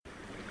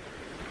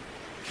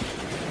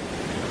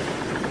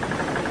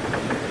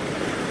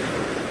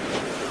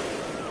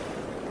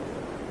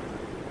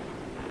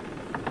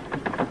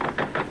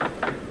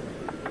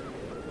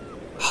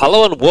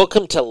Hello and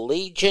welcome to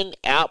Legion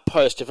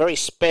Outpost, a very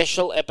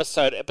special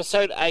episode,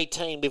 episode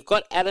 18. We've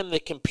got Adam the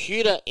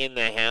Computer in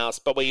the house,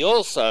 but we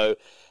also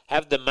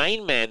have the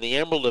main man, the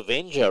Emerald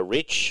Avenger,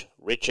 Rich.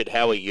 Richard,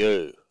 how are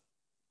you?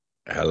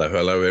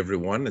 Hello,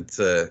 everyone. It's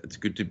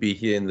good to be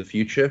here in the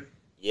future.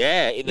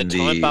 Yeah, in the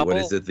time bubble.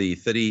 What is it, the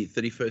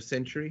 31st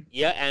century?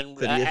 Yeah, and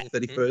 30th,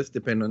 31st,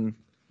 depending on...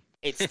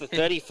 It's the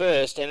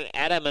 31st, and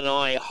Adam and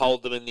I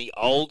hold them in the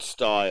old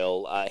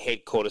style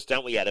headquarters,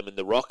 don't we, Adam, in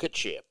the rocket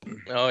ship?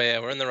 Oh, yeah,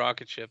 we're in the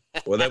rocket ship.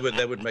 Well, that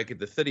would make it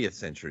the 30th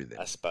century then.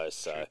 I suppose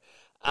so.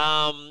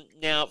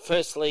 Now,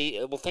 firstly,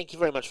 well, thank you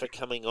very much for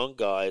coming on,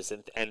 guys,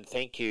 and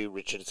thank you,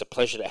 Richard. It's a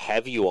pleasure to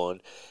have you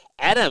on.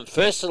 Adam,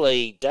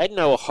 firstly, Dayton,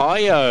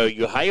 Ohio,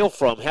 you hail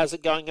from. How's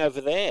it going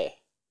over there?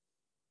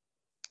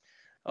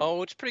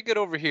 Oh, it's pretty good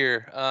over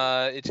here.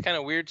 It's kind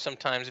of weird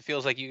sometimes. It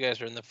feels like you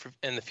guys are in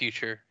the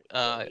future,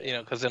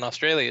 because in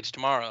Australia it's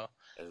tomorrow.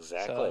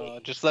 Exactly. So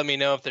just let me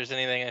know if there's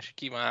anything I should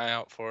keep my eye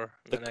out for.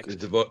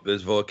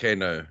 There's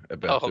volcano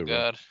about to run.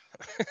 God.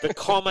 The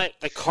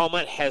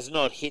comet has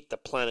not hit the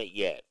planet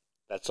yet.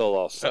 That's all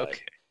I'll say.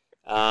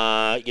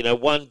 Okay.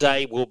 One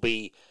day we'll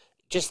be.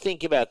 Just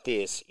think about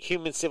this: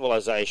 human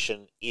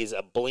civilization is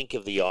a blink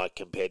of the eye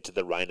compared to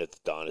the reign of the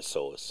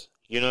dinosaurs.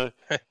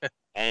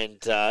 And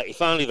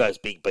if only those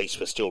big beasts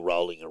were still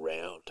rolling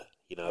around,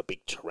 a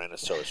big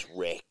Tyrannosaurus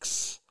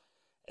Rex,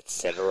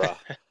 etc.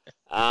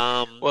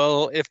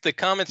 Well, if the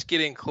comet's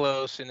getting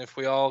close and if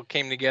we all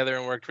came together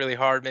and worked really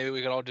hard, maybe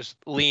we could all just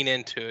lean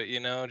into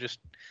it, just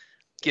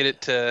get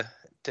it to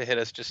hit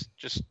us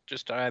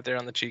just right there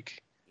on the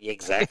cheek.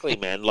 Exactly,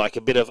 man. Like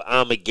a bit of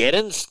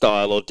Armageddon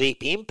style or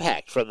Deep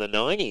Impact from the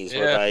 90s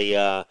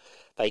where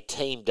they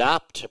teamed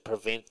up to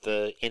prevent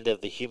the end of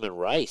the human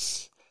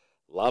race.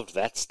 Loved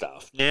that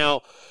stuff.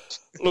 Now,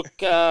 look,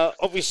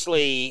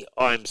 obviously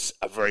I'm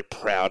a very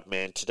proud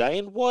man today,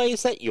 and why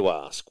is that, you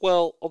ask?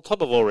 Well, on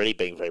top of already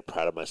being very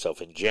proud of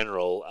myself in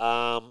general,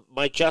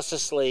 my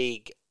Justice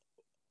League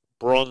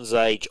Bronze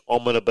Age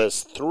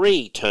Omnibus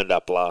 3 turned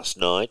up last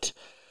night.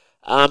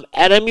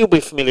 Adam, you'll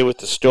be familiar with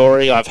the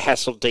story. I've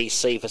hassled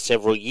DC for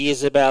several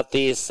years about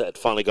this. It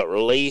finally got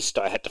released.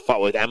 I had to fight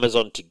with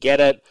Amazon to get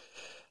it.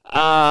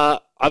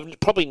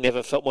 I've probably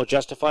never felt more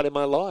justified in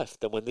my life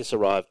than when this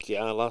arrived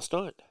last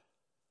night.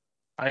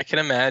 I can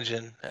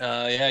imagine.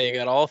 You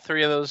got all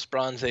three of those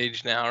Bronze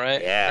Age now,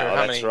 right?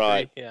 Yeah, that's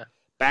right. Yeah.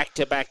 Back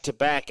to back to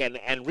back.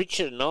 And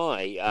Richard and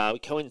I,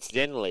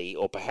 coincidentally,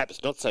 or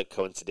perhaps not so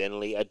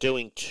coincidentally, are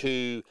doing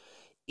 2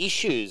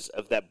 issues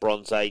of that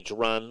Bronze Age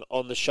run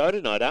on the show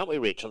tonight, aren't we,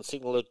 Rich? On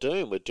Signal of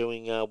Doom. We're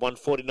doing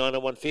 149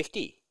 and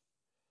 150.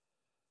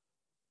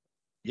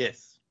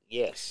 Yes.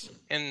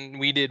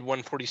 And we did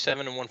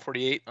 147 and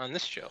 148 on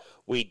this show.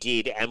 We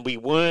did, and we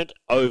weren't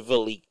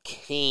overly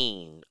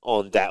keen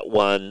on that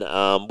one,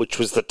 which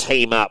was the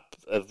team up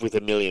with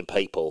 1 million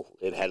people.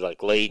 It had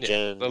like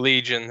Legion. Yeah, the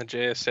Legion, the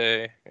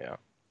JSA, yeah.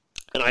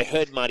 And I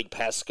heard Marty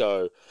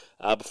Pasco,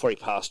 before he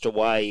passed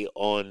away,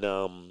 on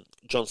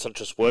John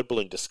Suntress Word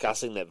Balloon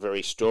discussing that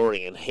very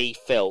story, and he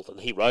felt,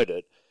 and he wrote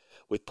it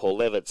with Paul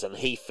Levitz, and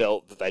he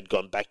felt that they'd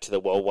gone back to the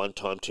well one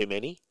time too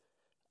many.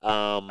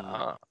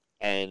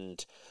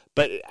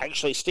 But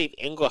actually, Steve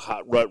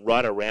Englehart wrote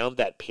right around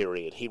that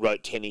period. He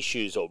wrote 10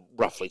 issues, or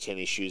roughly 10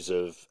 issues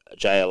of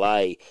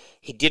JLA.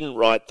 He didn't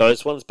write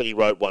those ones, but he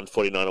wrote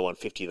 149 and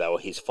 150. They were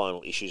his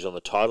final issues on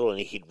the title, and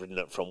he'd written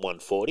it from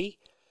 140.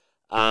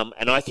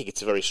 And I think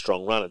it's a very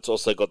strong run. It's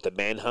also got the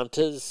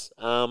Manhunters.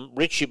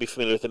 Rich, you'd be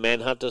familiar with the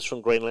Manhunters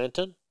from Green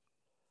Lantern?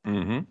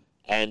 Mm-hmm.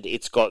 And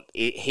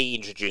he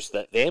introduced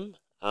them,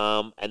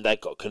 and they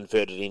got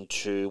converted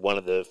into one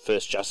of the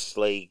first Justice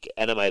League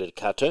animated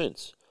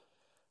cartoons.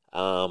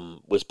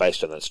 Was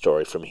based on that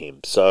story from him.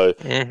 So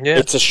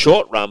It's a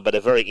short run, but a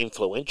very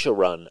influential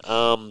run.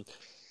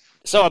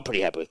 So I'm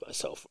pretty happy with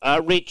myself.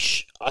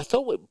 Rich, I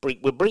thought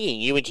we're bringing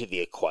you into the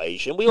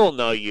equation. We all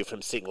know you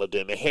from Signal of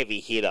Doom, a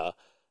heavy hitter.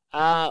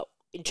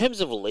 In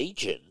terms of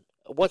Legion,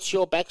 what's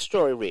your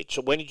backstory, Rich?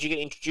 When did you get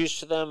introduced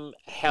to them?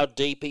 How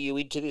deep are you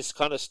into this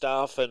kind of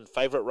stuff and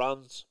favourite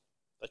runs,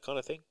 that kind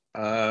of thing?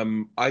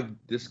 I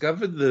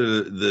discovered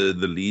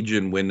the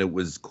Legion when it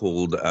was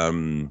called...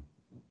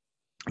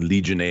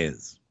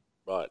 Legionnaires,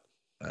 right?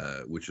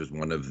 Which was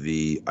one of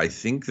I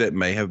think that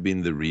may have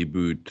been the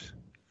reboot.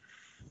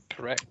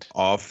 Correct.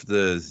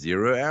 After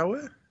Zero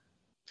Hour.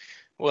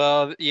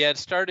 Well, yeah, it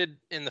started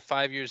in the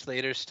 5 years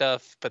later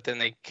stuff, but then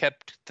they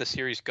kept the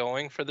series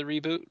going for the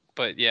reboot.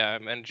 But yeah, I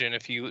imagine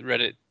if you read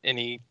it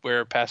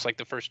anywhere past like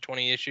the first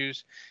 20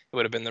 issues, it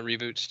would have been the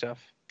reboot stuff.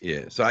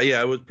 Yeah. So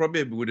would have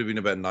been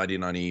about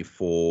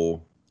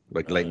 1994,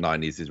 like late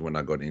 90s is when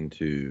I got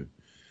into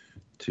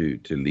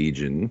to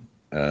Legion.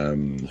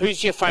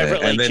 Who's your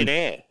favourite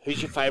Legionnaire?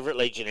 Who's your favourite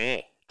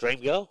Legionnaire?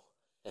 Dream Girl?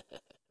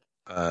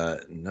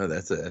 No,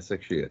 that's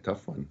actually a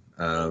tough one.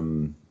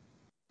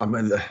 I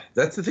mean,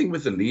 that's the thing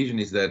with the Legion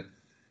is that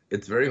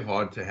it's very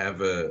hard to have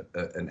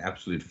an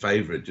absolute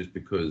favourite just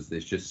because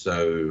there's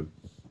so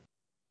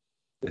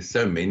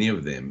many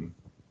of them.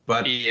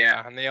 But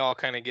yeah, and they all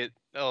kind of get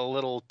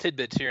little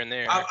tidbits here and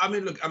there. I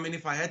mean, look,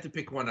 if I had to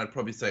pick one, I'd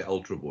probably say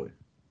Ultra Boy.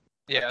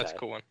 Yeah, that's a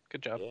cool one.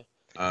 Good job. Yeah.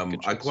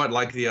 I quite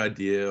like the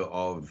idea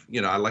of,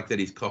 I like that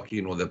he's cocky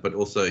and all that, but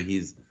also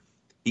he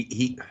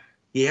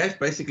has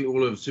basically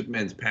all of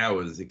Superman's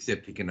powers,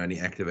 except he can only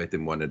activate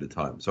them one at a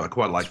time. So I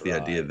quite like the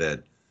idea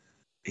that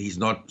he's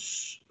not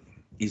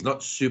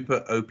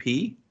super OP.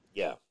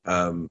 Yeah.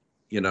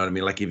 You know what I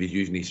mean? Like if he's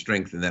using his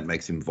strength, then that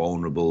makes him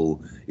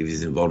vulnerable. If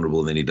he's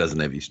invulnerable, then he doesn't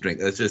have his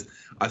strength.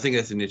 I think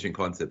that's an interesting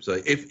concept. So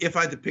if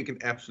I had to pick an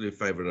absolute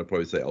favorite, I'd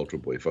probably say Ultra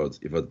Boy if I was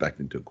backed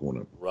into a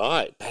corner.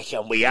 Right.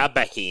 We are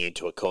backing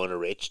into a corner,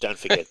 Rich. Don't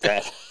forget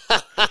that.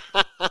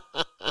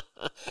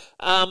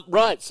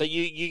 Right. So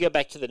you go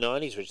back to the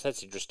 90s, Rich.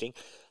 That's interesting.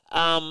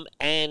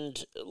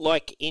 And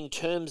like in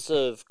terms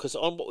of, because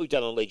on what we've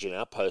done on Legion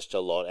Outpost a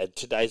lot, and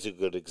today's a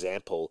good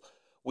example,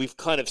 we've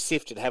kind of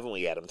sifted, haven't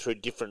we, Adam, through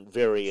different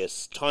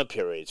various time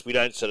periods. We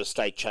don't sort of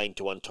stay chained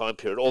to one time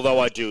period, although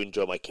I do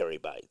enjoy my Kerry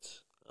Bates.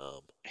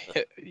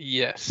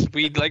 Yes,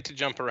 we'd like to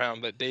jump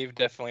around, but Dave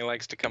definitely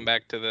likes to come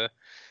back to the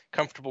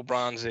comfortable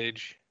Bronze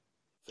Age.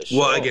 Sure.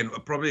 Well, again,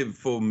 probably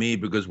for me,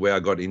 because where I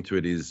got into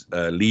it is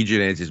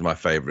Legionnaires is my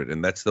favorite,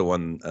 and that's the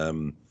one.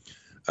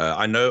 I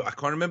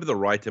can't remember the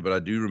writer, but I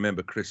do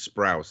remember Chris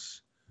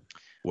Sprouse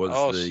was.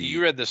 So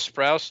you read the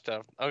Sprouse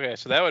stuff? Okay,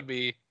 so that would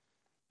be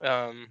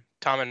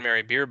Tom and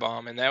Mary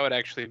Bierbaum, and that would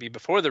actually be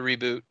before the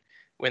reboot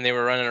when they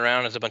were running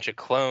around as a bunch of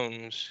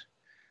clones.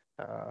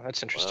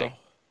 That's interesting. Wow.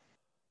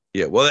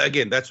 Yeah, well,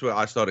 again, that's where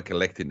I started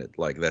collecting it.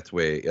 Like that's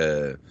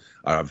where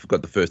I've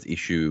got the first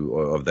issue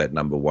of that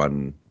number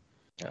one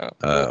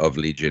of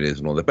Legionnaires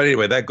and all that. But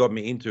anyway, that got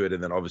me into it,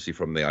 and then obviously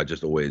from there, I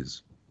just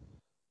always,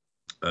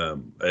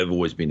 I've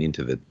always been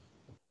into that.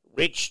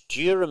 Rich,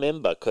 do you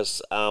remember?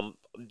 Because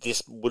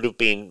this would have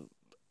been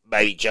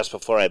maybe just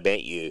before I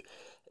met you.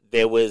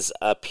 There was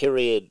a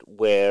period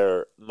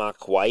where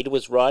Mark Waid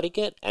was writing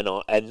it,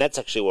 and that's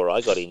actually where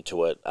I got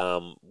into it.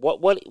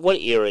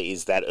 What era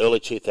is that? Early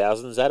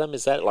 2000s, Adam?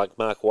 Is that like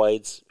Mark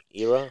Waid's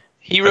era?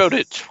 He wrote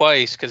it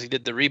twice because he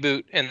did the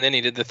reboot and then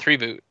he did the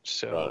 3-boot.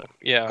 So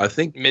yeah, I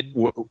think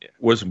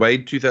was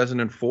Waid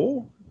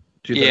 2004,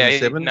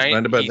 2007,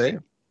 around about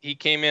there. He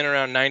came in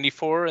around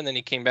 94, and then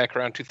he came back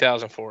around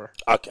 2004.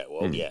 Okay,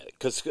 well, yeah,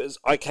 because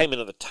I came in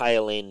at the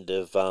tail end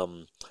of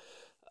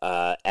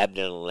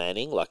Abner and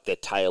Lanning, like the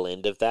tail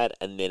end of that,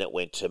 and then it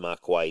went to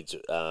Mark Waid's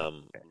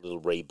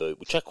little reboot,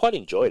 which I quite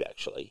enjoyed,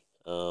 actually.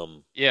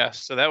 Yeah,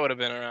 so that would have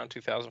been around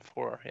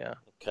 2004, yeah.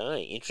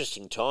 Okay,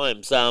 interesting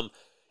times.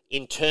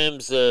 In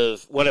terms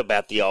of, what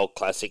about the old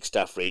classic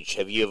stuff, Rich?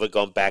 Have you ever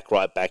gone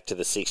right back to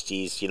the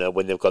 60s,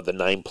 when they've got the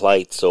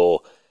nameplates,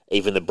 or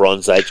even the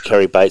Bronze Age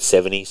Kerry Bates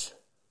 70s?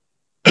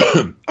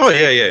 Oh,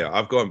 yeah.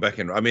 I've gone back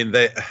and,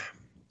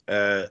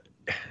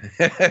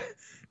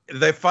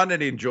 they're fun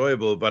and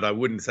enjoyable, but I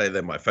wouldn't say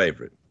they're my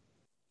favorite.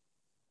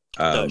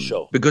 No,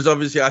 sure. Because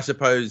obviously, I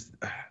suppose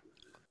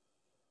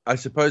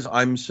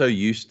I'm so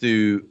used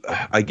to,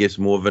 I guess,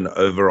 more of an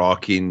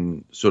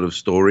overarching sort of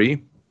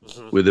story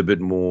with a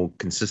bit more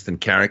consistent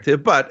character.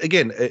 But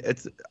again,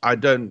 I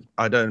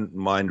don't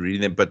mind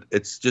reading them, but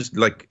it's just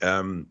like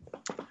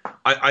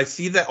I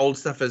see that old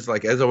stuff as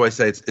like, as I always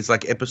say, it's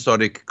like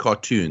episodic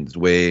cartoons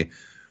where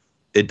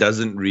it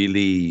doesn't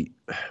really,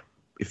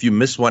 if you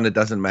miss one, it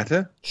doesn't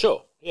matter.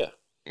 Sure. Yeah.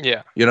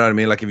 Yeah. You know what I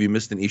mean? Like if you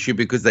missed an issue,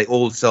 because they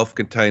all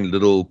self-contained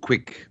little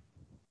quick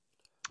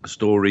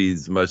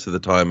stories most of the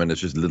time, and it's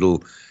just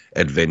little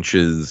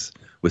adventures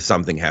with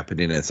something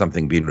happening and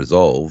something being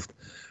resolved.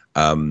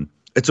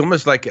 It's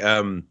almost like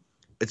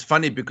it's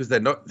funny because they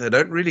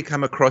don't really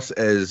come across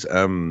as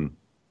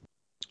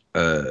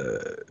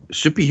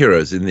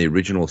superheroes in the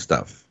original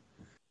stuff.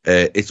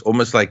 It's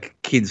almost like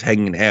kids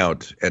hanging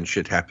out and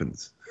shit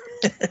happens.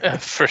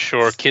 For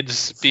sure,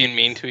 kids being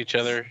mean to each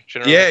other.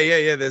 Generally.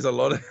 Yeah. There's a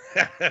lot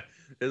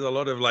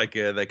of like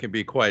they can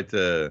be quite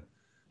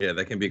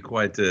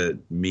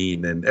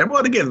mean and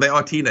well, again, they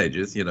are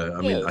teenagers.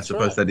 I mean, I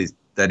suppose right.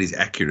 that is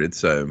accurate.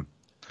 So,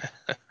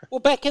 well,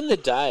 back in the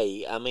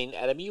day, I mean,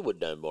 Adam, you would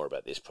know more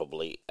about this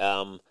probably.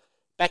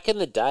 Back in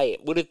the day,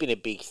 it would have been a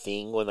big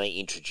thing when they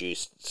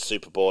introduced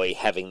Superboy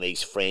having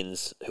these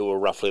friends who were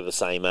roughly the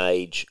same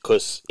age,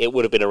 because it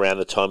would have been around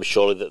the time,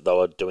 surely, that they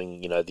were doing,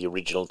 the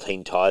original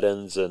Teen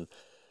Titans and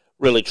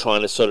really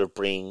trying to sort of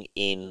bring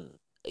in,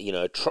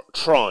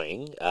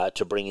 trying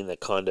to bring in the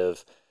kind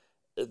of,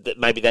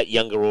 maybe that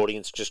younger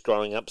audience just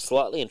growing up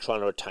slightly and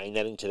trying to retain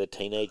that into their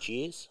teenage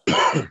years.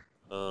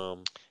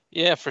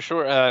 Yeah, for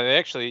sure. They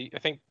actually, I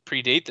think,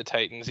 predate the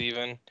Titans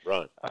even,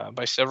 right,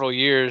 by several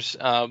years.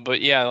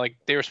 But yeah, like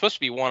they were supposed to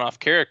be one-off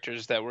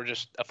characters that were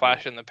just a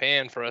flash in the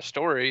pan for a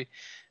story,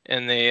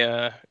 and they,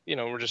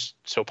 were just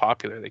so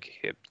popular they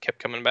kept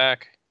coming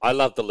back. I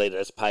love the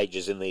letters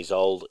pages in these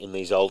old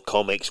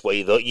comics where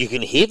you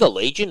can hear the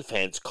Legion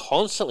fans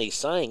constantly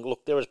saying,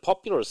 "Look, they're as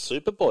popular as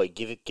Superboy.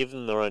 Give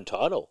them their own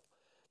title."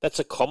 That's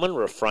a common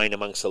refrain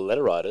amongst the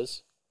letter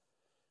writers.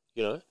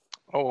 Oh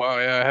wow,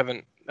 yeah, I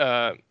haven't.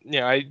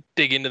 I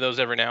dig into those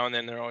every now and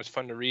then. They're always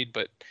fun to read,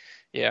 but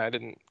Yeah, I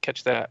didn't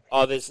catch that.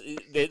 Oh,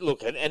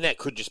 look, and that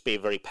could just be a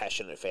very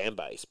passionate fan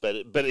base, but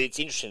it's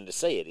interesting to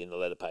see it in the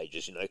letter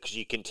pages, because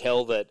you can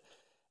tell that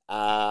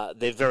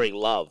they're very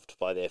loved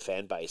by their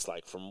fan base,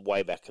 like from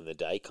way back in the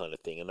day, kind of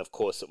thing. And of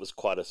course, it was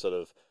quite a sort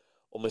of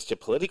almost a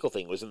political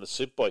thing. It was in the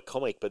Superboy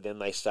comic, but then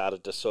they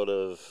started to sort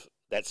of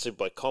that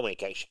Superboy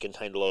comic actually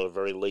contained a lot of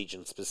very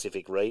Legion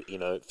specific,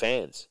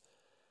 fans.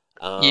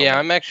 Yeah,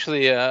 I'm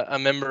actually a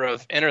member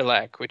of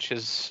Interlac, which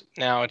is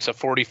now it's a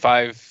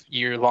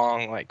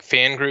 45-year-long like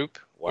fan group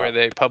where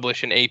they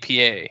publish an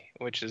APA,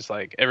 which is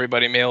like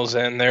everybody mails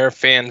in their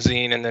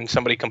fanzine, and then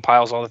somebody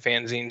compiles all the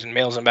fanzines and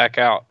mails them back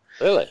out.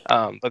 Really?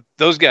 But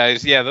those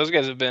guys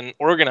have been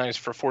organized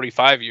for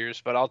 45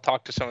 years. But I'll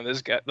talk to some of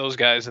those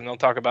guys, and they'll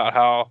talk about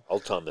how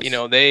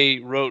they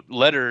wrote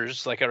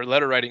letters, like a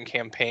letter writing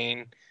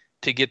campaign,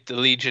 to get the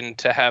Legion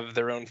to have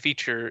their own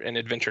feature in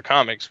Adventure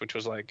Comics, which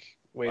was like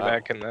way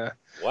back in the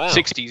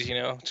 60s.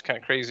 It's kind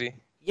of crazy.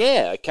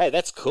 Yeah, okay,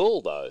 that's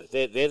cool though.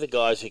 They're the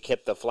guys who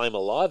kept the flame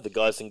alive, the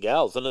guys and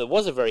gals, and it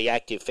was a very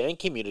active fan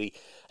community.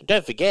 And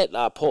don't forget,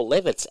 Paul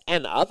Levitz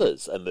and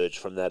others emerged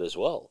from that as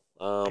well.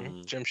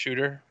 Jim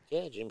Shooter.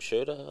 Yeah, Jim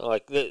Shooter.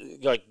 Like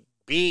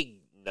big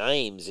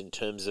names in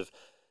terms of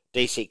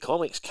DC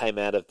Comics came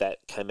out of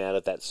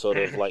that sort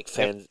of like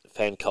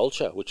fan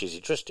culture, which is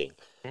interesting.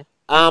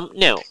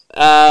 Now,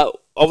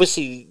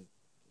 obviously,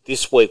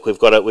 this week we've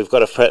got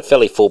a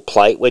fairly full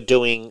plate. We're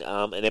doing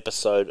an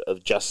episode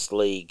of Justice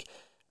League,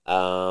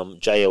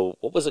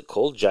 what was it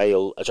called?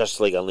 Justice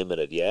League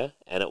Unlimited, yeah,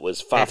 and it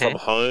was Far From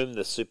Home,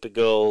 the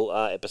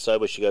Supergirl episode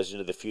where she goes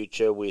into the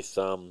future with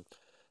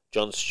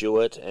John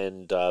Stewart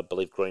and I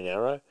believe Green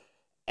Arrow,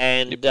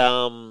 and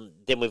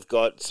then we've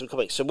got some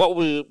comics. So what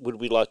would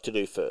we like to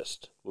do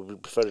first? Would we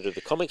prefer to do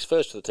the comics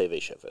first or the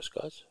TV show first,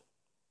 guys?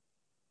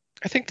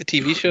 I think the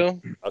TV show.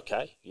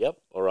 Okay. Yep.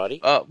 Alrighty.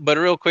 But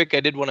real quick,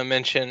 I did want to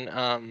mention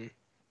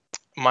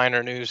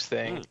minor news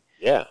thing.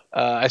 Yeah.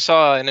 I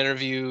saw an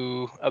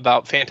interview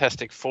about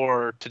Fantastic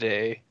Four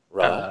today.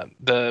 Right.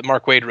 The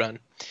Mark Waid run,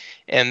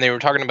 and they were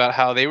talking about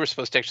how they were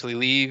supposed to actually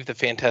leave the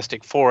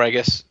Fantastic Four. I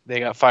guess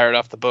they got fired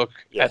off the book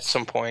at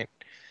some point.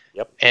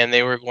 Yep. And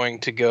they were going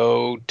to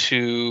go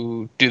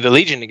to do the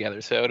Legion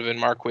together. So it would have been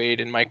Mark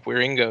Waid and Mike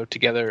Wieringo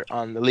together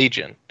on the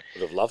Legion.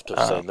 Would have loved to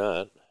have seen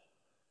that.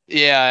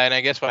 Yeah, and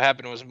I guess what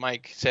happened was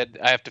Mike said,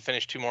 I have to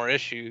finish 2 more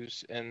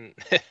issues, and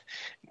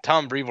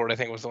Tom Brevoort, I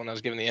think, was the one that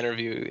was giving the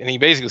interview, and he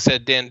basically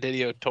said Dan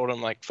Didio told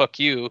him, like, fuck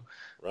you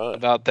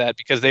about that,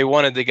 because they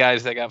wanted the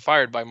guys that got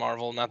fired by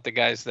Marvel, not the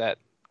guys that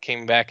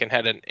came back and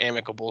had an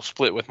amicable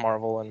split with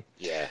Marvel, and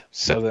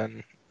so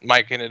then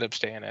Mike ended up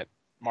staying at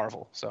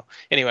Marvel. So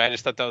anyway, I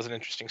just thought that was an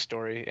interesting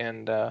story,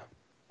 and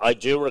I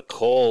do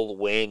recall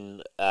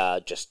when,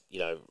 at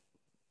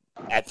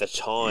the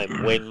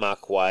time, when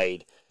Mark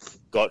Waid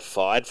got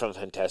fired from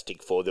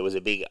Fantastic Four, there was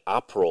a big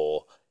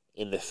uproar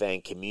in the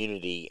fan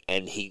community,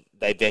 and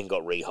they then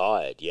got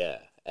rehired. Yeah,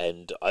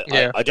 and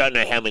I don't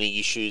know how many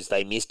issues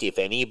they missed, if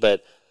any,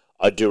 but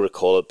I do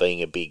recall it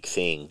being a big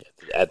thing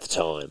at the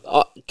time.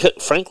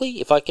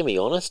 Frankly, if I can be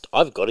honest,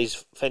 I've got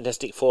his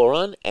Fantastic Four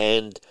run,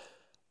 and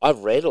I've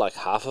read like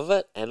half of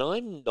it, and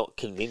I'm not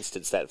convinced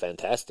it's that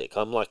fantastic.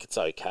 I'm like, it's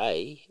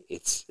okay.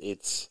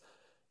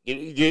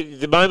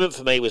 The moment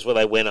for me was when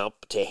they went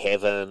up to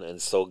heaven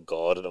and saw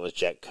God, and it was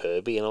Jack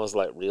Kirby, and I was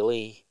like,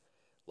 really?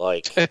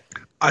 Like,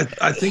 I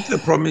think the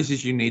problem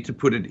is you need to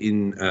put it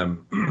in.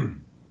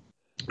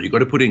 You got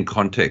to put in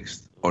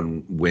context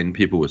on when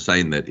people were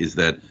saying that. Is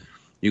that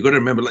you got to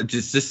remember, like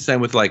just the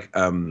same with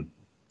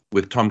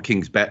with Tom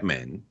King's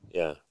Batman.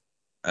 Yeah.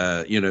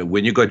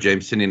 When you got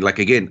Jameson in, like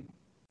again,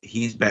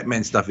 his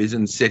Batman stuff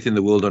isn't set in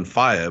the world on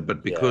fire,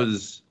 but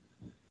because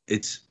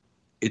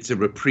it's a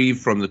reprieve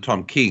from the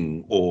Tom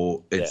King,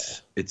 or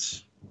it's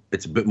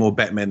a bit more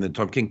Batman than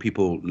Tom King.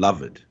 People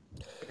love it,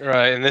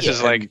 right? And this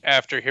is like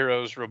after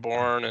Heroes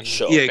Reborn, and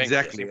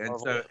exactly. And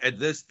so at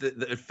this,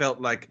 it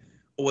felt like,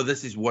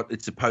 this is what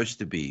it's supposed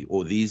to be,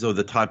 or these are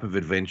the type of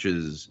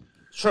adventures,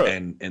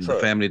 and the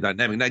family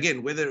dynamic. Now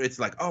again, whether it's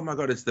like, oh my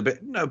god, it's the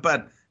best, no,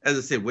 but as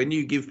I said, when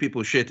you give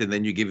people shit and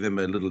then you give them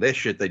a little less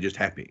shit, they're just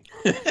happy.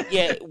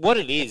 Yeah, what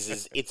it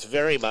is it's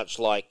very much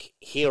like,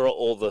 here are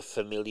all the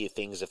familiar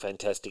things of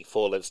Fantastic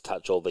Four, let's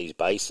touch all these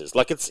bases.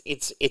 Like,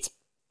 it's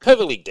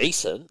perfectly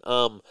decent,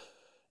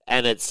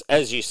 and it's,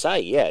 as you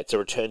say, it's a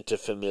return to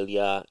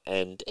familiar,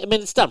 and, I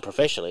mean, it's done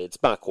professionally.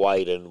 It's Mark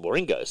Waid and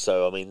Wieringo,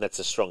 so, I mean, that's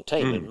a strong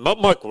team. And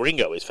Mike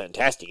Wieringo is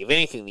fantastic. If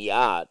anything, the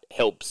art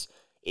helps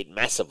it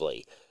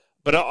massively.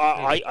 But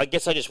I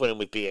guess I just went in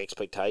with big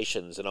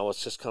expectations, and I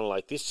was just kind of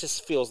like, this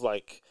just feels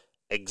like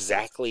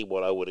exactly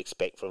what I would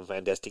expect from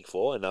Fantastic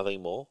Four and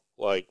nothing more.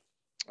 Like,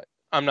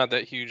 I'm not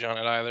that huge on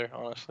it either,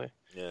 honestly.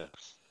 Yeah.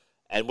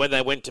 And when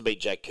they went to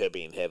meet Jack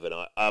Kirby in heaven,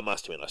 I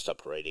must admit I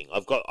stopped reading.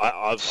 I've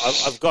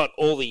got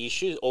all the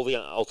issues, all the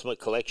Ultimate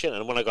Collection,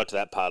 and when I got to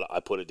that part, I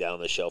put it down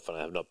on the shelf, and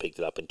I have not picked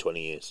it up in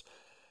 20 years.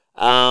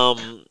 Now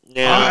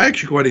I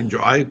actually quite enjoy.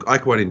 I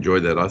quite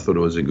enjoyed that. I thought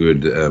it was a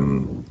good.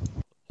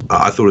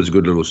 I thought it was a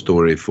good little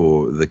story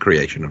for the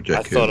creation of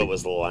Jack Kirby. I thought it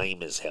was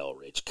lame as hell,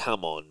 Rich.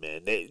 Come on,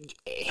 man.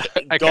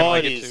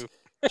 God is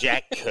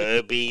Jack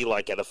Kirby,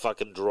 like, at a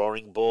fucking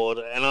drawing board,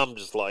 and I'm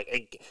just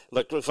like,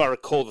 if I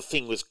recall, the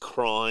thing was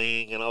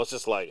crying, and I was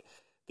just like,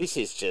 this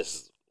is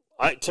just...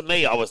 to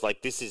me, I was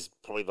like, this is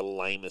probably the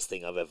lamest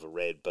thing I've ever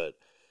read, but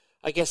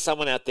I guess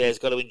someone out there has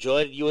got to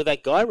enjoy it. You were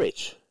that guy,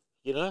 Rich,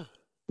 you know?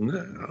 No,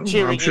 I'm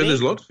sure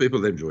there's lots of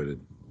people that enjoyed it.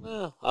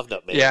 Well, I've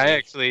not met I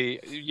actually,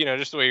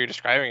 just the way you're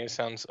describing it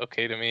sounds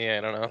okay to me. I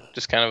don't know,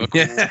 just kind of a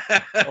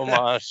cool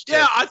homage.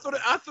 Yeah, I thought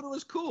it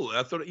was cool.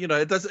 I thought,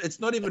 it's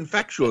not even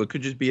factual. It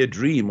could just be a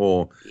dream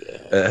or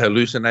a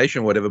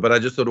hallucination, whatever. But I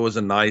just thought it was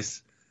a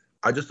nice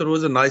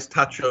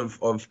touch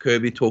of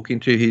Kirby talking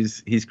to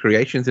his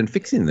creations and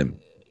fixing them.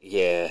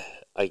 Yeah,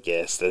 I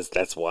guess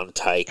that's one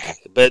take,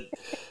 but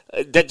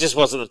that just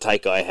wasn't the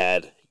take I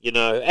had,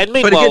 And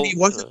meanwhile, but again,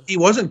 he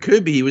wasn't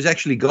Kirby. He was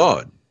actually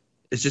God.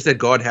 It's just that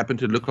God happened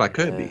to look like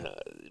Kirby.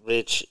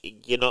 Rich,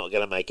 you're not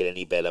going to make it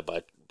any better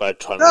by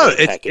trying to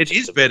repackage it. It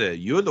is better.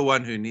 You're the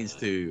one who needs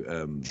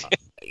to.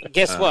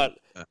 Guess what?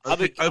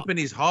 Open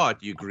his heart,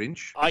 you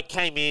Grinch. I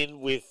came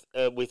in with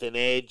an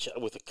edge,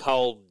 with a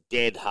cold,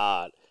 dead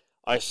heart.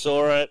 I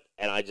saw it,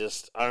 and I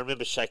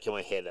remember shaking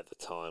my head at the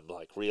time,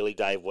 like, really,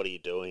 Dave, what are you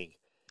doing?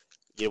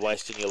 You're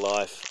wasting your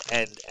life,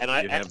 and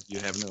you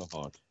have no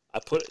heart.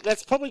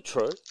 That's probably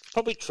true.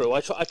 Probably true. I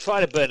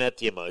try to burn out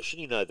the emotion.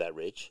 You know that,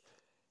 Rich.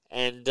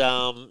 And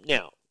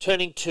now,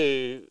 turning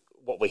to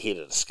what we're here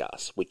to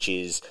discuss, which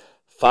is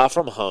Far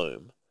From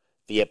Home,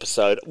 the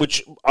episode,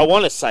 which I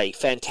want to say,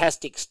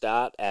 fantastic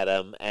start,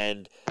 Adam,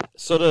 and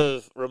sort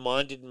of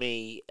reminded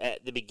me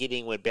at the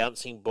beginning when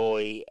Bouncing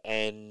Boy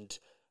and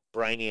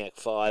Brainiac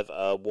 5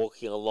 are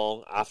walking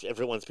along after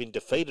everyone's been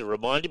defeated,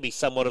 reminded me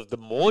somewhat of the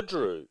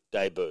Mordru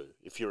debut,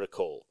 if you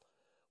recall,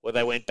 where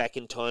they went back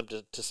in time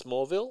to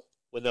Smallville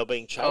when they were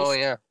being chased. Oh,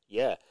 yeah.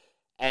 Yeah.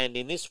 And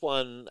in this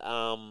one,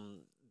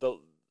 the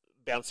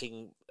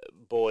Bouncing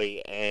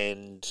Boy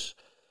and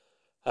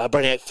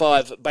Brainiac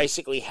 5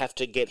 basically have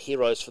to get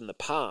heroes from the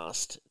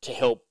past to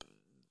help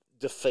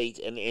defeat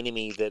an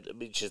enemy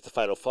which is the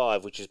Fatal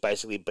Five, which is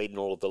basically beaten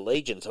all of the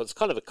Legion. So it's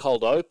kind of a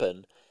cold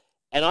open.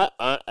 And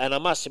I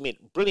must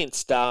admit, brilliant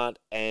start.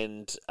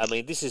 And I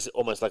mean, this is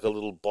almost like a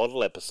little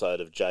bottle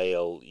episode of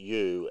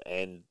JLU,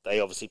 and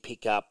they obviously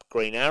pick up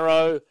Green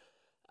Arrow,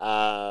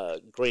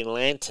 Green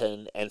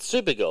Lantern, and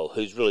Supergirl,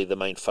 who's really the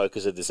main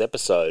focus of this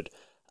episode.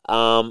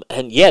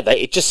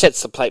 It just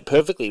sets the plate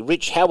perfectly.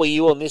 Rich, how were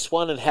you on this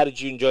one, and how did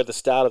you enjoy the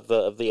start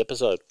of the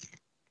episode?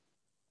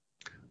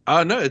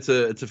 No, it's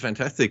a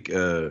fantastic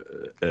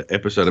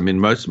episode. I mean,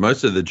 most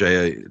of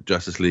the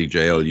Justice League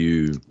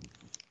JLU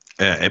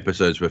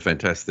episodes were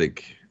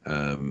fantastic.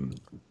 And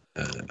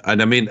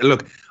I mean,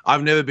 look,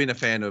 I've never been a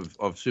fan of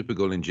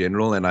Supergirl in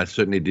general, and I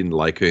certainly didn't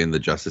like her in the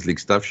Justice League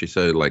stuff. She's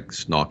so like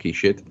snarky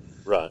shit.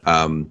 Right.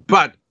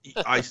 But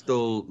I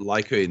still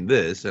like her in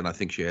this, and I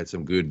think she had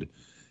some good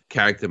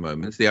character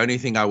moments. The only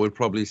thing I would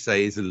probably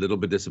say is a little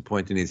bit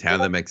disappointing is how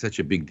they make such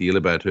a big deal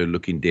about her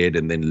looking dead,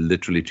 and then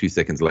literally 2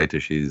 seconds later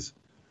she's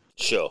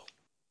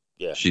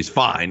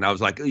fine. I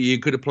was like, you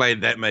could have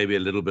played that maybe a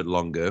little bit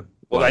longer.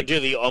 Well, they do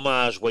the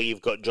homage where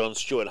you've got Jon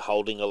Stewart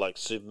holding a like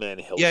Superman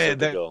held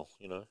Supergirl,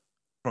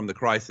 from the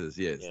Crisis,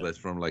 yes, that's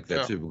from like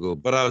that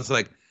Supergirl. But I was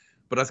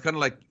kind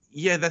of like,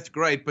 yeah, that's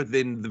great. But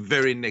then the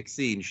very next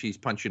scene, she's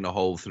punching a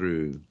hole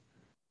through.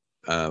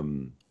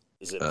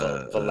 Is it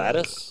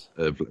Valatis?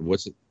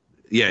 What's it?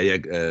 Yeah.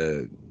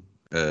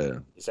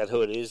 Is that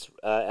who it is,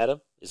 Adam?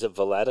 Is it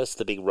Valatis,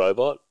 the big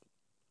robot?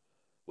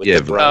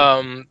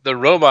 The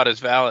robot is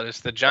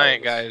Validus. The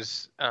giant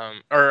guys,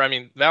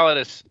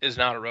 Validus is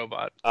not a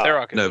robot.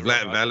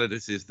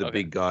 Validus is the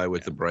big guy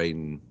with the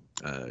brain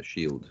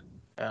shield.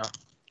 Yeah.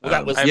 And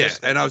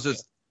I was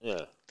just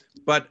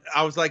But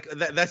I was like,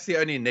 that's the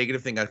only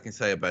negative thing I can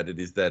say about it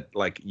is that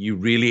like you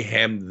really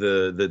hammed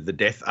the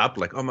death up,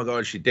 like, oh my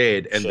god, she's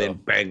dead, and then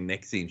bang,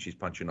 next scene she's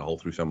punching a hole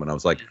through someone. I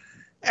was like,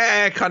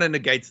 kind of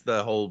negates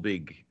the whole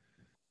big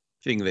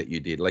thing that you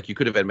did. Like you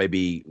could have had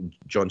maybe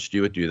Jon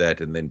Stewart do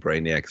that, and then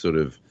Brainiac sort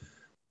of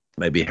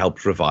maybe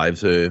helped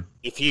revives her.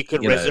 If you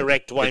could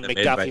resurrect Dwayne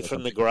McDuffie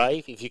from the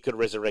grave,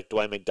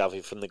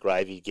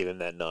 you'd give him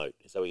that note.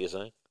 Is that what you're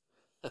saying?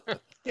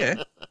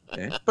 Yeah.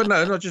 But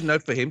no, not just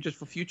note for him, just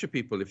for future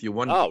people. If you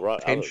want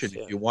tension,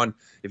 if you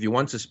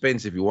want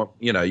suspense, if you want,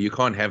 you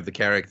can't have the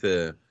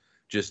character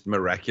just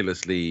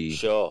miraculously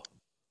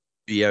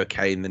be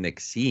okay in the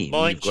next scene.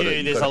 Mind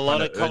you, there's a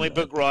lot of comic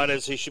book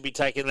writers who should be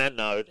taking that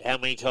note. How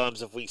many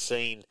times have we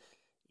seen,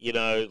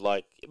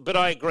 but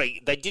I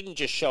agree. They didn't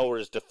just show her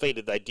as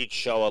defeated. They did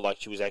show her like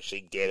she was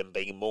actually dead and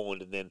being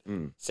mourned, and then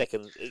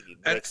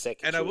next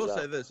second. And I will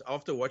say this,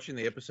 after watching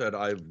the episode,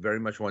 I very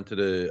much wanted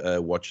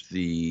to watch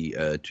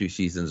the 2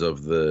 seasons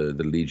of the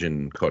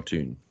Legion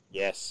cartoon.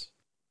 Yes.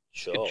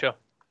 Sure. Good show.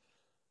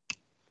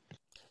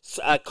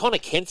 So, Connor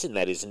Kent's in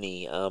that, isn't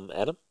he,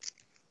 Adam?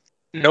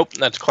 Nope,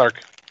 that's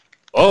Clark.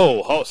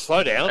 Oh,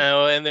 slow down.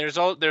 Oh, and there's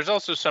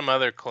also some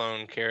other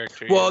clone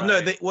character. Well,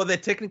 no, right. there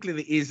technically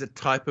there is a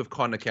type of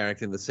Connor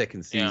character in the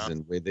second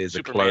season where there's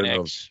Superman a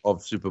clone X.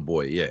 of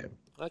Superboy. Yeah,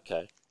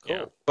 Okay, cool.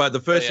 Yeah. but the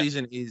first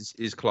season is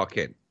Clark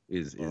Kent,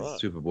 is Alright.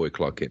 Superboy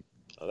Clark Kent.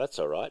 Oh, that's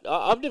all right.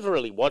 I've never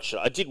really watched it.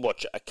 I did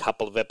watch a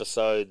couple of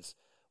episodes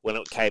when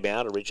it came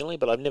out originally,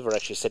 but I've never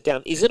actually sat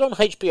down. Is it on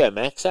HBO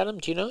Max, Adam?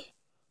 Do you know?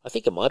 I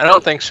think it might be. I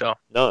don't think so.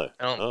 No.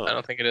 I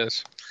don't think it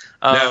is.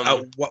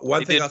 Now,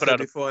 one they thing did I'll put say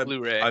out a before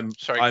Blu-ray. I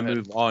Sorry, go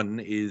move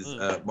on is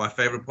my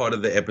favorite part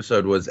of the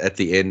episode was at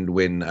the end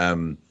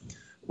when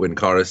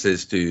Kara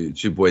says to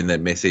Superboy in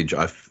that message,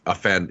 I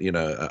found,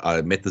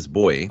 I met this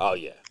boy. Oh,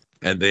 yeah.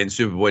 And then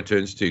Superboy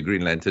turns to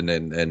Green Lantern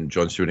and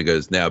John Stewart and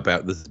goes, now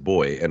about this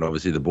boy. And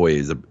obviously the boy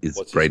is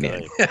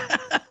Brainiac.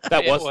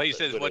 He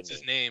says, what's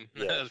his name?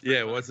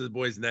 Yeah, what's his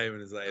boy's name?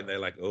 And they're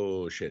like,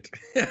 oh, shit.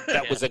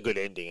 That was a good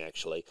ending,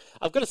 actually.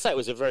 I've got to say it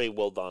was a very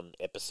well done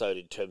episode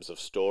in terms of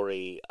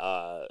story.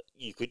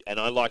 And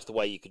I liked the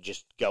way you could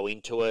just go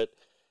into it.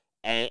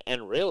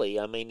 And really,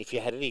 I mean, if you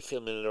had any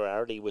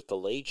familiarity with the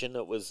Legion,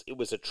 it was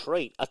a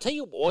treat. I'll tell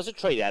you what was a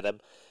treat, Adam.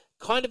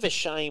 Kind of a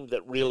shame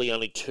that really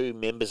only 2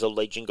 members of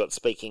Legion got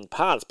speaking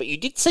parts, but you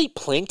did see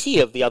plenty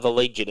of the other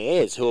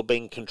Legionnaires who are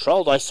being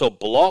controlled. I saw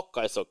Block,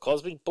 I saw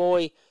Cosmic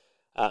Boy,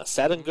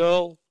 Saturn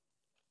Girl.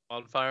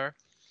 Wildfire.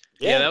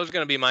 Yeah, that was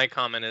going to be my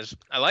comment is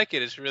I like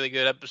it. It's a really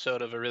good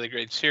episode of a really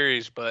great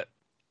series, but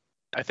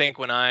I think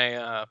when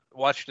I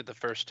watched it the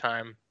first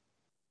time,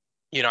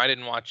 I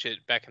didn't watch it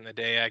back in the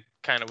day. I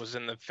kind of was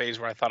in the phase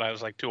where I thought I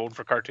was like too old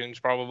for cartoons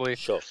probably.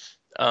 Sure.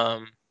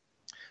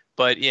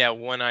 But yeah,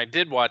 when I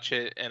did watch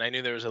it and I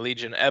knew there was a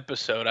Legion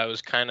episode, I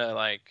was kind of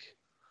like,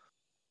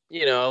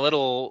 a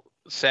little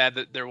sad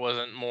that there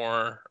wasn't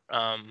more,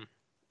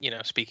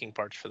 speaking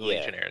parts for the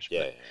Legionnaires.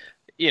 Yeah.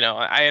 But,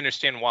 I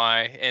understand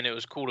why, and it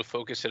was cool to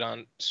focus it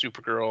on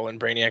Supergirl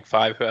and Brainiac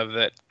 5, who have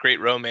that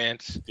great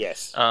romance.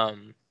 Yes.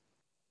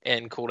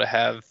 And cool to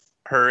have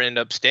her end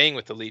up staying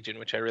with the Legion,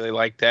 which I really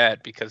like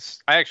that because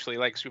I actually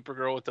like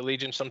Supergirl with the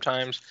Legion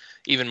sometimes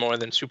even more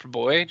than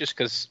Superboy, just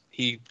because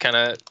he kind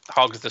of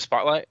hogs the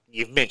spotlight.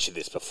 You've mentioned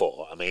this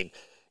before. I mean,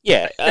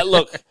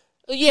 look,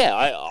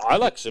 I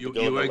like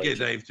Supergirl. You won't get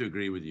Dave to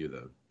agree with you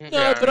though.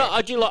 No, but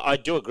I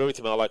do agree with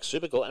him. I like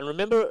Supergirl. And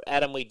remember,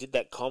 Adam, we did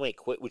that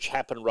comic which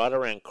happened right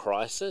around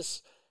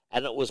Crisis,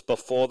 and it was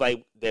before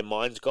their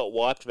minds got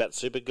wiped about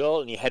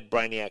Supergirl, and you had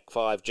Brainiac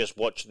 5 just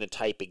watching the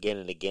tape again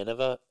and again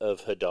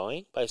of her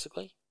dying,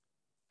 basically.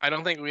 I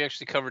don't think we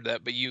actually covered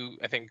that, but you,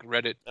 I think,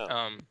 read it.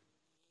 Oh.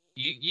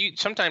 You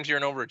sometimes you're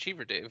an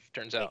overachiever, Dave.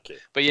 Turns out. Thank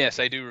you. But yes,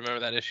 I do remember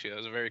that issue. It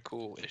was a very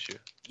cool issue.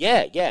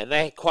 Yeah, and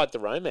they had quite the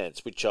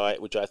romance, which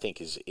I think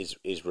is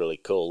really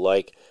cool.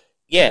 Like,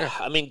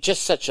 I mean,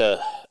 just such an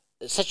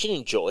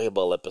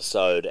enjoyable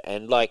episode,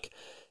 and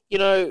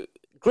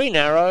Green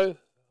Arrow.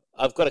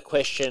 I've got a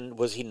question.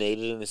 Was he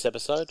needed in this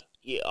episode?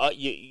 Yeah,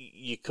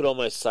 you could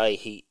almost say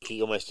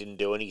he almost didn't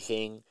do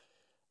anything.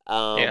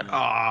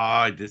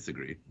 I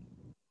disagree.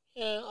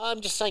 Yeah,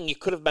 I'm just saying you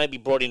could have maybe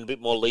brought in a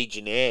bit more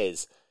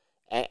Legionnaires,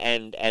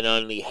 and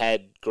only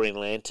had Green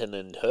Lantern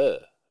and her,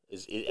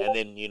 and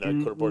then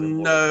could have brought in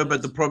more. No,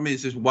 but the problem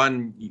is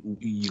one,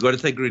 you got to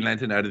take Green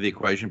Lantern out of the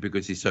equation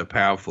because he's so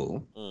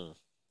powerful,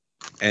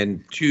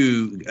 and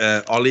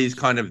 2, Ollie's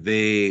kind of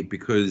there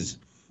because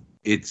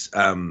it's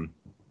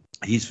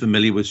he's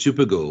familiar with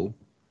Supergirl,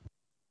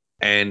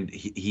 and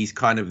he's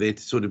kind of there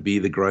to sort of be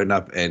the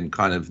grown-up and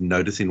kind of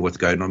noticing what's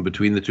going on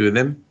between the 2 of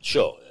them.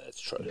 Sure, that's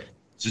true.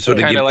 So sort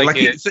of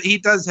he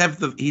does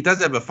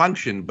have a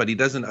function, but he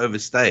doesn't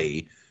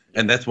overstay,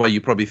 and that's why you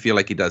probably feel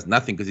like he does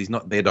nothing because he's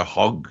not there to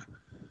hog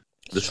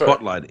the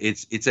spotlight.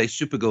 It's a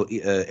Supergirl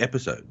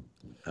episode.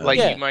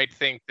 You might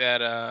think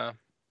that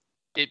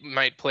it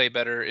might play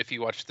better if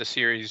you watch the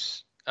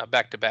series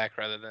back to back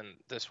rather than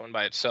this one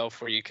by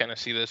itself, where you kind of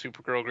see the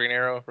Supergirl Green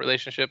Arrow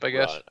relationship, I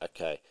guess. Right.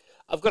 Okay.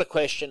 I've got a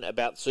question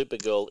about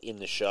Supergirl in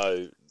the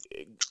show.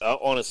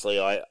 Honestly,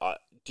 I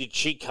did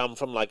she come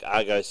from like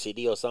Argo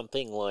City or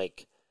something?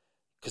 Like,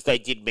 because they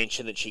did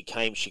mention that she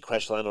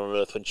crash landed on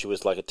Earth when she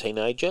was like a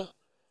teenager.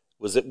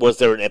 Was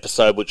there an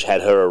episode which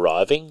had her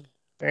arriving?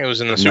 I think it was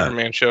in the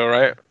Superman show,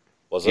 right?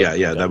 Was it?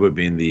 Yeah, that would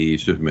be in the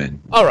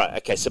Superman. All right,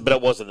 okay, but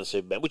it wasn't the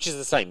Superman, which is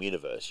the same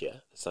universe, yeah,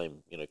 the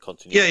same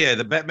continuity. Yeah,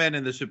 the Batman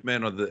and the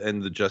Superman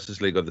and the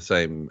Justice League are the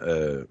same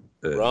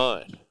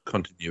right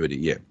continuity.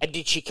 Yeah. And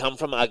did she come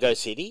from Argo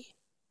City?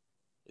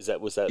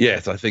 Was that?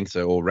 Yes, I think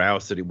so, or Rao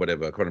City,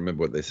 whatever. I can't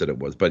remember what they said it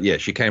was, but yeah,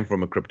 she came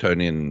from a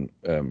Kryptonian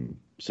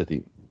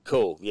city.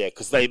 Cool, yeah,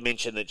 because they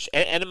mentioned that,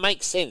 and it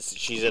makes sense that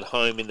she's at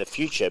home in the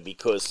future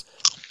because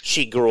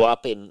she grew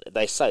up in.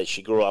 They say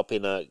she grew up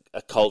in a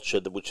culture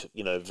that which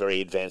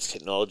very advanced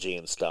technology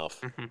and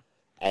stuff. Mm-hmm.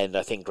 And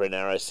I think Green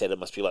Arrow said it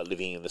must be like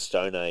living in the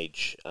Stone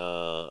Age,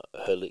 in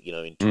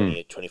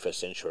 21st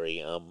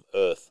century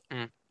Earth.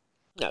 Mm.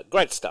 No,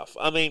 great stuff.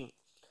 I mean,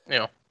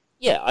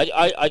 yeah,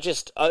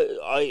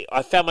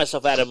 I found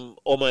myself, Adam,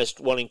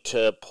 almost wanting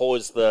to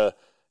pause the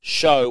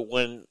show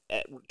when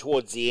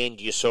towards the end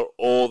you saw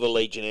all the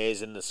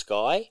Legionnaires in the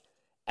sky,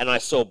 and I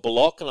saw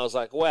Block, and I was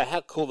like, wow,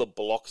 how cool that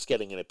Block's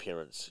getting an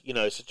appearance.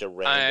 Such a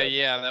random.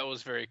 Yeah, that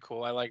was very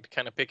cool. I liked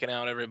kind of picking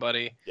out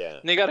everybody. Yeah.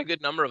 And they got a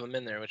good number of them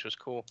in there, which was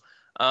cool.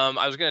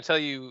 I was going to tell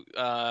you,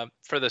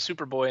 for the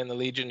Superboy and the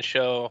Legion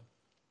show,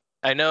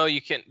 I know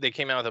they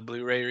came out with a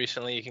Blu-ray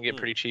recently. You can get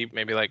pretty cheap,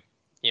 maybe like,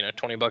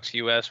 $20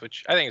 US,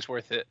 which I think is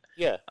worth it.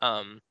 Yeah.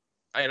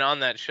 And on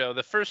that show,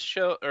 the first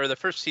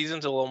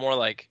season's a little more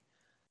like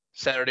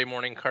Saturday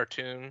morning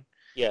cartoon.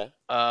 Yeah.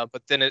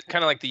 But then it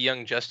kind of like the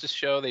Young Justice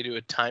show, they do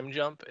a time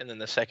jump, and then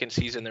the second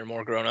season they're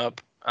more grown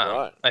up.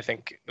 Right. I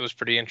think it was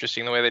pretty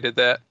interesting the way they did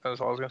that. That was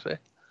all I was gonna say.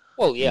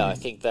 Well, yeah, I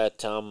think that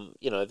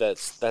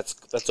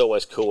that's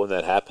always cool when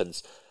that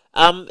happens.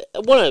 I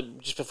want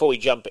to just before we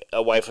jump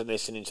away from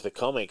this and into the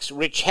comics,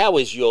 Rich, how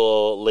is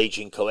your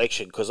Legion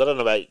collection? Because I don't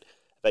know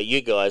about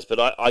you guys, but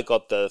I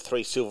got the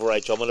 3 Silver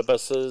Age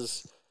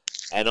omnibuses,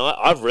 and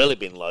I've really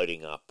been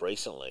loading up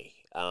recently.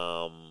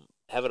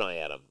 Haven't I,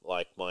 Adam?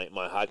 Like my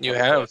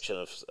hardcover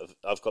collection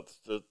I've got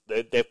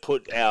they've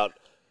put out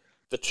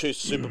the 2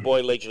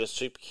 Superboy Legion of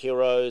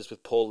Superheroes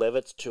with Paul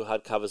Levitz, 2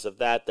 hardcovers of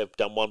that. They've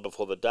done one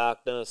before the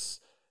Darkness.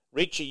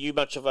 Rich, are you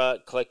much of a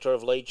collector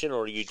of Legion,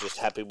 or are you just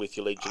happy with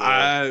your Legion?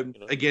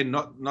 Again,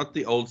 not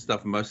the old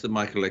stuff. Most of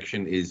my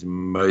collection is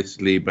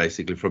mostly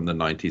basically from the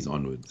 90s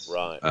onwards.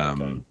 Right.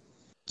 Okay.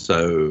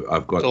 So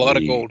I've got a lot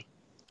of gold.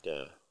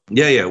 Yeah.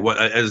 Yeah. Well,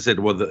 as I said,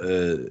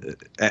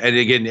 and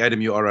again,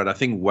 Adam, you're all right. I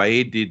think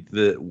Wade did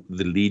the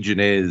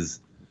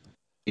Legionnaires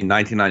in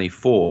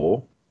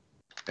 1994,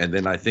 and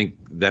then I think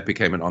that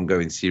became an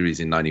ongoing series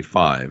in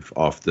 '95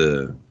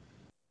 after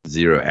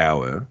 0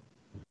 Hour.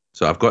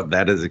 So I've got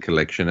that as a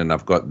collection, and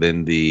I've got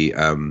then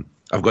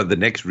I've got the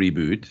next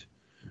reboot,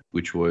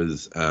 which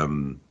was I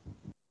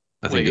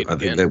think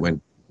they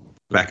went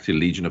back to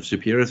Legion of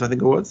Superheroes. I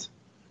think it was.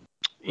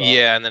 Right.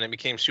 Yeah, and then it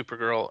became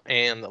Supergirl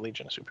and the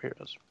Legion of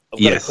Superheroes. I've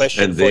got a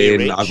question and for you,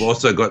 then Rich. I've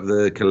also got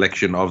the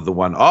collection of the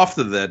one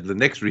after that, the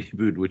next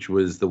reboot, which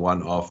was the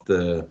one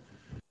after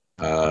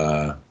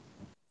the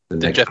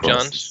Jeff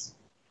Johns.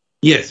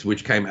 Yes,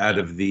 which came out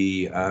of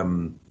the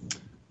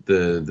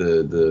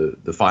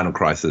Final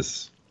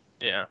Crisis.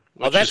 Yeah,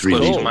 that's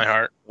really cool. To my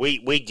heart. We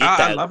did that.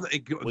 I love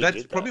that.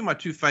 That's probably my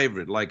 2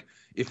 favorite. Like,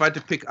 if I had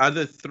to pick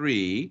other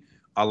 3,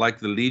 I like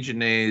the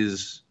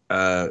Legionnaires,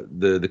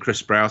 the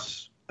Chris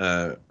Sprouse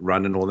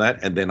run and all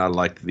that, and then I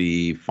like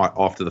the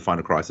after the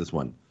Final Crisis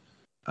one.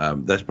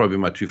 That's probably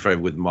my 2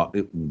 favorite, with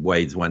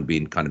Wade's one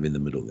being kind of in the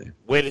middle there.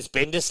 Where does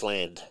Bendis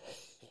land?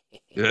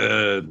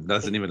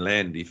 Doesn't even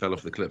land. He fell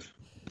off the cliff.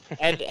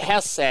 And how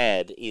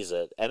sad is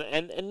it?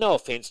 And no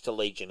offense to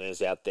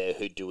Legionnaires out there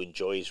who do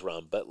enjoy his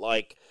run, but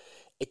like,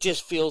 it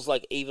just feels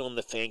like even on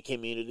the fan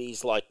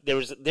communities, like there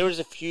is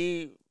a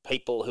few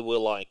people who were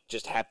like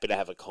just happy to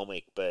have a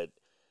comic, but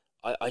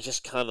I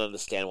just can't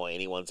understand why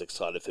anyone's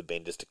excited for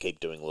Bendis to keep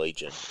doing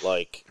Legion.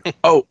 Like,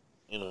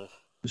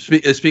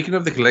 Speaking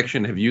of the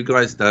collection, have you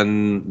guys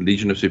done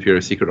Legion of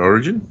Superior Secret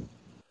Origin?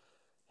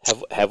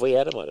 Have we,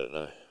 Adam? I don't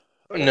know.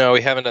 No,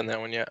 we haven't done that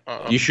one yet.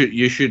 You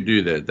should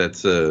do that.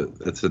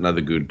 That's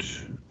another good.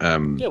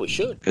 Yeah, we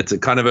should. It's a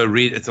kind of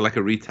it's like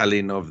a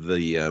retelling of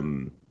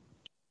the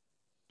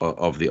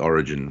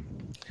origin.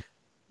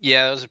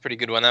 Yeah, that was a pretty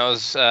good one. That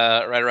was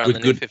right around the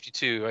New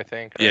 52, I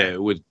think. Yeah,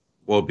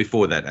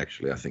 before that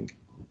actually, I think,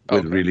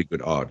 with really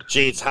good art.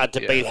 Gee, it's hard to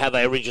beat how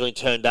they originally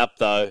turned up,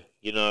 though.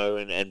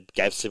 And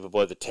gave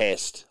Superboy the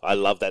test. I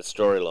love that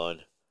storyline.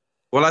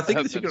 Well, I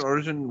think the Secret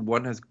Origin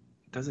one has.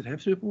 Does it have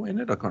Superboy in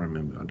it? I can't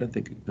remember. I don't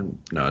think.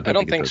 No, I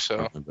don't think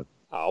so.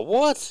 Oh,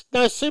 what?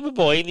 No,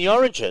 Superboy in the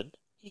Origin?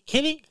 You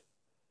kidding?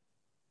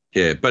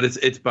 Yeah, but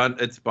it's by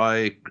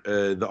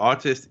the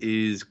artist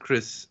is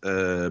Chris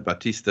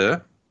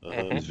Batista.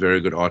 He's a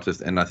very good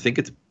artist, and I think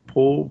it's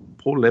Paul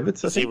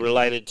Levitz. Is he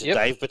related to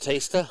Dave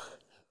Batista?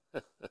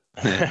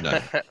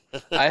 No.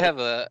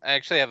 I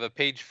actually have a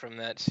page from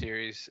that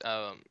series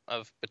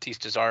of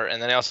Batista's art,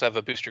 and then I also have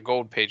a Booster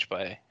Gold page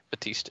by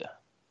Batista.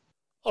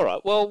 All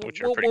right. Well,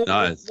 we'll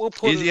nice. We'll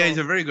put he's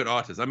a very good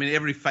artist. I mean,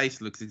 every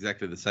face looks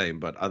exactly the same,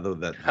 but other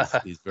than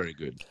that, he's very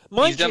good.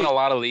 He's done a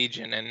lot of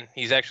Legion, and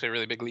he's actually a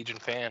really big Legion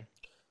fan.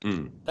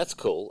 That's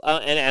cool.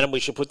 And Adam, we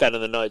should put that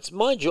in the notes.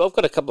 Mind you, I've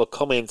got a couple of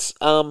comments.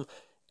 Am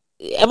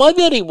I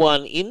the only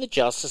one in the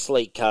Justice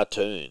League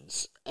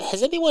cartoons?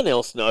 Has anyone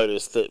else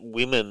noticed that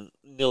women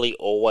nearly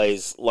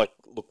always look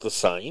the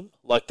same?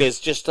 Like,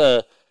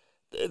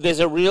 there's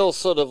a real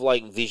sort of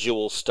like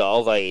visual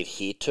style they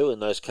adhere to in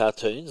those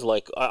cartoons.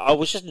 Like, I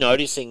was just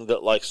noticing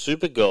that like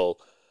Supergirl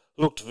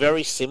looked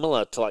very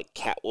similar to like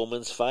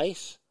Catwoman's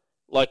face.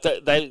 Like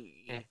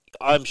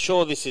I'm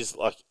sure this is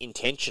like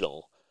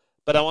intentional,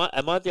 but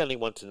am I the only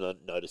one to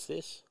notice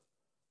this?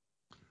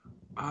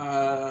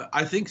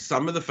 I think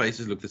some of the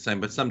faces look the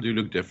same, but some do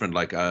look different.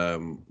 Like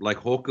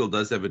Hawkgirl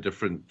does have a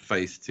different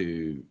face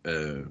to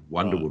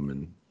Wonder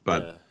Woman,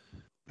 but. Yeah.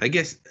 I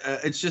guess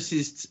it's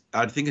just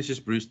I think it's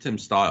just Bruce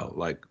Timm's style.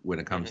 Like when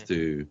it comes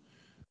to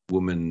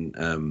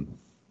women,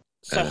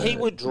 so he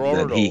would draw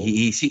it all.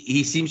 He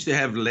seems to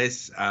have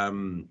less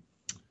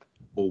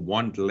or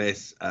want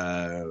less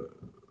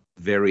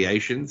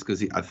variations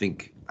because I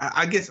think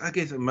I guess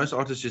most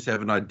artists just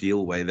have an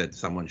ideal way that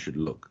someone should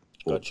look.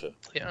 Gotcha.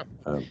 Yeah,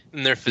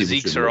 and their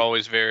physiques are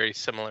always very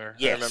similar.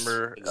 Yes, I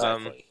remember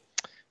exactly.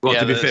 Well,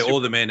 to be fair,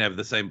 all the men have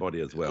the same body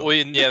as well.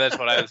 Yeah, that's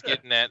what I was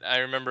getting at. I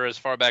remember as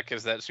far back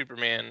as that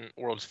Superman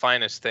World's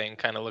Finest thing,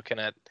 kind of looking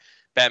at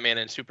Batman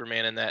and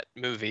Superman in that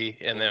movie,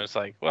 and then it was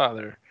like, wow,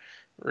 they're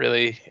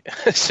really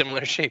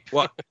similar shape.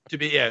 Well,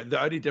 the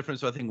only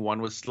difference, I think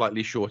one was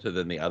slightly shorter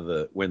than the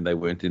other when they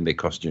weren't in their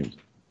costumes.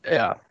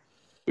 Yeah.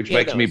 Which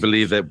makes me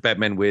believe that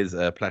Batman wears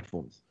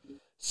platforms.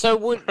 So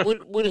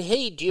would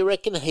he, do you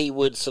reckon he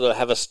would sort of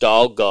have a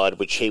style guide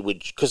which he would,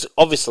 because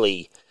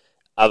obviously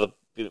other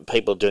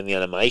people doing the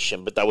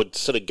animation, but they would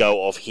sort of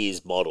go off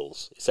his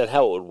models. Is that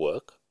how it would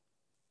work?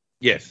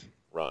 Yes.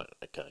 Right,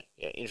 okay.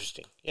 Yeah,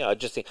 interesting. Yeah, I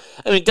just think,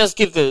 I mean, it does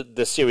give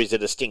the series a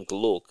distinct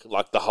look,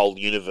 like the whole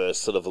universe,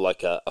 sort of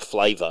like a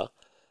flavour,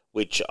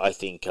 which I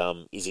think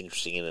is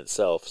interesting in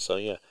itself. So,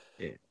 yeah.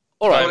 Yeah.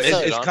 All right.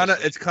 Well,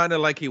 it's kind of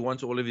like he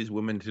wants all of his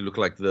women to look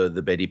like the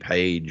Betty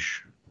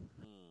Page,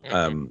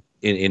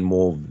 in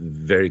more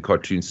very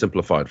cartoon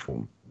simplified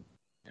form.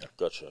 Yeah.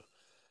 Gotcha.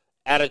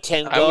 Out of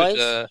 10,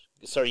 guys.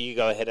 Sorry, you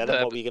go ahead,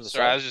 Adam. What were you going to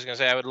say? I was just going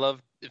to say I would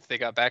love if they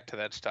got back to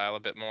that style a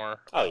bit more.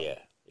 Oh yeah.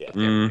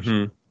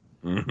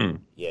 Mm-hmm.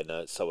 Yeah,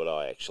 no, so would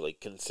I actually.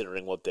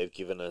 Considering what they've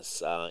given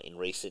us in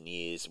recent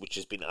years, which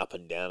has been up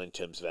and down in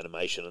terms of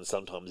animation, and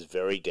sometimes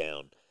very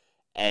down.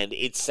 And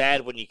it's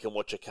sad when you can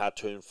watch a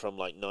cartoon from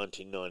like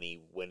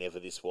 1990, whenever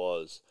this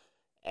was,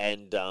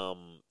 and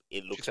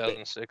it looks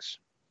 2006.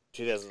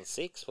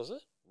 2006 was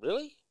it?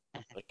 Really?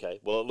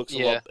 Okay. Well,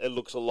 it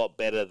looks a lot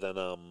better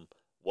than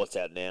what's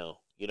out now.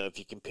 You know, if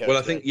you compare. Well,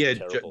 I think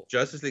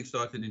Justice League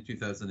started in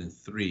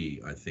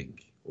 2003, I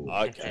think,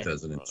 or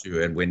 2002,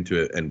 right. and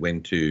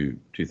went to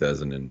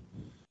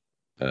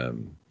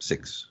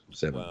 2006,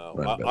 7.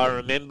 Wow. I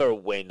remember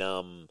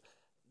when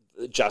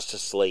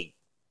Justice League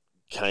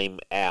came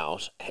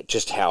out,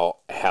 just how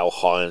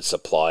high in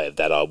supply of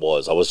that I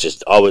was. I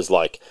was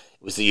like, it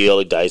was the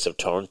early days of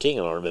torrenting,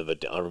 and I remember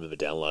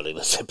downloading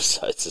those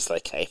episodes as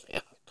they came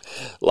out,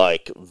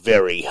 like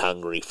very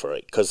hungry for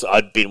it, because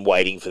I'd been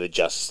waiting for the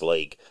Justice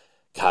League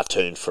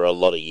cartoon for a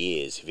lot of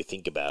years, if you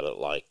think about it,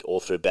 like all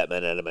through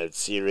Batman animated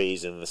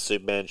series and the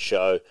Superman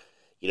show.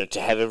 You know,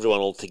 to have everyone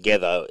all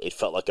together, it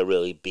felt like a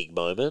really big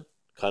moment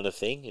kind of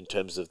thing in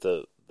terms of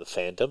the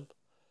fandom.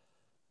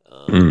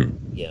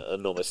 Yeah,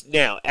 enormous.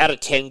 Now, out of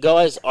 10,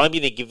 guys, I'm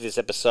going to give this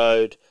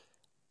episode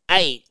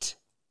 8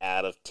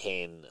 out of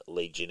 10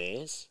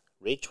 Legionnaires.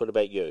 Rich, what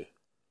about you?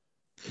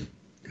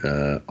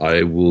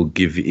 I will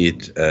give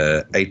it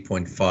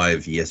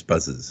 8.5 yes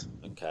buzzers.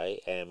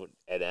 Okay, and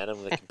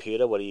Adam, the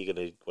computer, what are you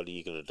gonna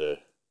do?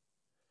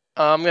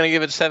 I'm gonna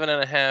give it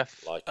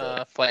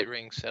 7.5 flight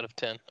rings out of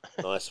 10.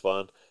 Nice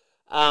one.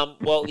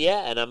 Well,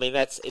 yeah, and I mean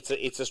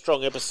it's a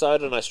strong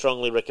episode, and I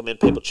strongly recommend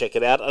people check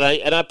it out.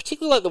 And I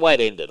particularly like the way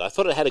it ended. I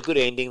thought it had a good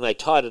ending. They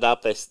tied it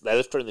up. They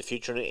left it in the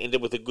future, and it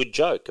ended with a good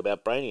joke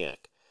about Brainiac.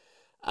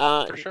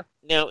 For sure.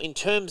 Now, in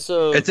terms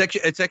of it's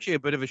actually a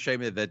bit of a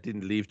shame that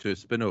didn't lead to a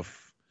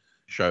spin-off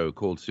show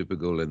called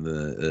Supergirl and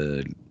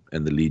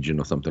the Legion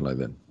or something like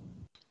that.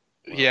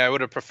 Yeah, I would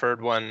have preferred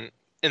one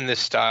in this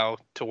style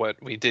to what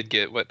we did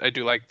get. What I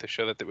do like the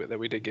show that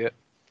we did get.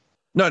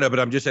 No, but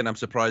I'm just saying I'm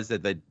surprised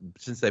that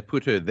since they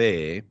put her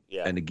there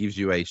and it gives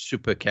you a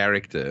super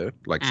character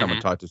like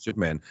someone tied to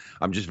Superman.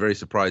 I'm just very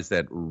surprised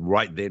that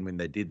right then when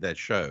they did that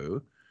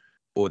show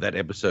or that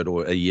episode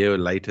or a year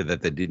later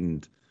that they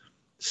didn't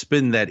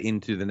spin that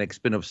into the next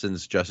spin-off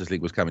since Justice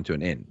League was coming to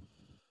an end.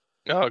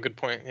 Oh, good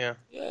point. Yeah.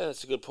 Yeah,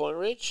 that's a good point,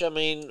 Rich. I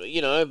mean,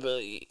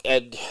 today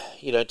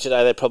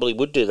they probably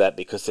would do that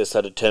because they're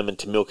so determined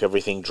to milk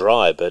everything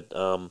dry. But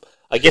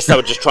I guess they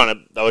were just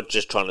trying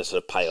to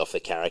sort of pay off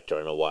the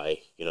character in a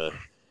way, you know.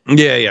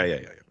 Yeah.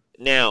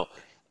 Now,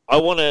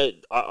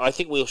 I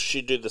think we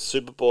should do the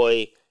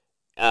Superboy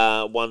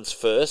ones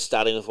first,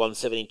 starting with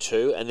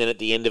 172, and then at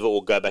the end of it,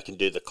 we'll go back and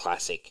do the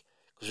classic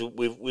because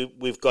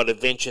we've got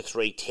Adventure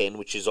 310,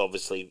 which is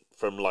obviously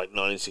from like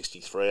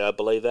 1963, I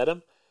believe,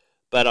 Adam.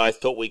 But I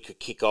thought we could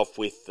kick off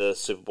with the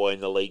Superboy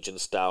and the Legion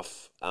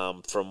stuff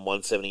from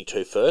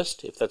 172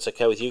 first, if that's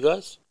okay with you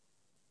guys.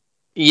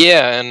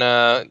 Yeah,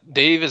 and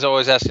Dave is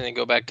always asking to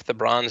go back to the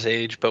Bronze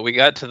Age, but we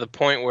got to the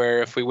point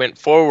where if we went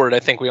forward, I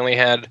think we only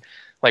had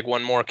like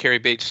one more Carrie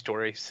Bates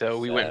story. So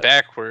we went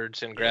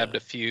backwards and grabbed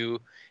a few.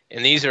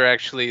 And these are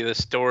actually the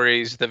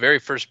stories, the very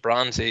first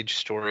Bronze Age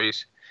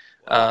stories,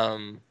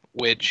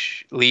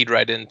 which lead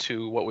right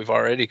into what we've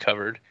already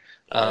covered.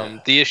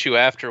 The issue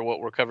after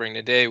what we're covering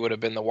today would have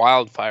been the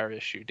Wildfire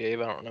issue,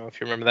 Dave. I don't know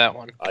if you remember that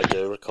one. I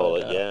do recall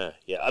it,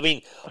 yeah. I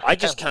mean, I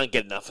just can't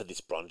get enough of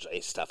this Bronze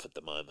Age stuff at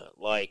the moment.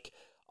 Like,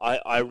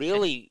 I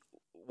really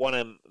want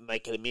to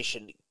make it a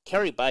mission.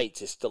 Carrie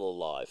Bates is still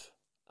alive.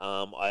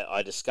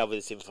 I discovered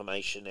this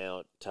information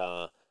out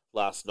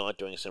last night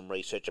doing some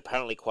research.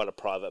 Apparently quite a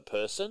private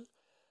person.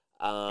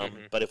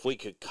 But if we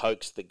could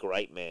coax the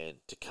great man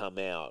to come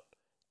out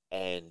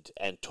and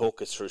talk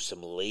us through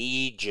some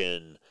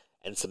Legion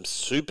and some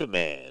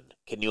Superman.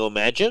 Can you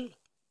imagine?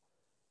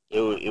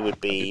 It would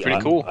be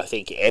pretty cool. I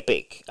think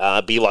epic.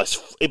 It'd be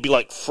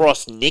like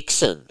Frost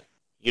Nixon.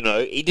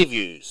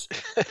 Interviews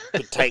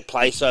could take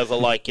place over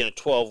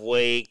 12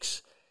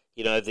 weeks.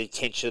 The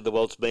attention of the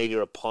world's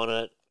media upon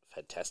it.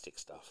 Fantastic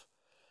stuff.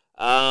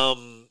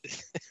 I'm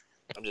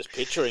just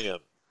picturing them.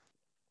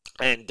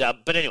 And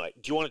but anyway,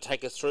 do you want to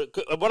take us through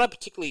it? What I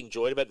particularly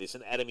enjoyed about this,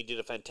 and Adam, you did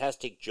a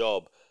fantastic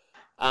job.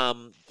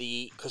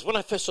 Because when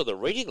I first saw the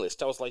reading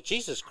list, I was like,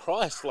 Jesus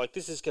Christ,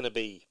 this is going to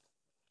be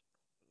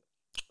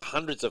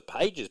hundreds of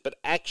pages. But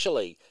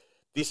actually,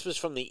 this was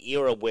from the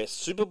era where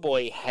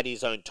Superboy had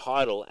his own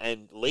title,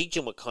 and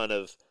Legion were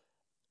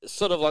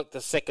sort of like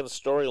the second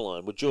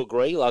storyline. Would you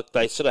agree?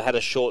 They sort of had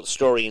a short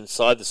story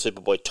inside the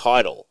Superboy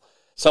title.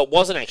 So it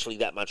wasn't actually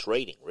that much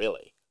reading,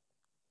 really.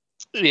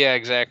 Yeah,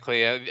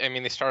 exactly. I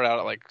mean, they start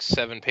out at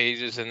 7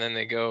 pages, and then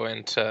they go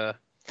into,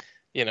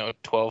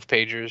 12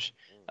 pagers.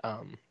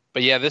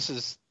 But yeah, it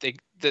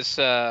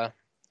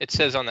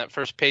says on that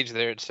first page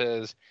there, it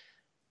says,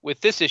 with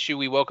this issue,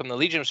 we welcome the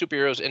Legion of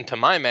Superheroes into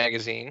my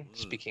magazine,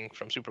 speaking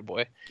from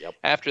Superboy,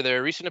 after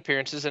their recent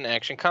appearances in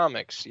Action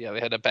Comics. Yeah, they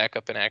had a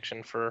backup in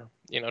Action for,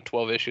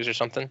 12 issues or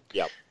something.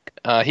 Yep.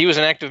 He was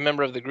an active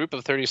member of the group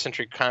of 30th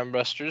Century Crime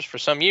Busters for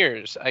some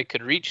years. I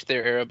could reach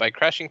their era by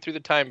crashing through the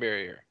time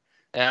barrier.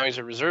 Now he's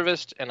a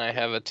reservist, and I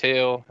have a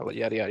tale,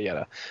 yada, yada,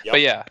 yada. Yep.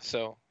 But yeah,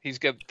 so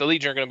the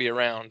Legion are going to be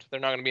around.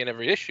 They're not going to be in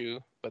every issue,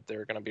 but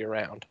they're going to be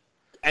around.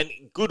 And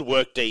good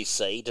work,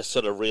 DC, to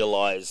sort of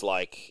realize,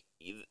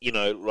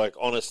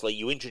 honestly,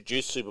 you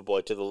introduced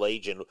Superboy to the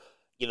Legion.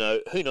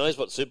 Who knows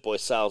what Superboy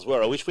sales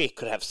were? I wish we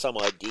could have some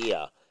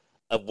idea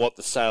of what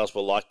the sales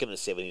were like in the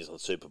 70s on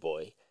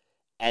Superboy.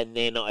 And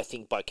then I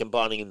think by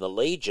combining in the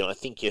Legion, I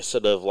think you're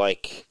sort of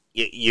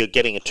you're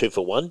getting a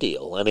 2-for-1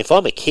 deal. And if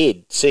I'm a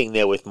kid sitting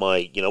there with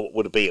my,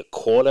 would it be a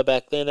quarter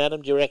back then,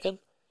 Adam, do you reckon,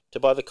 to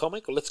buy the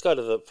comic? Well, let's go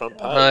to the front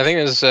page. I think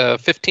it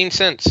was 15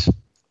 cents.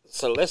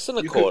 So less than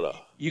a quarter.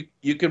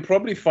 You can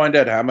probably find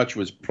out how much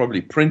was probably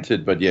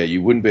printed, but yeah,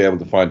 you wouldn't be able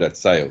to find out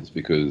sales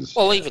because...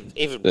 Well, even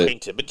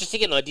printed. But just to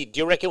get an idea,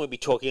 do you reckon we'd be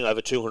talking over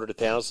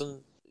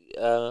 200,000?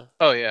 Oh,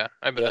 yeah,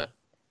 I bet.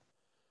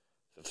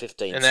 For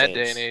 15 cents. In that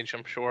day and age,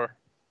 I'm sure.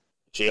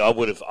 Gee, I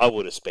would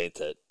have spent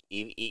it.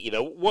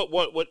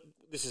 What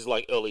this is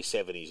early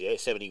 70s, yeah?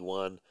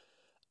 71.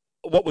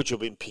 What would you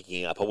have been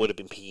picking up? I would have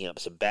been picking up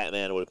some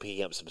Batman, I would have been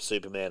picking up some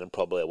Superman, and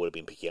probably I would have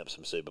been picking up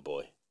some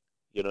Superboy.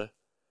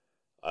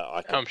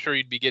 I'm sure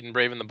you'd be getting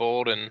Brave and the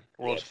Bold and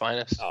World's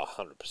Finest. Oh,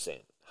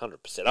 100%.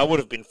 100%. I would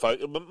have been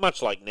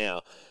much like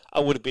now, I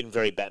would have been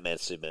very Batman,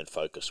 Superman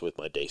focused with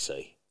my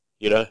DC,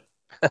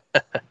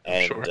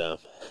 And sure.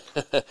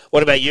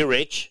 What about you,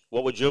 Rich?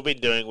 What would you have been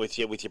doing with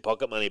your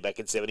pocket money back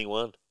in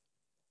 71?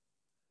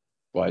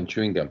 Buying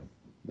chewing gum.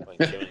 Buying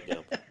chewing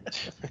gum.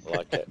 I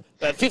like it.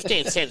 But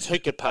 15 cents, who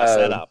could pass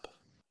that up?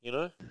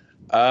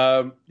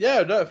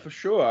 Yeah, no, for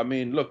sure. I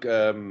mean, look,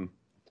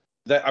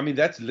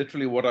 that's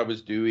literally what I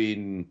was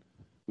doing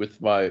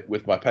with my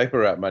paper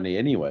route money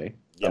anyway.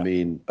 Yeah. I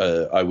mean,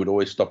 I would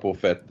always stop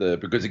off at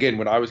because again,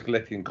 when I was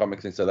collecting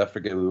comics in South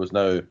Africa, there was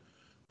no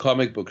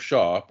comic book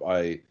shop.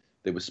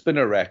 There were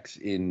spinner racks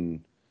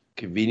in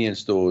convenience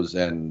stores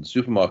and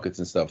supermarkets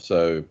and stuff.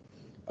 So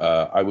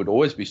I would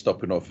always be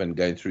stopping off and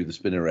going through the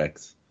spinner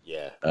racks.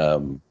 Yeah.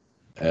 And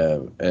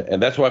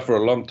that's why for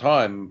a long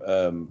time,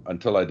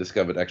 until I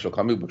discovered actual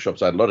comic book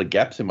shops, I had a lot of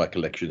gaps in my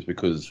collections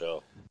because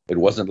it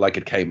wasn't like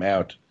it came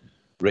out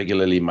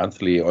regularly,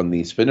 monthly on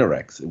the spinner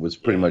racks. It was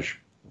pretty much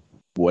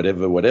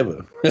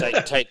whatever.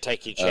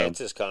 Take your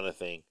chances kind of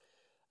thing.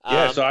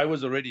 So I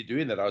was already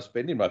doing that. I was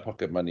spending my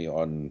pocket money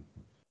on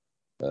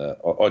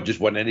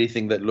just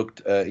anything that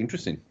looked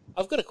interesting.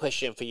 I've got a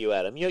question for you,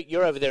 Adam.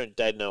 You're over there in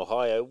Dayton,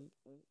 Ohio.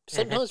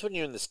 Sometimes when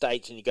you're in the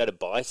States and you go to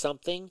buy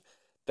something,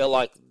 they're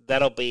like,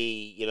 that'll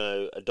be,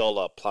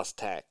 $1 plus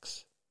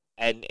tax.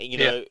 And,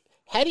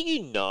 how do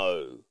you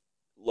know?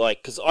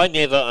 Because I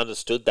never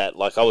understood that.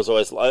 I was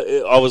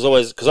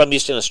always, because I'm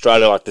used to in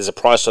Australia, there's a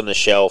price on the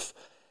shelf,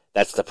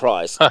 that's the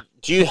price. Huh.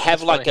 Do you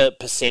have a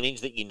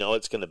percentage that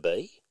it's going to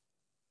be?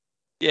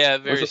 Yeah,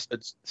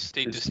 it's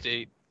state to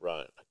state.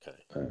 Right,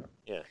 okay.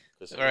 Yeah.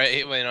 All right,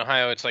 in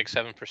Ohio it's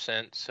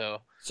 7%. So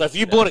if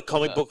you bought a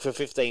comic book for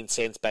 15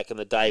 cents back in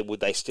the day, would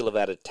they still have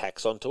added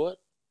tax onto it?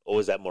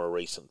 Or is that more a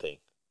recent thing?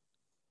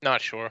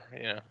 Not sure,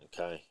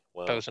 Okay,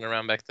 well. I wasn't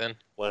around back then.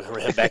 Wasn't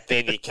around back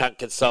then, you can't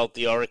consult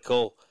the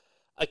Oracle.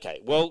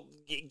 Okay, well,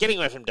 getting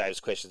away from Dave's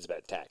questions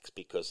about tax,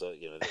 because,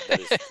 that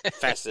is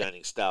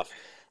fascinating stuff.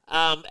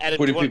 Adam,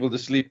 putting people to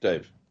sleep,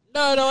 Dave.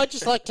 No,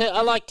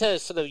 I like to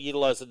sort of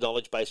utilize the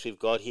knowledge base we've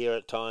got here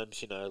at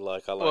times,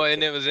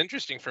 and it was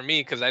interesting for me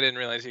because I didn't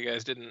realize you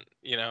guys didn't,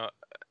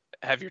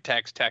 have your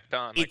tax tacked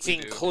on. It's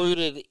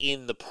included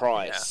in the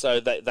price, so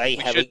they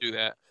have. We should do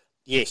that.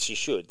 Yes, you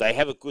should. They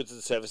have a goods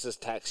and services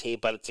tax here,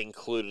 but it's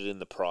included in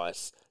the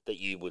price that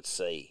you would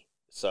see.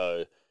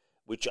 So,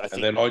 which I think.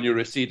 And then on your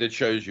receipt, it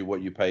shows you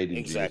what you paid in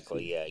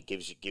exactly. GST. Yeah, it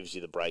gives you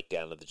the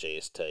breakdown of the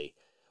GST,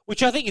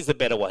 which I think is the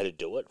better way to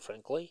do it,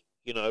 frankly.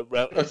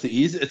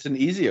 It's an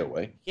easier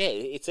way. Yeah,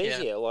 it's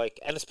easier.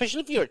 And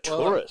especially if you're a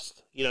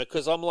tourist,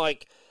 because I'm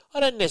I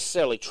don't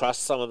necessarily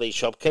trust some of these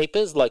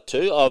shopkeepers, like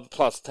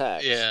plus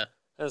tax. Yeah.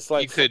 And it's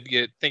like you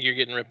could think you're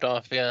getting ripped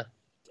off. Yeah.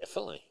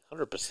 Definitely,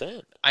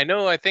 100%. I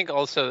know. I think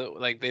also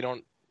like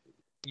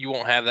you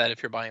won't have that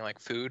if you're buying like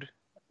food.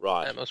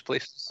 Right. At most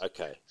places.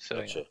 Okay. So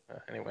gotcha. yeah.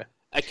 Anyway.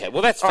 Okay.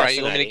 Well, that's all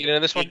fascinating. right. You want me to get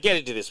into this one? You get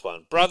into this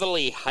one.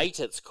 Brotherly Hate,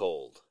 it's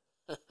called.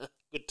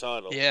 Good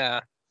title.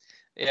 Yeah.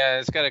 Yeah.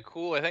 It's got a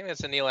cool. I think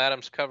that's a Neil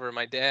Adams cover.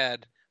 My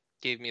dad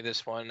gave me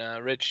this one.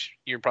 Rich,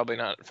 you're probably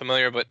not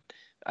familiar, but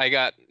I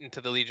got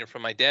into the Legion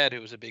from my dad, who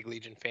was a big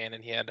Legion fan,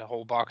 and he had a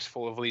whole box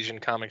full of Legion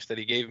comics that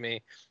he gave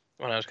me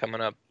when I was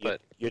coming up.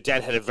 But your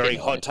dad had a very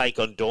hot take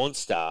on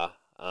Dawnstar,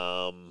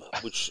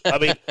 which I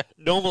mean,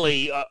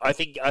 normally I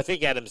think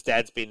Adam's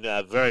dad's been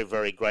a very,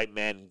 very great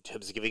man in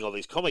terms of giving all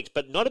these comics,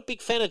 but not a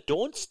big fan of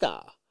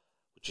Dawnstar,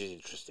 which is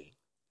interesting.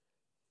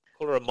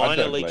 Call her a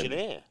minor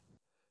Legionnaire.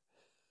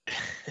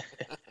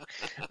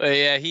 But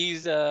yeah,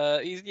 he's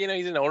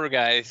an older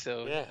guy,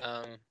 so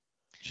yeah.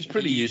 She's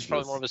pretty useless.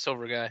 Probably more of a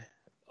silver guy.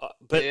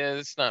 But yeah,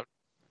 it's not.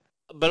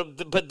 But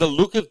the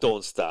look of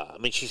Dawnstar, I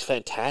mean, she's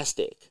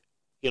fantastic.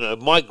 You know,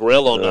 Mike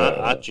Grell on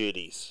art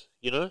duties.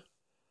 You know,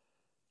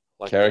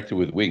 like character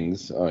with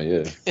wings. Oh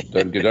yeah,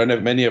 don't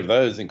have many of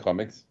those in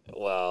comics.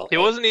 Well, it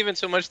wasn't even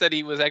so much that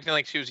he was acting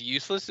like she was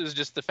useless. It was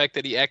just the fact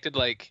that he acted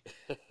like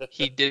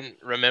he didn't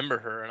remember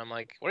her, and I'm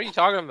like, what are you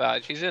talking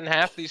about? She's in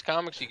half these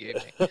comics you gave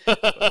me.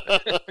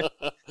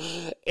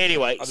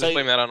 Anyway, I'll just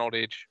blame that on old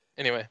age.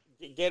 Anyway,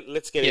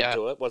 let's get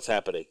into it. What's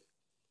happening?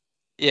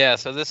 Yeah,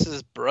 so this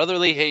is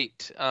Brotherly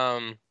Hate.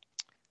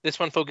 This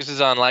one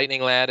focuses on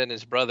Lightning Lad and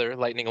his brother,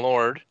 Lightning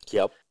Lord.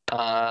 Yep.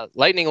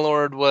 Lightning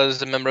Lord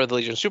was a member of the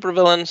Legion of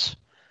Supervillains,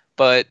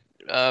 but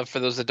for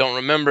those that don't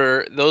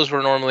remember, those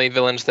were normally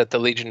villains that the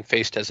Legion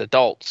faced as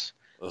adults.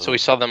 Uh-huh. So we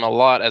saw them a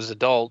lot as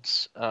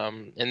adults,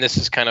 and this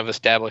is kind of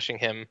establishing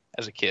him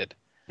as a kid.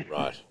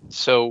 Right.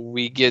 So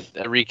we get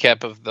a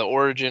recap of the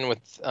origin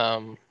with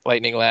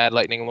Lightning Lad,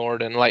 Lightning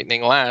Lord, and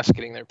Lightning Lass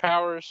getting their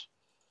powers,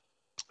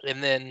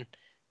 and then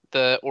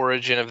the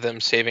origin of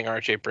them saving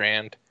R.J.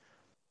 Brand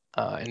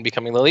and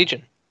becoming the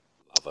Legion.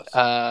 Love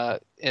us.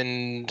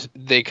 And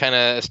they kind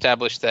of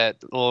established that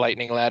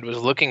Lightning Lad was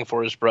looking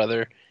for his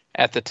brother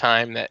at the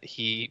time that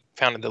he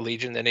founded the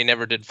Legion, and he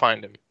never did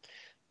find him.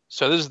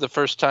 So this is the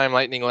first time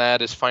Lightning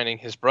Lad is finding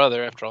his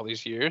brother after all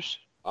these years.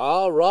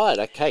 Oh, right,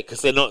 okay,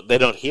 because they're not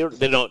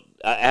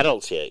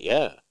adults yet,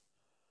 yeah.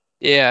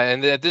 Yeah,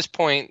 and at this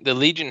point, the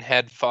Legion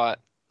had fought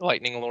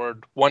Lightning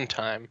Lord one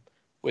time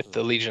with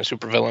the Legion of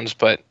Supervillains,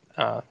 but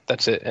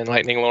that's it. And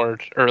Lightning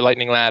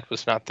Lad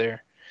was not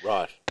there.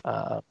 Right.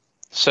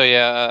 So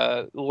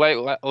yeah,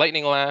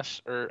 Lightning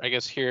Lass, or I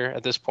guess here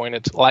at this point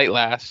it's Light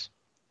Lass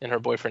and her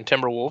boyfriend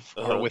Timberwolf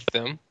are with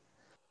them.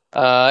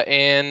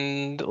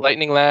 And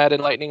Lightning Lad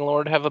and Lightning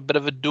Lord have a bit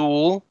of a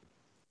duel.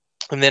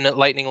 And then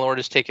Lightning Lord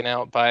is taken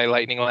out by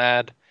Lightning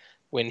Lad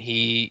when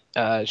he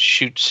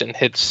shoots and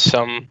hits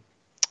some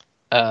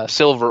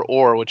silver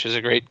ore, which is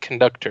a great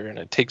conductor. And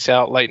it takes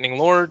out Lightning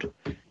Lord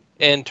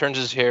and turns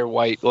his hair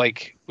white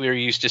like we're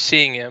used to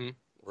seeing him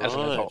as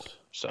an adult.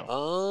 So.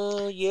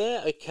 Oh,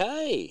 yeah,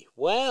 okay.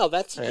 Wow,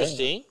 that's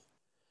interesting.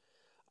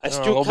 I a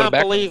still little can't bit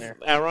of believe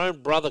background our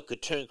own brother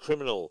could turn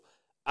criminal.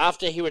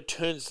 After he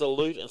returns the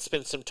loot and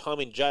spends some time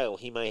in jail,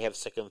 he may have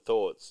second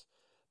thoughts.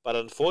 But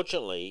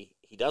unfortunately,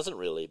 he doesn't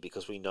really,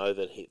 because we know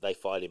that they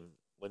fight him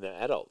when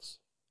they're adults.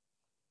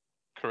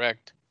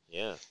 Correct.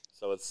 Yeah,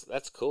 so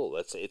that's cool.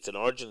 It's an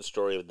origin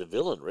story of the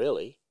villain,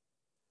 really.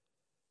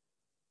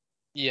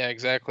 Yeah,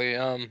 exactly.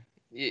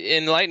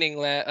 In Lightning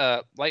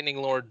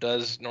Lord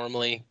does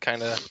normally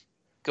kind of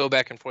go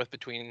back and forth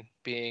between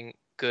being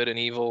good and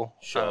evil.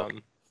 Sure.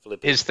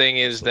 His thing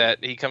is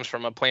that he comes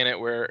from a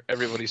planet where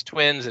everybody's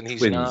twins, and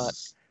he's not.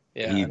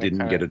 Yeah, he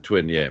didn't get a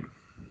twin, yeah.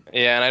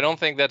 Yeah, and I don't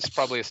think that's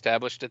probably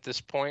established at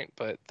this point,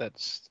 but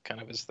that's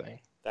kind of his thing.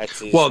 I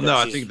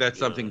think that's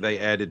something they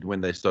added when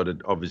they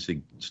started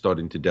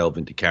starting to delve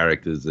into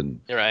characters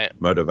and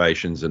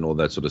motivations and all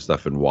that sort of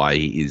stuff, and why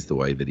he is the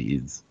way that he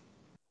is.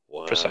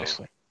 Wow.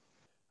 Precisely.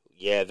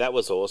 Yeah, that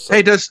was awesome.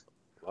 Hey,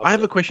 I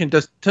have a question.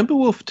 Does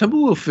Timberwolf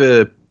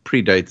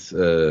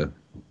predates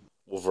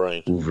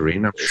Wolverine?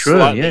 Wolverine, I'm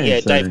sure. Yeah,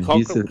 so Dave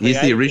Cockrum he's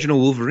the original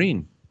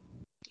Wolverine.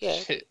 Yeah,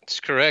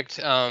 it's correct.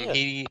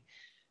 He,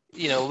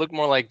 looked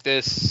more like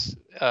this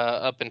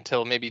up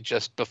until maybe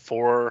just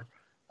before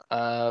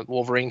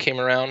Wolverine came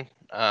around.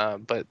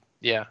 But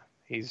yeah,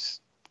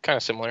 he's kind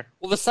of similar.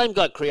 Well, the same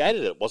guy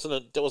created it, wasn't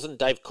it? Wasn't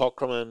Dave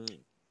Cockrum and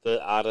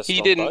the artist?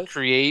 He didn't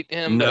create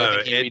him. No, but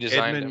I think he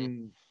redesigned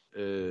him.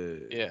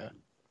 Yeah.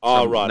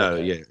 Oh, right. No,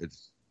 okay. yeah.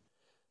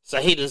 So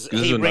he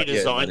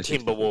redesigned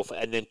Timberwolf,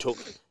 and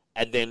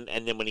then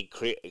when he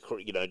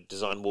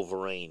designed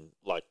Wolverine,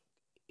 like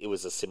it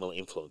was a similar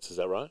influence. Is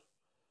that right?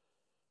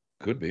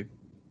 Could be.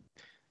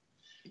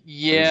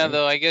 Yeah,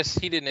 though I guess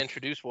he didn't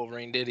introduce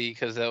Wolverine, did he?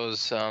 Because that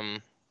was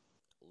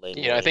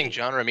I think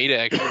John Romita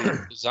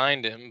actually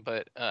designed him,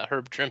 but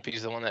Herb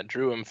Trimpe's the one that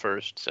drew him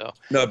first. So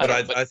no, but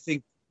I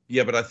think.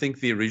 Yeah, but I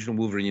think the original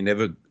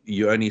Wolverine,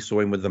 you only saw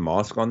him with the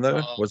mask on,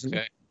 though, wasn't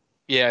it?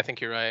 Yeah, I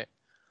think you're right.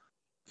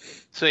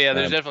 So yeah,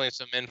 there's definitely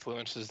some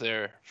influences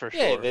there for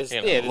Yeah, sure.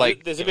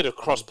 there's a bit of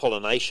cross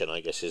pollination,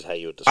 I guess, is how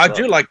you would describe. I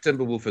do like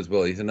Timberwolf as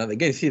well. He's another.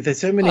 Again, see, there's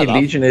so many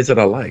Legionnaires that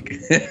I like.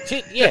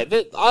 Yeah,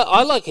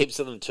 I like heaps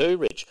of them too,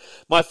 Rich.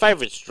 My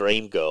favourite's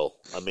Dream Girl.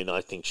 I mean,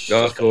 I think she's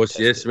of course,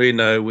 fantastic. yes,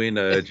 we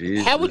know.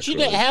 Jesus How would you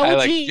know? Christ. How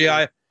would you? Gee,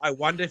 I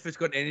wonder if it's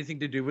got anything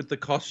to do with the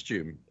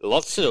costume.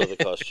 Lots to do with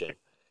the costume.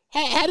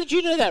 How did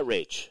you know that,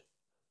 Rich?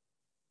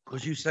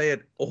 Because you say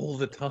it all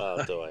the time.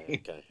 Oh, do I?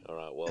 Okay, all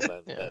right. Well,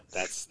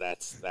 that's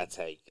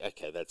how.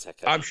 Okay, that's how.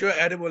 I'm sure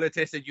Adam will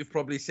attest that you've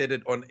probably said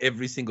it on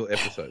every single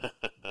episode.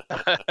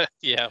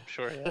 Yeah, I'm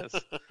sure he has.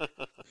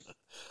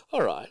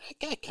 All right.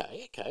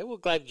 Okay. Well,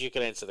 glad you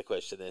could answer the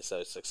question there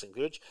so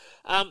succinctly, Rich.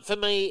 For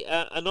me,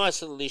 a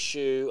nice little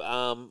issue.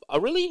 I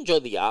really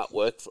enjoyed the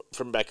artwork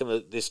from back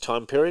in this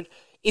time period.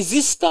 Is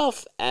this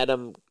stuff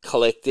Adam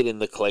collected in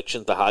the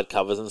collections, the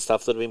hardcovers and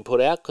stuff that have been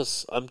put out?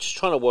 Because I'm just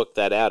trying to work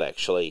that out,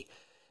 actually.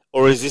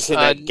 Or is this in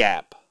that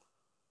gap?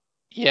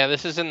 Yeah,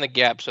 this is in the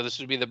gap. So this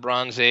would be the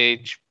Bronze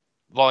Age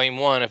Volume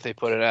 1 if they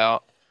put it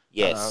out.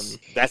 Yes,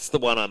 that's the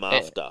one I'm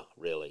after,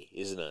 really,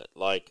 isn't it?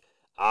 Like,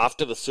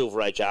 after the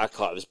Silver Age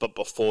archives, but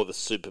before the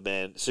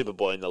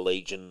Superboy and the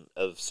Legion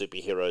of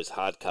Superheroes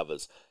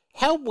hardcovers.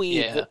 How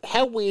weird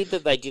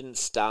that they didn't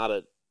start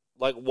it.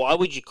 Like, why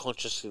would you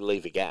consciously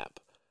leave a gap?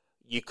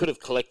 You could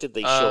have collected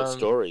these short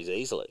stories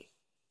easily.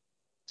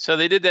 So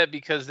they did that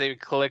because they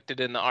collected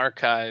in the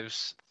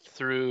archives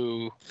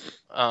through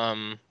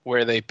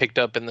where they picked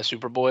up in the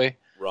Superboy.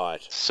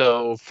 Right.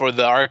 So for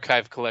the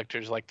archive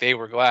collectors, like, they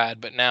were glad,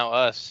 but now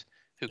us,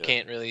 who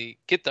can't really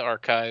get the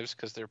archives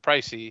because they're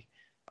pricey,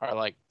 are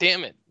like,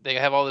 damn it, they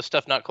have all this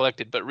stuff not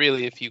collected. But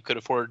really, if you could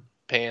afford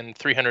paying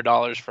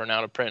 $300 for an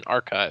out-of-print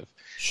archive,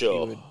 you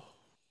would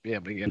be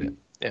able to get it.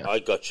 Yeah. I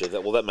got you.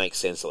 That makes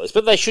sense at least.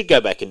 But they should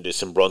go back and do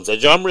some Bronze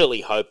Age. I'm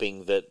really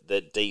hoping that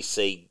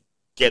DC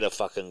get a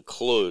fucking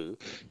clue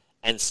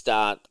and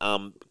start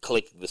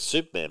collecting the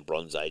Superman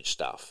Bronze Age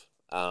stuff.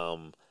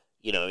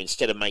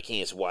 Instead of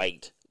making us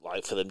wait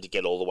like for them to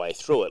get all the way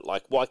through it.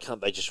 Like, why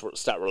can't they just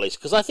start releasing?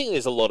 Because I think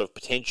there's a lot of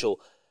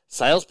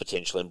sales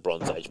potential in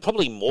Bronze Age,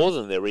 probably more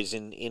than there is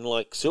in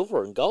like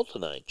Silver and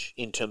Golden Age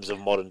in terms of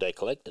modern day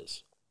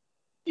collectors.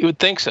 You would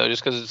think so,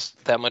 just because it's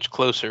that much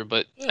closer.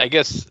 But I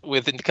guess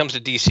when it comes to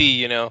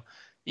DC,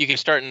 you can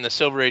start in the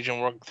Silver Age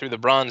and work through the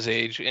Bronze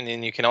Age, and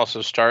then you can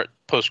also start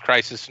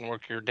post-Crisis and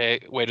work your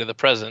way to the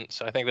present.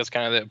 So I think that's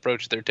kind of the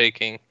approach they're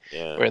taking,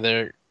 where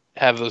they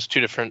have those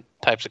two different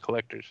types of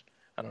collectors.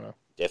 I don't know.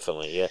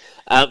 Definitely, yeah.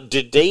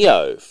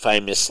 Didio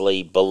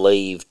famously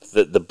believed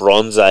that the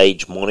Bronze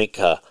Age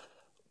moniker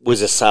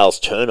was a sales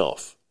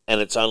turnoff,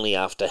 and it's only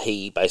after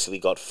he basically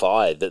got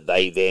fired that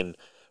they then,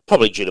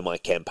 probably due to my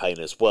campaign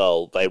as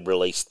well, they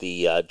released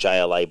the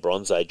JLA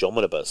Bronze Age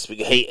omnibus.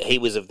 He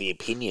was of the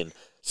opinion,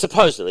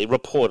 supposedly,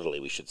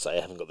 reportedly we should say,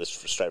 I haven't got this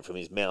straight from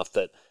his mouth,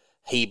 that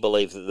he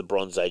believed that the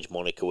Bronze Age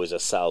moniker was a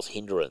sales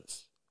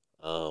hindrance.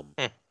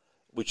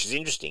 Which is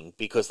interesting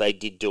because they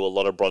did do a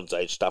lot of Bronze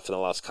Age stuff in the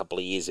last couple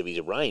of years of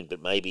his reign,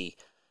 but maybe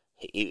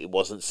it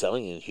wasn't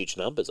selling in huge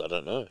numbers. I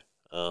don't know.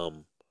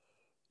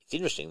 It's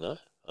interesting though.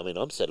 I mean,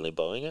 I'm certainly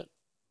buying it,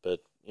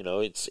 but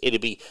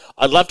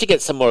I'd love to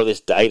get some more of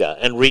this data.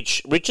 And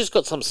Rich has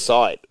got some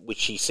site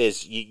which he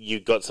says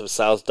you got some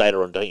sales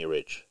data on, don't you,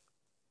 Rich?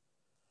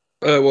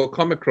 Well,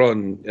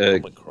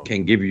 Comicron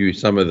can give you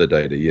some of the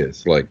data.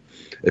 Yes, like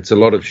it's a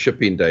lot of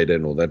shipping data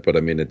and all that, but I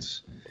mean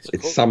it's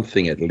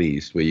something at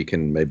least where you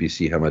can maybe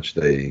see how much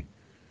they're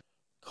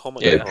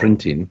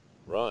printing.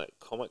 Right,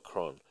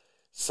 Comicron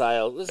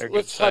sales.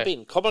 Let's type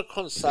in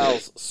Comicron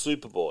sales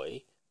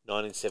Superboy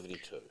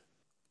 1972.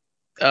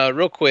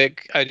 Real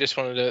quick, I just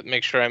wanted to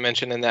make sure I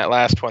mentioned in that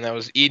last one that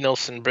was E.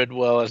 Nelson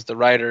Bridwell as the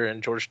writer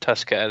and George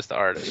Tuska as the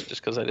artist,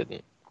 just because I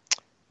didn't.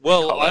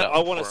 Well, I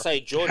want to say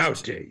George. How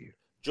dare you?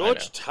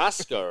 George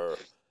Tuska.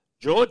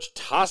 George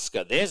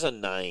Tuska. There's a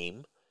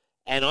name.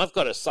 And I've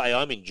got to say,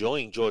 I'm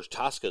enjoying George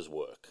Tuska's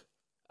work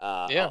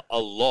a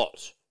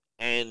lot.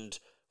 And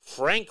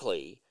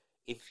frankly,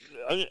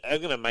 I'm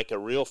going to make a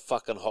real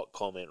fucking hot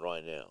comment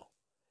right now.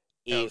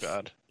 Oh,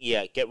 God.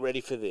 Yeah, get ready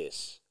for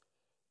this.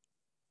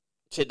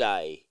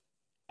 Today,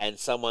 and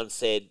someone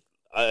said,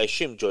 I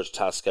assume George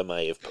Tuska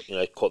may have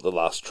caught the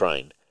last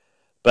train.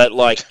 But,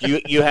 like,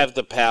 you have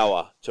the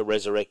power to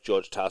resurrect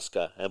George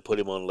Tuska and put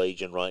him on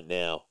Legion right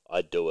now.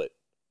 I'd do it.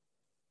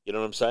 You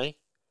know what I'm saying?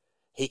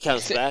 He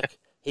comes back.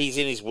 He's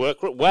in his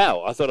workroom.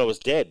 Wow, I thought I was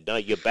dead. No,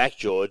 you're back,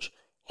 George.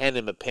 Hand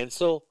him a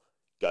pencil.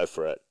 Go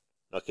for it.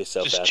 Knock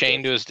yourself out. Just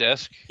chained to his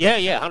desk? Yeah,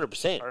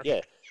 100%.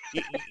 Yeah.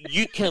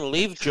 You can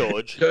live,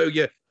 George. Oh,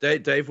 yeah.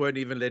 Dave won't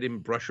even let him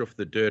brush off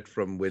the dirt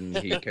from when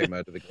he came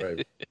out of the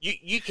grave.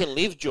 You can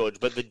live, George,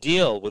 but the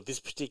deal with this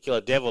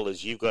particular devil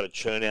is you've got to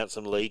churn out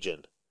some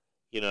Legion.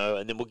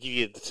 And then we'll give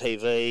you the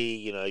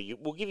TV,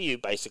 we'll give you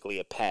basically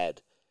a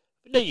pad.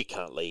 But no, you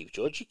can't leave,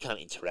 George. You can't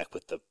interact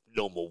with the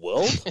normal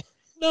world.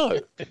 No,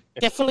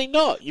 definitely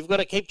not. You've got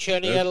to keep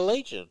churning out a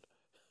Legion.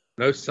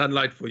 No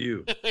sunlight for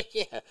you.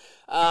 Yeah.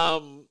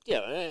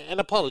 And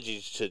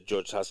apologies to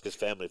George Tuska's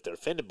family if they're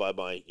offended by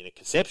my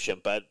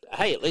conception, but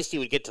hey, at least he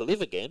would get to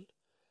live again.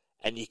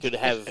 and you could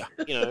have,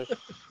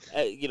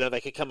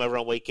 they could come over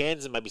on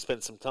weekends and maybe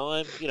spend some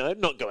time.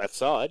 Not go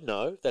outside.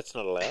 No, that's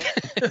not allowed.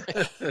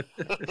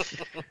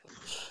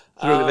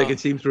 They could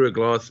see him through a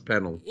glass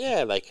panel.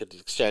 Yeah, they could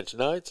exchange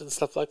notes and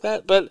stuff like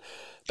that. But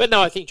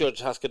no, I think George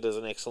Tusker does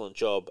an excellent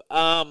job.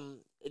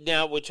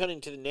 Now we're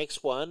turning to the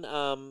next one.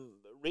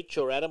 Rich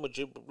or Adam, would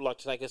you like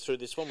to take us through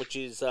this one, which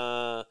is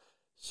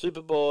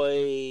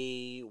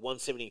Superboy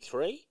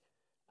 173?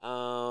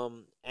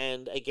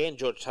 And again,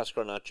 George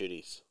Tusker on art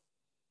duties.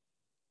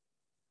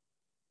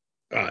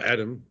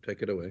 Adam,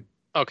 take it away.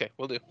 Okay,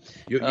 we'll do.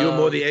 You're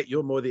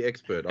more the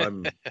expert.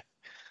 I'm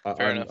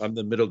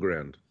the middle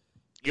ground.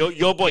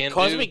 Your boy,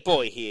 Cosmic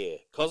Boy here.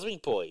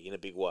 Cosmic Boy in a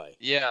big way.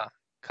 Yeah,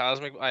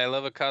 Cosmic. I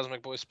love a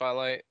Cosmic Boy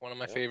spotlight. One of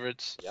my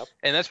favorites. Yep.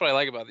 And that's what I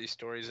like about these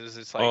stories is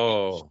it's like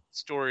each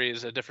story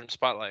is a different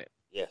spotlight.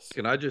 Yes.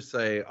 Can I just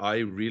say I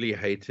really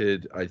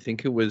hated? I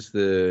think it was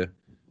the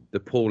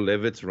Paul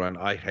Levitz run.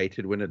 I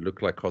hated when it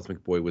looked like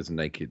Cosmic Boy was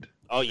naked.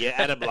 Oh yeah,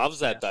 Adam loves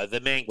that though.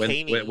 The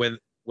Mankini.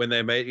 When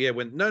they made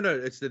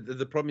it's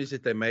the problem is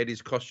that they made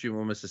his costume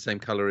almost the same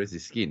color as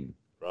his skin.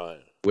 Right.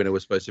 When it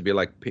was supposed to be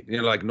like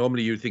like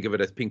normally you think of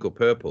it as pink or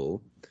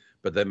purple,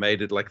 but they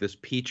made it like this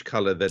peach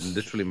color that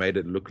literally made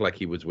it look like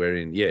he was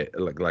wearing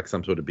like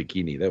some sort of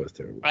bikini. That was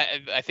terrible.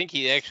 I think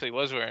he actually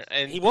was wearing.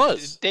 And he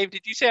was. Dave,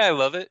 did you say I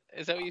love it?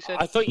 Is that what you said?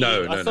 I thought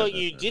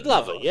you did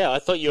love it. Yeah, I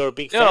thought you were a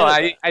big fan. No,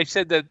 of it. I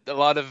said that a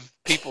lot of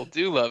people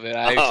do love it.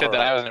 I said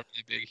that I wasn't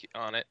really big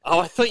on it. Oh,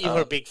 I thought you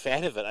were a big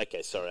fan of it.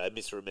 Okay, sorry, I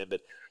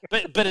misremembered.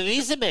 But it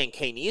is a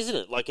mankini, isn't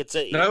it? Like it's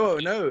a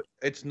No,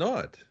 it's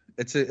not.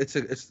 It's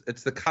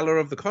the color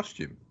of the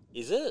costume.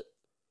 Is it?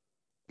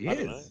 Yes. I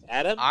don't know.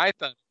 Adam? I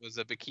thought it was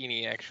a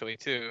bikini actually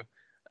too.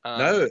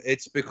 No,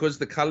 it's because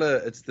the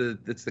color. It's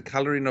the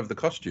coloring of the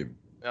costume.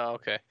 Oh,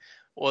 okay.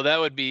 Well, that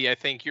would be. I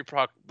think you're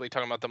probably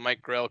talking about the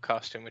Mike Grell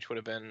costume, which would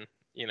have been.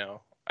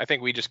 I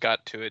think we just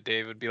got to it.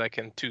 Dave would be like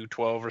in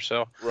 212 or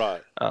so.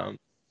 Right.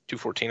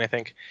 214, I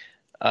think.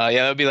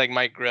 Yeah, that would be like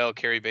Mike Grell,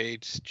 Cary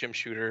Bates, Jim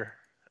Shooter,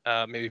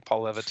 maybe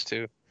Paul Levitz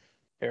too,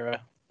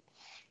 era.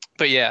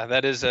 But yeah,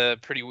 that is a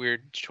pretty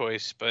weird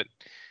choice. But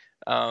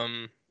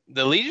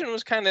the Legion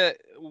was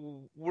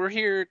we're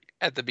here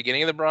at the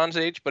beginning of the Bronze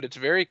Age, but it's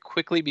very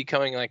quickly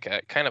becoming like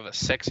a kind of a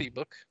sexy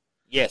book.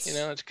 Yes.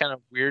 It's kind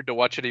of weird to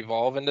watch it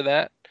evolve into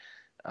that.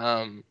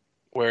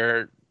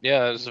 Where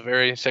it's a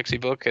very sexy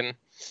book, and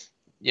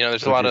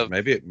there's a lot of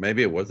maybe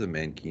it was a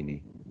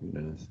mankini. Who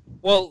knows?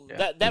 Well,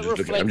 that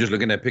reflects. I'm just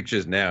looking at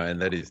pictures now,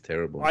 and that is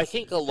terrible. I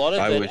think a lot of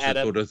I it, always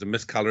Adam, thought it was a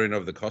miscoloring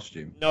of the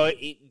costume. No,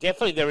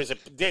 definitely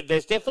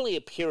there's definitely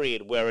a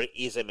period where it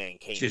is a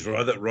mankini. She's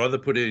rather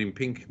put it in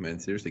pink, man.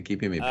 Seriously,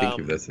 keep him in pink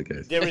if that's the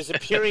case. There is a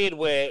period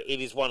where it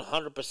is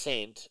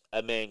 100%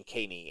 a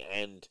mankini,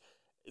 and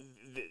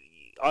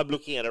I'm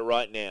looking at it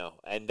right now,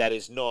 and that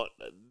is not.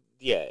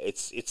 Yeah,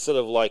 it's sort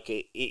of like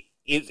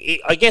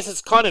I guess it's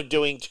kind of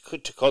doing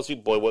to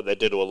Cosmic Boy what they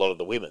do to a lot of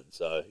the women.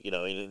 So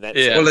in that.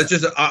 Yeah. Well, it's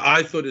just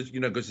I thought it's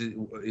because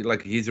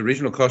like his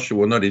original costume,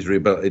 well, not his real,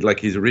 but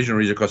like his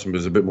original costume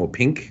was a bit more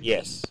pink.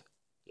 Yes.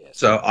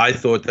 So I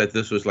thought that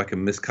this was like a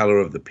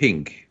miscolor of the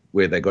pink,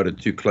 where they got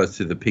it too close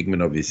to the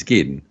pigment of his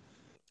skin,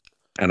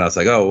 and I was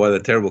like, oh, well,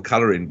 the terrible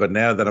coloring. But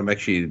now that I'm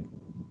actually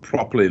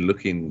properly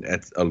looking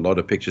at a lot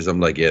of pictures, I'm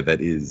like, yeah, that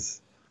is.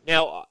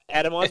 Now,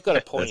 Adam, I've got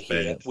a point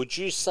here. Bad. Would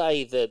you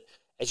say that?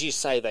 As you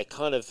say, they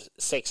kind of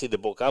sexy the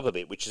book up a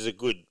bit, which is a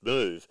good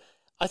move.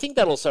 I think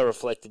that also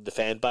reflected the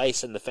fan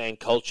base and the fan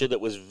culture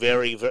that was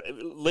very, very...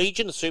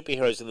 Legion of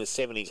Superheroes in the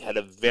 70s had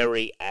a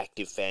very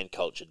active fan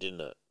culture,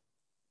 didn't it?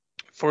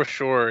 For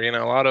sure.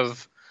 A lot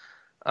of,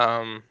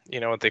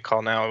 what they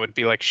call now, it would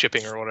be like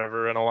shipping or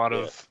whatever, and a lot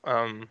of,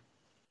 I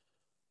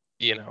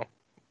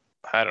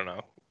don't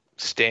know,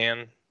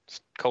 stan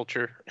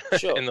culture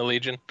in the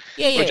Legion,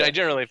 which I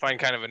generally find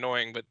kind of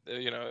annoying, but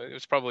it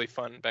was probably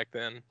fun back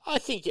then. I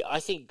think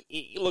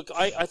look,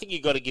 I think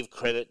you got to give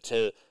credit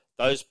to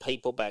those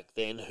people back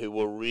then who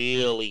were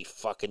really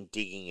fucking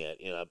digging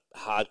it in a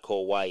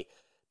hardcore way.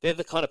 They're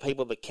the kind of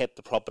people that kept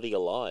the property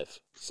alive.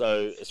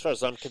 So as far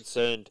as I'm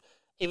concerned,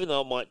 even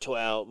though it might to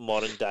our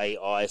modern day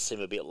eyes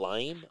seem a bit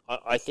lame,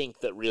 I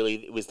think that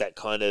really it was that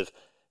kind of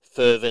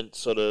fervent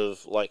sort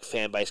of like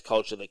fan base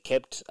culture that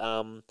kept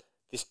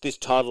this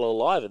title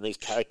alive and these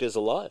characters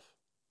alive.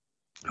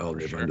 I'll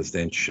never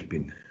understand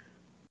shipping.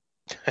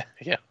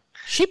 Yeah.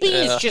 Shipping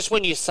is just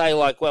when you say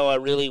like, well, I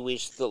really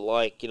wish that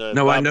like,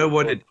 No, I know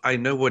what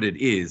it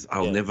is.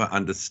 I'll never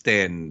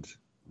understand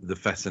the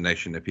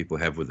fascination that people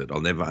have with it. I'll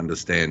never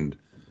understand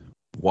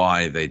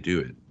why they do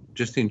it.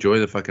 Just enjoy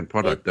the fucking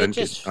product. They're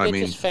just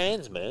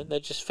fans, man. They're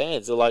just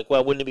fans. They're like,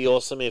 well, wouldn't it be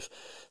awesome if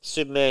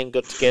Superman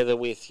got together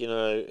with,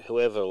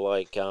 whoever,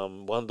 like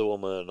Wonder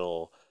Woman,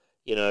 or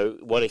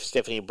what if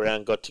Stephanie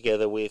Brown got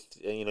together with,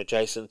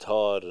 Jason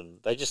Todd, and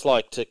they just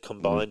like to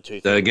combine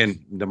two things.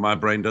 Again, my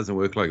brain doesn't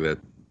work like that.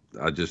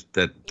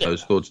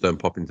 Those thoughts don't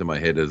pop into my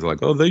head as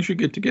like, oh, they should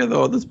get together.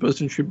 Oh, this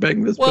person should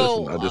bang this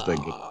person. I just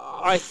don't get.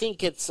 I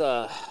think it's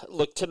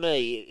look, to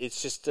me,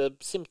 it's just a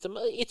symptom.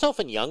 It's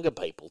often younger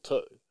people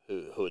too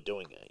who are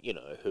doing it. You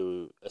know,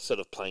 who are sort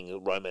of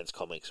playing romance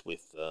comics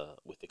with the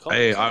comics.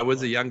 Hey, I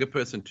was a younger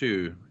person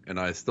too, and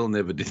I still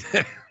never did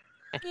that.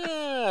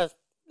 Yeah,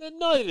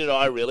 neither did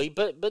I really,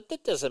 but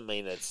that doesn't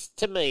mean it's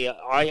to me.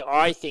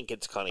 I think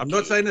it's kind of. I'm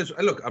not saying it's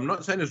look. I'm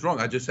not saying it's wrong.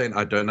 I'm just saying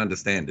I don't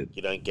understand it.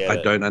 You don't get I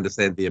it. don't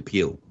understand the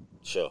appeal.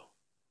 Sure.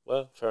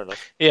 Well, fair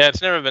enough. Yeah,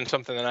 it's never been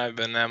something that I've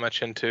been that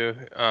much into.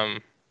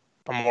 I'm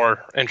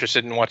more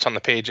interested in what's on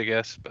the page, I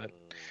guess. But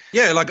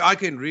yeah, like I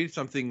can read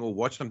something or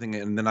watch something,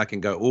 and then I can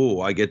go,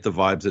 "Oh, I get the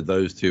vibes of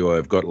those two," or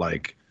I've got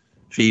like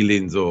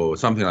feelings or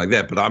something like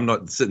that. But I'm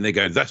not sitting there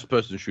going, "That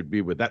person should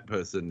be with that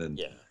person,"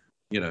 and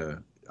you know,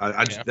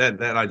 I just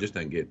that I just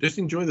don't get. Just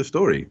enjoy the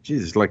story.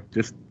 Jesus, like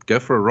just go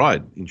for a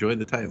ride, enjoy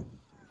the tale.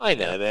 I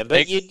know, man,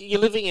 but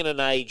you're living in an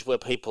age where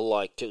people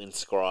like to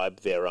inscribe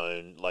their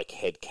own like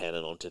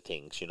headcanon onto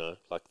things, you know,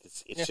 like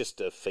it's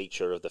just a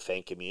feature of the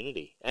fan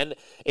community, and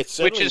it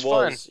certainly which is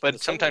fun, was,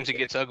 but sometimes it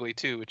gets ugly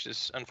too, which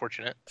is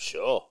unfortunate.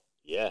 Sure,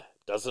 yeah,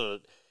 doesn't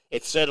it?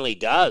 It certainly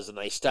does, and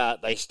they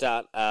start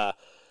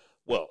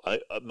well,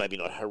 maybe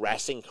not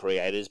harassing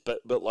creators,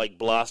 but like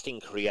blasting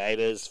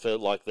creators for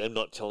like them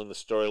not telling the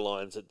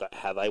storylines that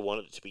how they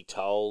want it to be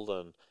told,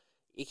 and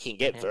it can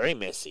get very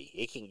messy.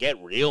 It can get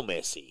real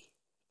messy.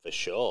 For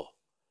sure.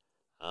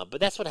 But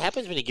that's what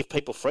happens when you give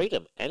people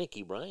freedom.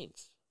 Anarchy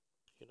reigns.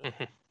 You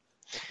know?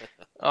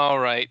 All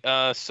right.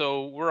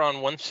 So we're on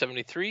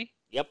 173.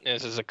 Yep.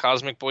 This is a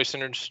Cosmic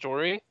Boy-centered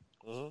story.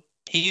 Mm-hmm.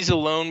 He's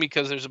alone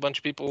because there's a bunch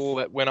of people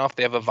that went off.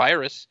 They have a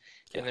virus,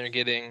 and they're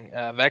getting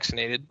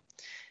vaccinated.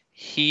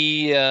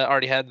 He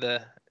already had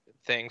the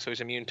thing, so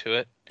he's immune to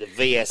it. The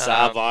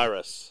VSR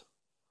virus.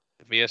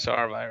 The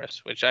VSR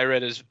virus, which I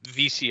read as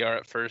VCR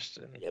at first.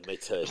 And yeah, me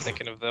too. I was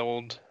thinking of the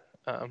old...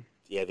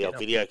 the old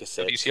video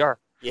cassette. VCR.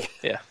 Yeah.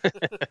 Yeah.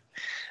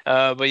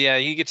 But yeah,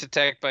 he gets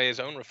attacked by his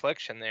own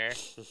reflection there.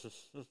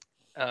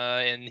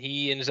 And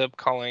he ends up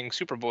calling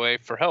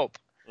Superboy for help.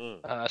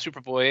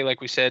 Superboy, like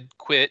we said,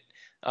 quit.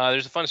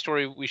 There's a fun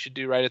story we should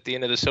do right at the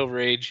end of the Silver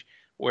Age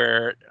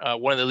where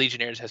one of the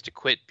Legionnaires has to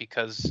quit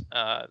because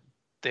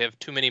they have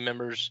too many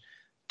members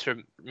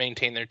to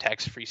maintain their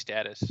tax-free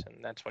status,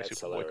 and that's why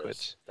Superboy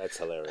quits. That's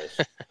hilarious.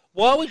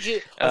 Why would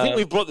you... I think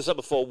we've brought this up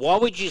before. Why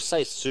would you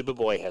say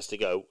Superboy has to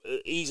go?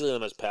 Easily the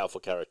most powerful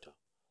character.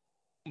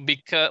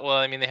 Because, well,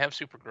 I mean, they have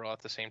Supergirl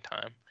at the same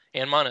time,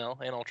 and Mon-El,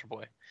 and Ultra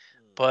Boy.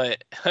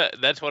 But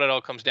that's what it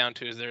all comes down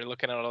to, is they're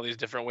looking at all these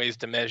different ways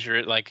to measure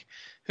it, like,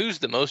 who's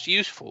the most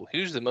useful?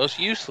 Who's the most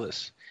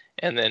useless?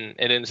 And then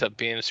it ends up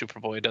being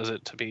Superboy does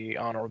it to be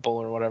honorable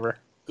or whatever.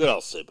 Good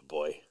old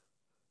Superboy.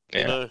 Yeah.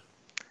 You know?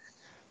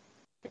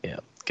 Yeah,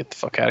 get the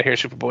fuck out of here,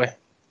 Superboy.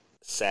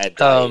 Sad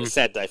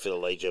day for the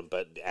Legion,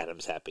 but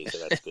Adam's happy, so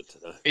that's good to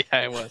know.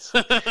 Yeah, it was.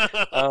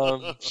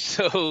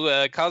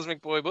 So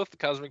Cosmic Boy, both the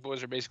Cosmic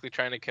Boys are basically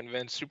trying to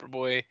convince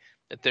Superboy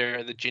that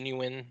they're the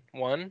genuine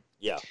one.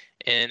 Yeah.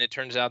 And it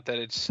turns out that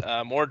it's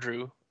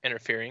Mordru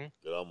interfering.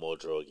 Good old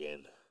Mordru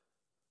again.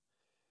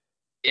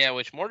 Yeah,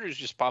 which Mordru's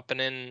just popping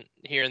in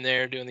here and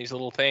there, doing these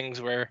little things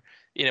where,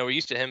 you know, we're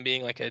used to him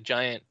being like a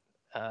giant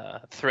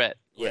threat.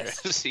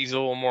 Yes. He's a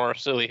little more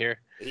silly here.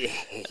 Yeah,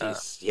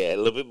 he's a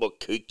little bit more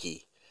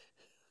kooky.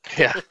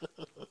 Yeah.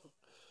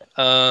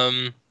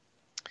 I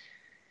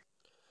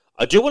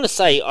do want to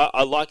say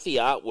I like the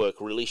artwork.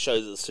 Really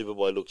shows that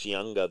Superboy looks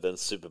younger than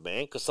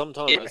Superman, because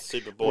sometimes with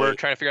Superboy we're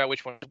trying to figure out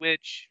which one's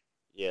which.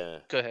 Yeah.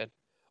 Go ahead.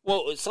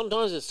 Well,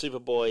 sometimes with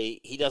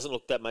Superboy, he doesn't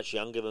look that much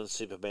younger than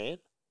Superman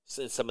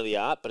in some of the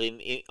art, but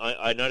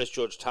I noticed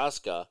George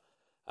Tasker,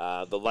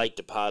 the late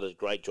departed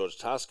great George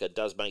Tasker,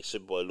 does make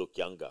Superboy look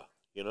younger.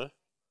 You know.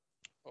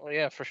 Oh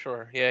yeah, for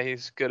sure. Yeah,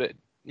 he's good at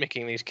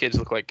making these kids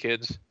look like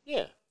kids.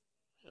 Yeah.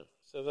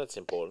 So that's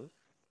important.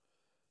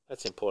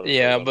 That's important.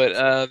 Yeah,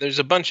 but there's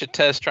a bunch of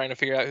tests trying to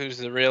figure out who's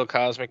the real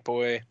Cosmic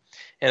Boy,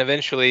 and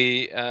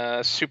eventually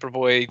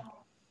Superboy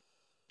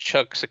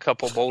chucks a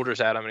couple boulders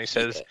at him, and he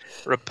says,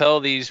 "Repel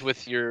these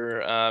with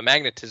your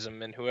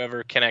magnetism, and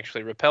whoever can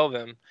actually repel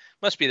them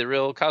must be the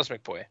real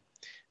Cosmic Boy."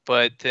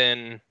 But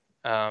then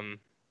the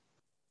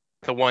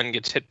one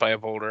gets hit by a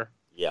boulder.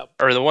 Yeah.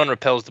 Or the one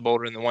repels the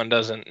boulder and the one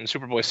doesn't, and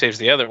Superboy saves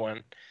the other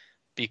one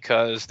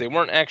because they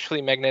weren't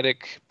actually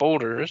magnetic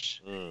boulders,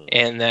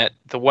 and that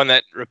the one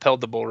that repelled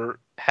the boulder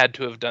had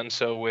to have done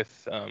so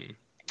with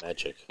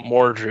magic.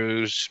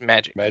 Mordru's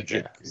magic.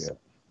 Magic, yeah.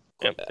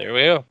 Yep, there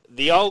we go.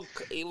 The old,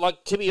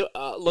 like, to be,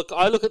 look,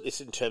 I look at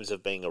this in terms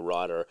of being a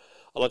writer.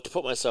 I like to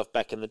put myself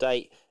back in the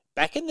day.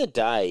 Back in the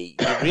day,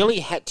 you really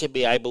had to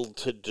be able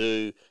to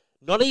do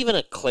not even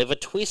a clever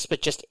twist,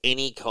 but just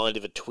any kind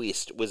of a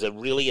twist was a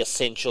really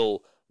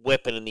essential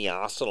weapon in the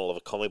arsenal of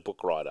a comic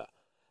book writer.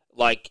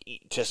 Like,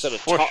 to sort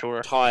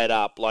of tie it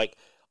up. Like,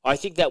 I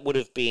think that would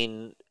have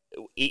been,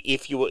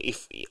 if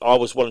I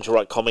was wanting to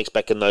write comics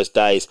back in those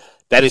days,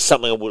 that is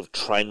something I would have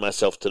trained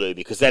myself to do,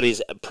 because that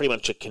is pretty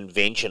much a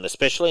convention,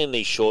 especially in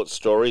these short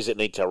stories that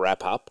need to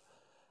wrap up.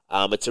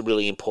 It's a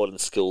really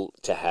important skill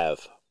to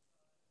have.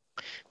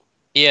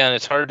 Yeah, and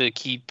it's hard to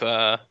keep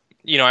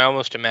I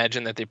almost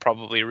imagine that they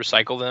probably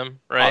recycle them,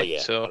 right? Oh, yeah,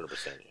 So,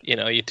 100%.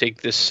 Yeah. you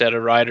take this set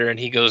of Rider and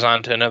he goes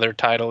on to another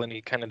title and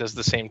he kind of does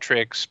the same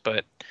tricks,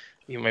 but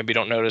you maybe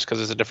don't notice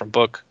because it's a different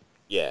book.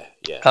 Yeah.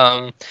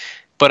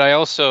 But I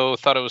also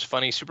thought it was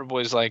funny.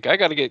 Superboy's like, I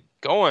got to get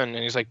going.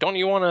 And he's like, don't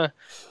you want to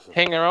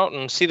hang out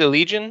and see the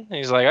Legion? And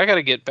he's like, I got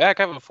to get back.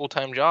 I have a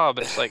full-time job.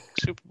 And it's like,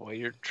 Superboy,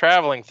 you're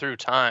traveling through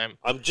time.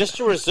 I'm just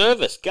a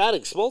reservist.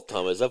 Guarding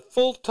small-time is a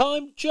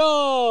full-time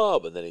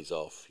job. And then he's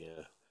off, yeah.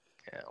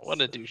 Yeah,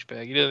 what a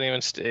douchebag. He doesn't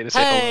even stay to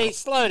say Hey,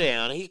 slow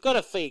down. He's got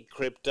to feed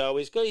crypto.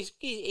 He's got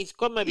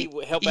maybe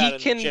help out in the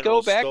He can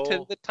general go back store.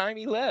 to the time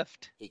he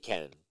left. He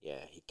can.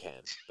 Yeah, he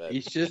can. But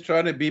He's just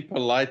trying to be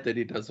polite that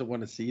he doesn't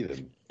want to see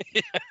them.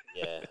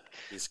 yeah,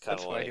 he's kind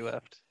That's of why like. he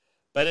left.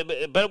 But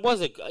it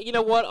was you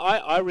know what?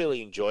 I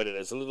really enjoyed it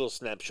as a little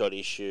snapshot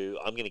issue.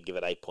 I'm going to give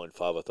it 8.5.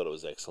 I thought it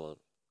was excellent.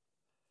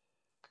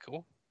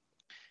 Cool.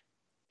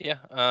 Yeah,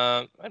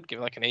 I'd give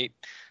it like an 8.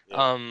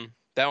 Yeah.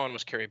 That one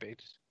was Carrie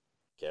Bates.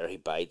 Gary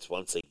Bates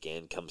once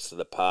again comes to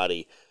the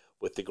party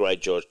with the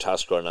great George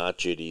Tusker on art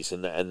duties,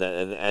 and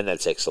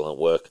that's excellent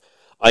work.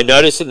 I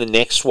noticed in the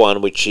next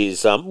one, which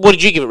is what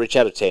did you give it, Rich,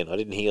 out of 10? I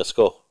didn't hear your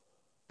score.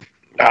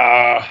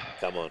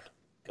 Come on,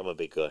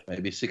 big guy.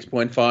 Maybe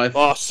 6.5.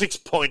 Oh,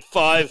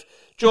 6.5.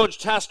 George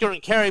Tusker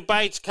and Carrie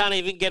Bates can't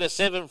even get a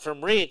 7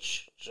 from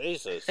Rich.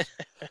 Jesus,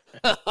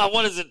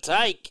 what does it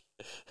take?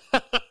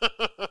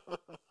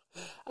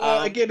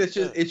 Again,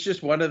 it's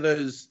just one of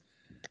those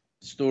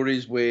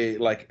stories where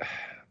like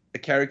a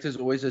character's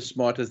always as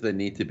smart as they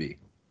need to be.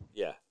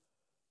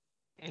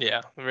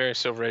 Yeah, very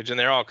Silver Age, and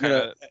they're all kind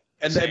of.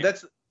 And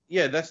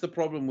that's the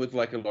problem with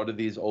like a lot of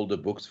these older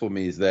books for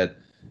me, is that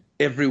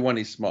everyone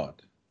is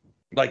smart.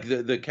 Like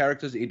the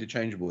characters are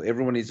interchangeable.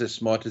 Everyone is as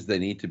smart as they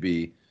need to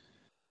be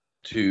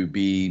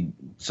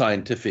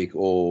scientific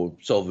or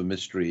solve a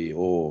mystery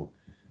or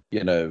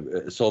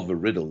solve a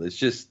riddle.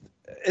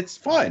 It's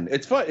fine.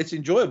 It's fine. It's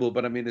enjoyable,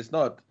 but I mean, it's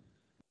not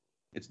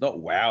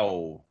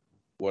wow.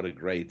 What a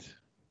great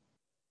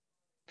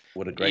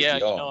yeah,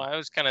 yarn. I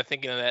was kind of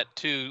thinking of that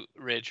too,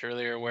 Rich,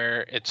 earlier,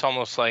 where it's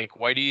almost like,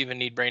 why do you even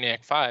need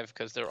Brainiac 5?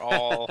 Because they're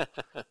all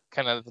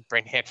kind of the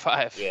Brainiac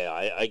 5. Yeah,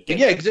 I get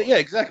yeah,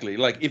 exactly.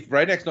 Like if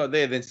Brainiac's not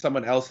there, then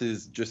someone else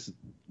is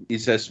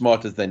as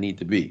smart as they need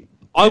to be.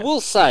 I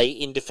will say,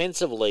 in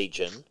defense of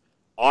Legion,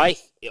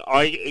 yes,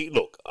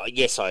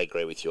 I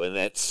agree with you, and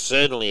that's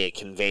certainly a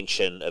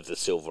convention of the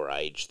Silver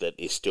Age that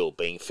is still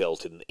being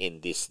felt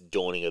in this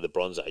dawning of the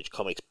Bronze Age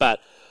comics. But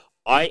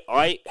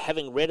I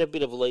having read a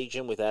bit of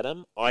Legion with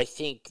Adam, I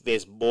think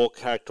there's more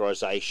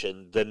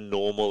characterization than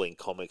normal in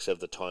comics of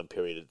the time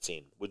period it's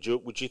in. Would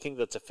you think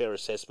that's a fair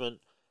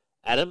assessment,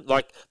 Adam?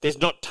 Like, there's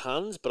not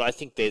tons, but I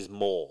think there's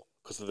more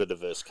because of the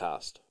diverse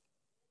cast.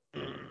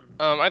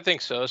 I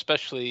think so,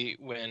 especially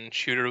when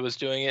Shooter was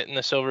doing it in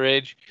the Silver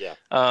Age. Yeah.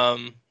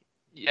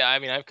 Yeah, I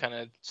mean, I've kind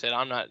of said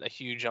I'm not a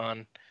huge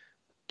on,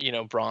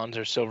 Bronze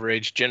or Silver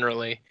Age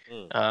generally.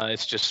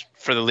 It's just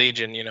for the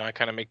Legion, I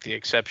kind of make the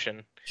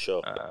exception.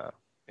 Sure.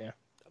 Yeah.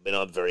 I mean,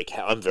 I'm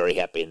very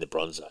happy in the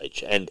Bronze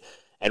Age, and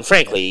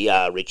frankly,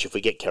 Rich, if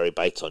we get Carrie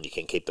Bates on, you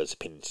can keep those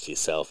opinions to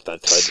yourself.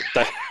 Don't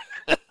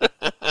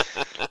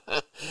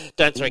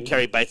throw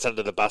Carrie Bates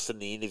under the bus in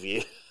the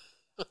interview.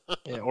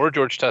 Yeah, or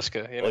George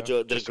Tusker.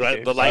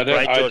 The late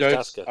great George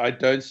Tusker. I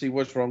don't see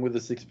what's wrong with the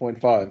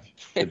 6.5.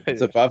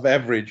 It's above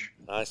average.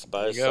 I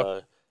suppose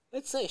so.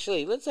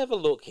 Let's have a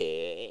look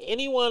here.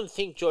 Anyone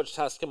think George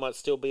Tusker might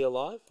still be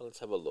alive? Let's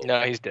have a look.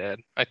 No, he's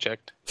dead. I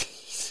checked.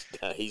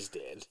 No, he's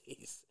dead.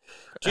 He's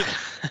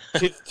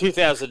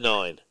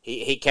 2009.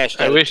 He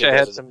cashed out. I wish I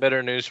had some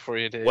better news for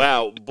you, Dave.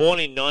 Wow, born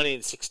in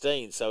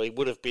 1916, so he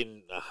would have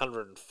been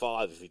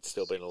 105 if he'd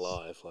still been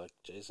alive. Like,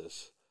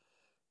 Jesus.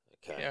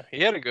 Okay. Yeah,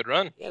 he had a good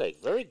run. He had a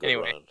very good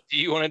run. Do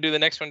you want to do the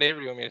next one, Dave, or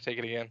do you want me to take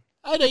it again?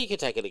 Oh, no, you can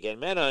take it again,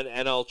 man,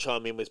 and I'll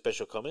chime in with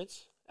special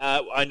comments.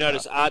 I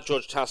noticed Art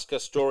George Tusker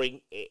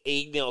storing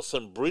E.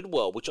 Nelson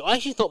Bridwell, which I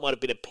actually thought might have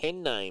been a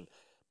pen name,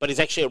 but he's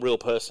actually a real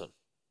person.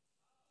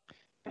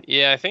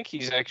 Yeah, I think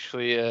he's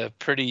actually a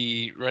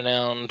pretty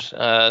renowned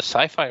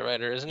sci-fi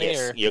writer, isn't he?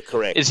 Yes, you're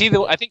correct. Is he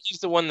I think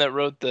he's the one that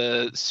wrote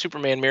the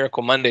Superman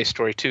Miracle Monday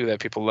story too, that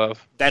people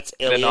love. That's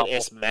Elliot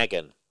S.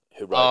 Magan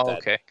who wrote that.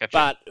 Okay,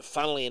 gotcha. But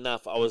funnily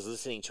enough, I was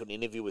listening to an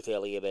interview with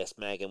Elliot S.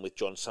 Magan with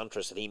John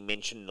Suntress, and he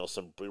mentioned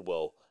Nelson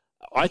Bridwell.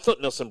 I thought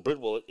Nelson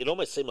Bridwell, it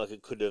almost seemed like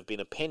it could have been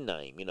a pen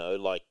name,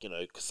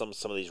 because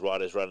some of these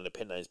writers wrote under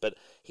pen names, but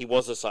he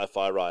was a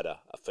sci-fi writer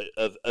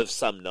of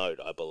some note,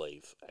 I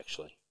believe,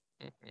 actually.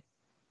 Mm-hmm.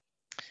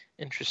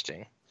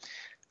 Interesting.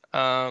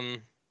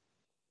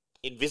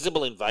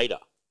 Invisible Invader.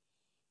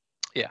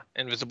 Yeah,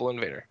 Invisible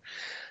Invader.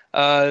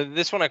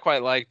 This one I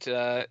quite liked.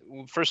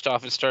 First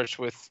off, it starts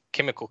with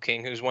Chemical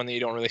King, who's one that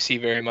you don't really see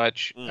very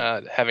much,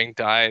 having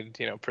died,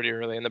 pretty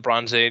early in the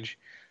Bronze Age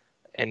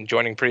and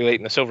joining pretty late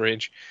in the Silver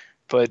Age.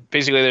 But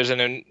basically, there's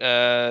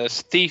a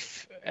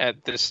thief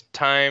at this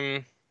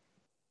time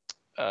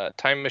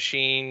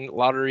machine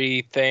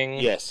lottery thing.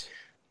 Yes.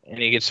 And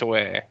he gets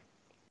away.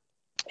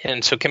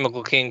 And so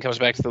Chemical King comes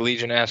back to the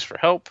Legion, asks for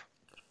help.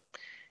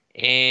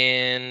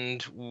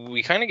 and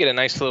we kind of get a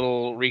nice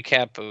little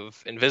recap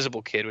of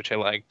Invisible Kid, which I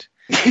liked.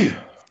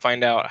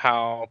 Find out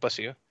how, bless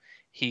you,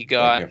 he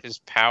got his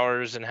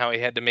powers and how he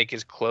had to make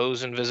his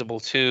clothes invisible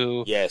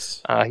too.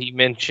 Yes. He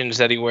mentions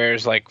that he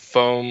wears like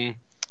foam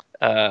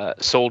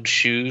soled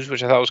shoes,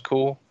 which I thought was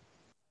cool.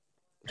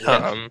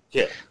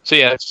 Yeah. So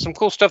yeah, some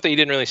cool stuff that you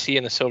didn't really see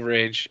in the Silver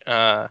Age.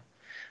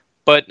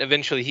 But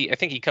eventually, I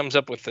think he comes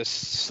up with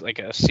this like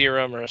a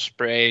serum or a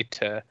spray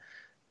to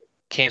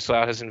cancel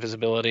out his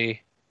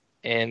invisibility,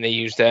 and they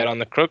use that on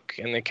the Crook,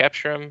 and they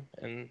capture him,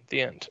 and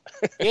the end.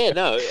 Yeah,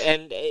 no,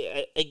 and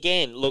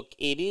again, look,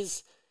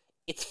 it's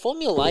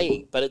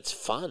formulaic, but it's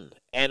fun,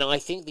 and I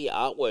think the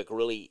artwork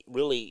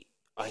really,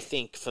 I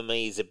think for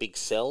me is a big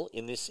sell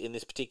in this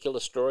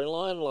particular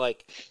storyline.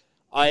 Like,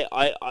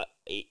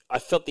 I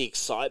felt the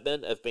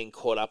excitement of being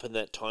caught up in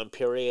that time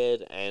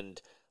period,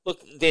 and look,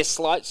 they're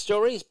slight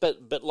stories,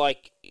 but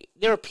like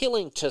they're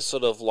appealing to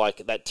sort of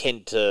like that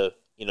 10 to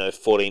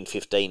 14,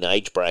 15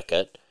 age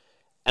bracket,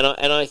 and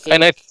I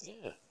think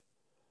yeah.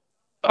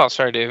 Oh,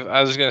 sorry, Dave.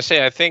 I was going to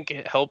say I think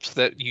it helps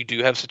that you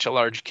do have such a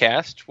large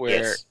cast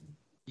where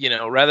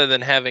rather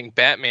than having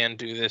Batman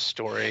do this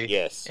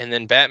story, and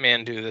then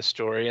Batman do this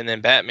story, and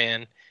then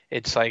Batman,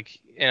 it's like,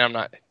 and I'm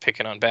not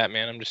picking on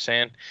Batman, I'm just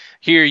saying,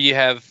 here you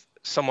have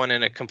someone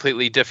in a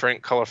completely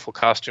different colorful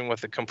costume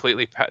with a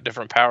completely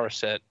different power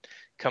set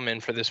come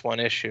in for this one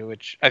issue,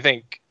 which I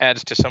think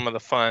adds to some of the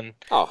fun,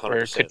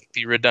 where it could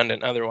be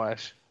redundant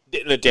otherwise.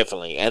 No,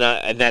 definitely,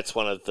 and that's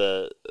one of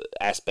the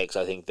aspects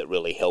I think that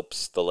really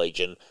helps the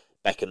Legion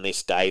back in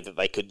this day,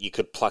 that you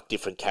could pluck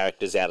different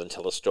characters out and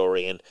tell a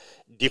story, and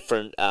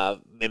different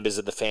members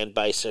of the fan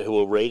base who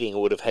were reading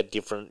would have had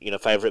different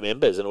favorite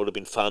members, and it would have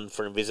been fun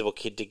for Invisible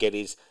Kid to get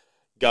his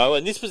go.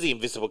 And this was the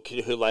Invisible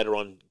Kid who later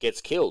on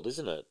gets killed,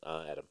 isn't it,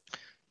 Adam?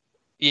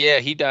 Yeah,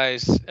 he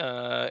dies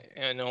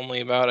in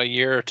only about a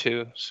year or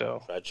two.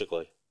 So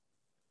tragically,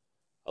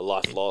 a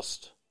life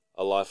lost.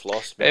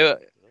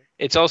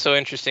 It's also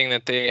interesting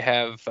that they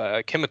have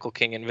Chemical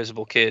King and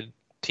Invisible Kid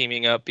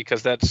teaming up,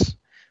 because that's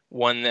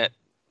one that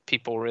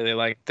people really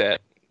like,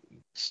 that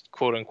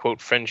quote unquote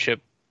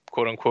friendship,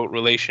 quote unquote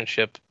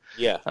relationship.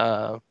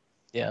 Yeah.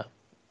 Yeah.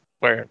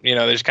 Where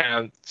there's kind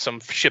of some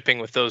shipping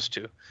with those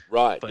two.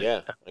 Right. But,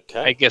 yeah. Okay.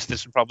 I guess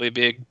this would probably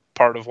be a big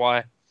part of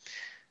why.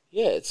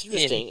 Yeah, it's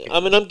interesting.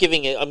 I mean, I'm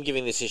giving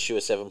this issue a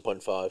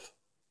 7.5,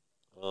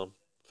 for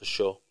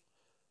sure.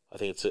 I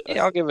think it's.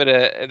 I'll give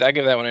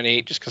that one an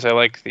 8, just because I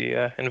like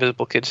the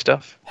Invisible Kid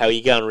stuff. How are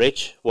you going,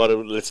 Rich?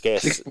 Let's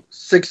guess.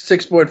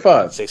 6.5.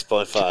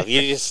 6.5.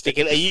 You just stick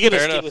it. Are you going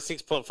to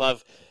stick with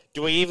 6.5?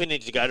 Do we even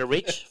need to go to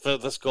Rich for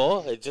the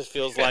score? It just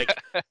feels like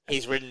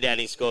he's written down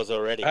his scores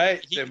already. Hey,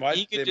 there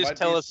might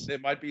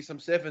be some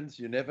 7s.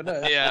 You never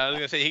know. Yeah, I was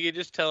going to say, he could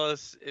just tell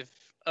us if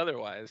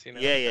otherwise,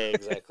 Yeah,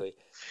 exactly.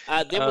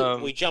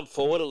 Then we jump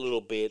forward a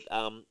little bit,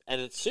 and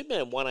it's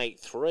Superman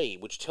 183,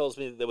 which tells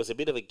me that there was a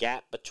bit of a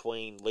gap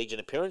between Legion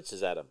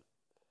appearances, Adam.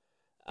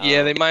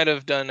 Yeah, they might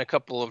have done a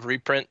couple of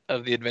reprint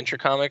of the Adventure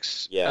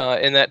Comics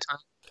in that time.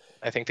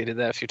 I think they did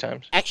that a few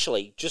times.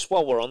 Actually, just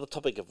while we're on the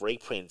topic of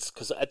reprints,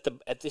 because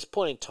at this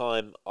point in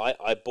time,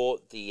 I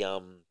bought the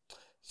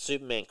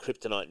Superman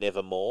Kryptonite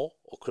Nevermore,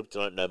 or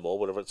Kryptonite No More,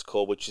 whatever it's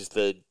called, which is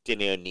the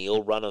Denny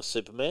O'Neil run of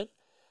Superman.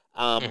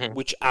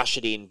 Which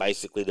ushered in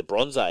basically the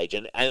Bronze Age,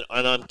 and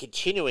I'm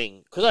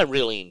continuing, because I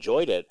really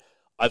enjoyed it.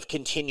 I've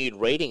continued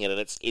reading it, and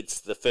it's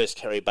the first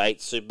Cary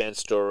Bates Superman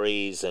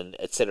stories, and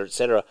et cetera, et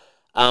cetera.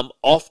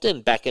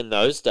 Often back in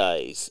those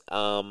days,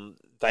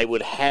 they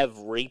would have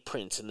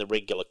reprints in the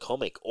regular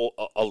comic, or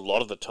a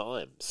lot of the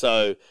time.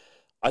 So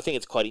I think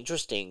it's quite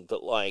interesting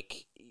that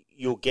like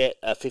you'll get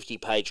a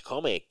 50-page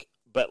comic,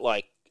 but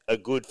like a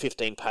good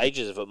 15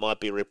 pages of it might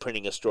be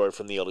reprinting a story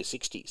from the early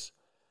 60s.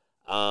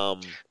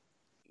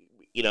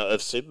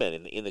 Of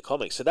Superman in the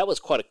comics. So that was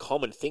quite a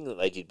common thing that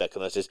they did back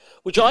in those days,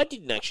 which I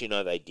didn't actually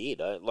know they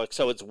did.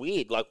 So it's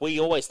weird. Like, we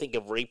always think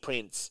of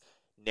reprints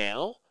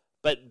now,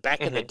 but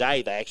back in the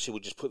day, they actually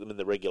would just put them in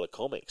the regular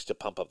comics to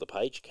pump up the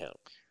page count.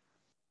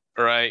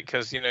 Right,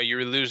 because, you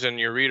were losing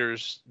your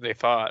readers, they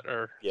thought,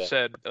 or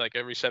said, like,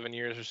 every 7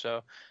 years or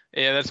so.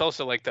 Yeah, that's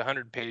also like the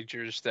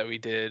 100-pagers that we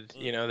did.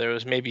 There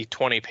was maybe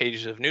 20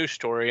 pages of new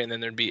story, and then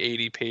there'd be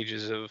 80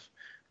 pages of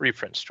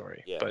reprint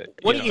story. Yeah. But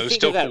what do you it was think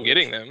still of that, cool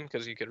getting them,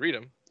 because you could read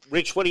them.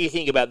 Rich, what do you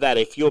think about that?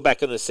 If you're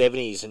back in the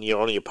 70s and you're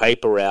on your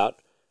paper route,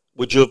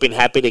 would you have been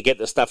happy to get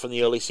the stuff from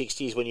the early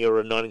 60s when you were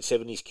a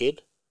 1970s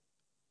kid?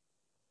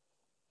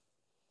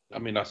 I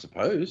mean, I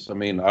suppose. I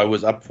mean, I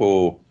was up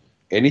for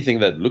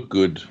anything that looked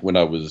good when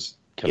I was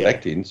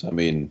collecting. Yeah. So, I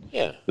mean,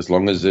 as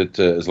long as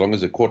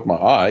it caught my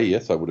eye,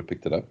 yes, I would have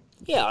picked it up.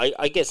 Yeah,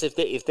 I guess if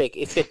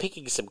they're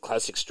picking some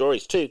classic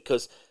stories too,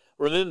 because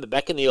remember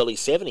back in the early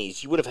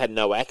 70s, you would have had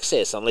no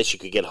access unless you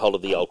could get hold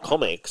of the old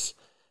comics.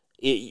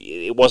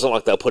 It wasn't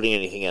like they were putting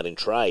anything out in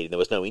trade. There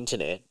was no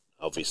internet,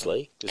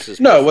 obviously.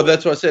 Well,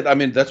 that's what I said. I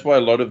mean, that's why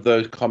a lot of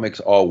those comics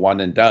are one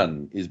and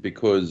done, is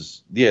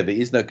because, there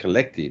is no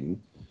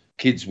collecting.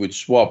 Kids would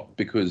swap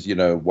because,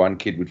 one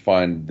kid would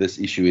find this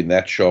issue in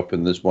that shop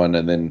and this one,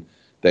 and then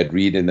they'd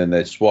read and then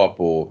they'd swap,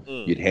 or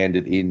you'd hand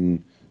it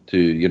in to,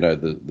 you know,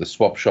 the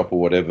swap shop or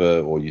whatever,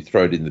 or you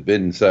throw it in the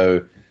bin.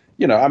 So,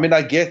 you know, I mean,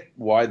 I get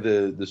why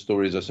the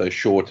stories are so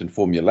short and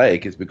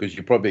formulaic, is because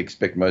you probably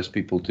expect most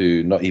people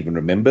to not even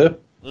remember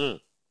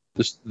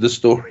the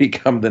story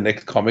come the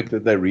next comic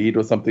that they read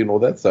or something, or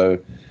that. So,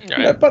 you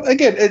know, but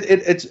again,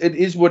 it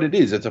is what it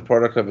is. It's a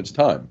product of its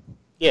time.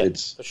 Yeah,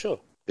 it's for sure.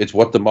 It's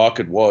what the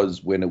market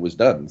was when it was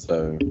done.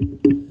 So,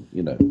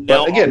 you know.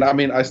 But again, I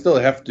mean, I still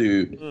have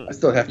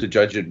to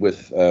judge it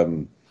with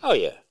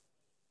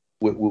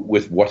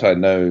with what I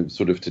know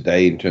sort of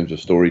today in terms of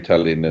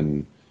storytelling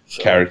and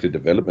character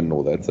development and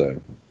all that.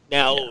 So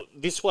now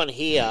this one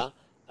here,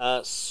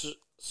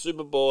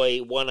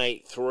 Superboy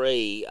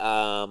 183,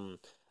 a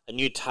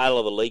new tale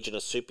of a legion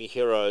of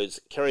superheroes.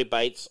 Kerry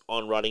Bates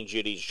on writing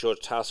duties, George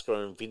Tasker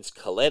and Vince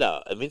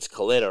Colletta. Vince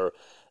Colletta,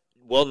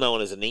 well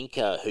known as an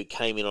inker who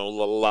came in on a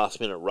lot of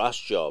last-minute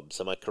rush jobs.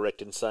 Am I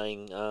correct in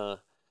saying,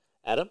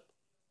 Adam?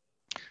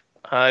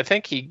 I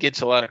think he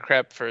gets a lot of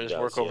crap for his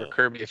work over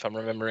Kirby, if I'm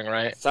remembering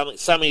right.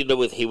 Something to do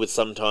with he would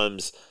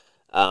sometimes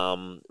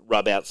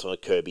rub out some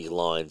of Kirby's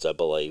lines, I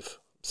believe.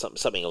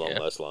 Something along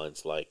those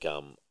lines. Like,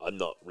 I'm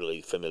not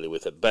really familiar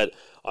with it. But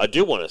I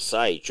do want to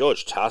say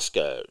George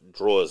Tasker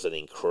draws an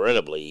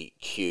incredibly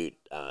cute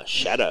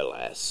Shadow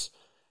Lass.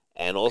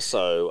 And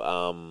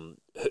also,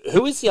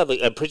 who is the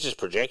other Princess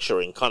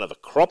Projectra in kind of a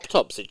crop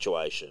top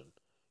situation?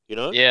 You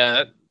know?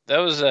 Yeah, that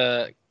was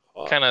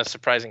kind of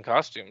surprising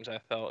costumes, I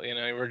felt. You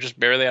know, we're just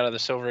barely out of the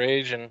Silver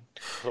Age, and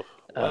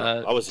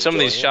some of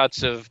these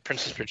shots of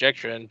Princess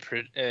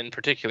Projectra in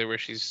particular, where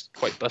she's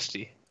quite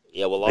busty.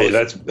 Yeah, well,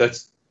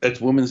 that's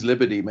women's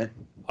liberty, man.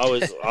 I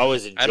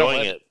was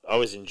enjoying it. I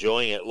was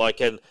enjoying it.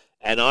 Like, and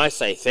I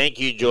say thank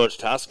you, George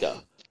Tasker.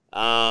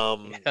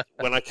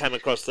 When I came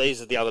across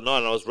these the other night,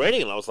 and I was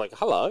reading, and I was like,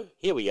 "Hello,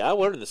 here we are.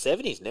 We're in the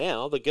 70s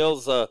now. The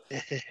girls are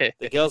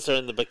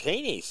in the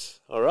bikinis.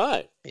 All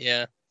right."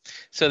 Yeah.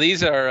 So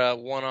these are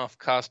one-off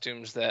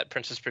costumes that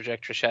Princess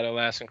Projectra, Shadow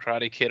Lass, and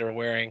Karate Kid are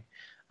wearing.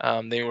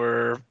 They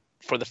were,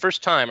 for the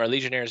first time, our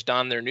Legionnaires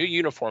donned their new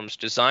uniforms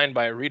designed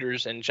by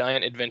readers in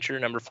Giant Adventure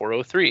number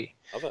 403.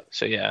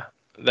 So yeah,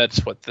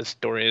 that's what the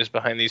story is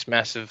behind these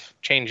massive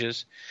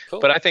changes.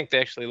 Cool. But I think they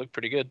actually look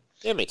pretty good.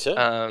 Yeah, me too.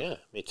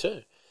 Me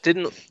too.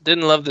 Didn't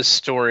love this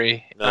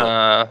story.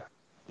 No.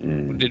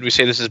 Did we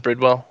say this is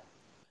Bridwell?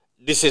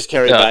 This is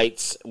Kerry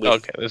Bates.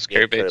 Okay, this is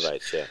Kerry Bates. Kerry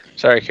Bates. Yeah.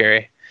 Sorry,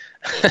 Kerry.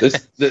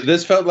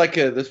 This felt like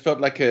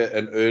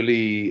an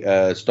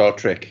early Star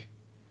Trek.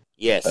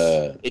 Yes,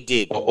 it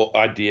did. Or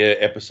idea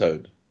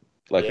episode,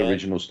 like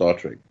original Star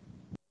Trek.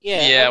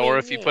 Yeah, or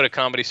if you put a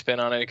comedy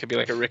spin on it, it could be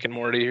like a Rick and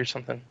Morty or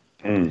something.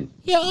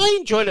 Yeah, I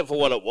enjoyed it for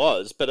what it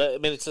was, but I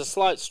mean, it's a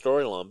slight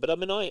storyline. But I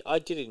mean, I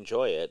did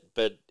enjoy it,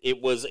 but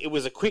it was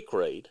a quick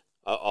read.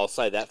 I'll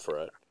say that for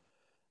it.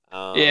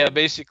 Yeah,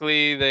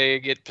 basically they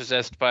get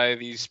possessed by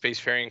these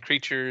spacefaring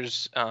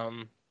creatures.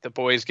 The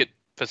boys get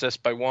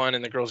possessed by one,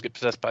 and the girls get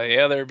possessed by the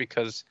other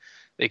because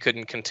they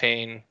couldn't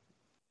contain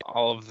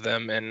all of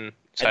them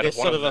inside of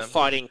one of them. They're sort of a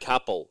fighting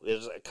couple.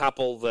 There's a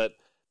couple that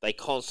they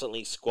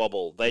constantly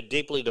squabble. They're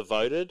deeply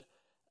devoted.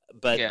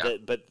 But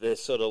they're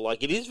sort of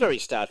like, it is very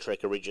Star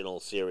Trek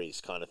original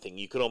series kind of thing.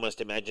 You could almost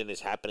imagine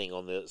this happening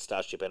on the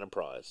Starship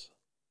Enterprise.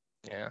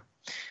 Yeah.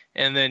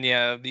 And then,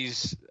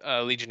 these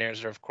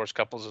Legionnaires are, of course,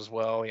 couples as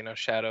well. You know,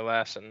 Shadow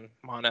Lass and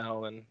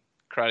Mon-El and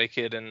Karate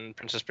Kid and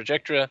Princess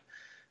Projectra.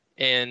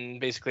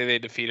 And basically they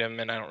defeat him,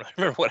 and I don't really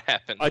remember what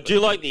happened. I do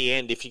like the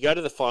end. If you go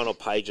to the final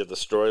page of the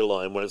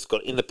storyline, when it's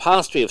got, in the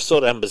past we have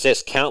sought and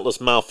possessed countless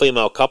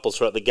male-female couples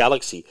throughout the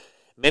galaxy.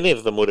 Many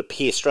of them would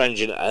appear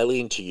strange and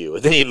alien to you.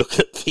 And then you look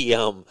at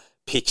the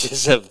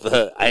pictures of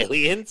the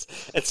aliens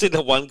and see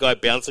the one guy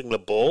bouncing the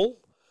ball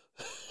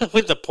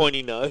with the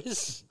pointy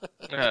nose.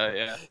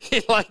 Yeah.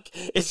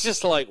 It's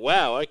just like,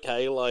 wow,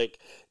 okay. Like,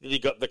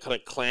 you've got the kind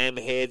of clam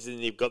heads, and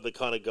you've got the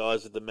kind of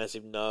guys with the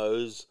massive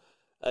nose.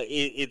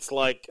 It's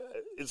like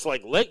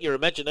let your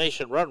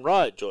imagination run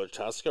riot, George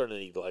Tasker, and then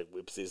he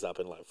whips this up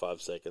in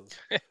 5 seconds.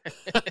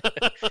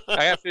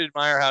 I have to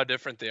admire how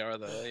different they are,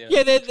 though. You know?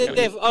 Yeah,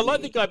 they're I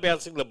like the guy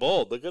bouncing the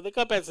ball. The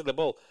guy bouncing the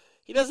ball,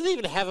 he doesn't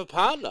even have a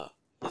partner.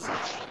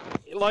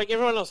 Like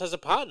everyone else has a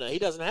partner, he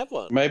doesn't have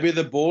one. Maybe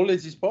the ball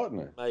is his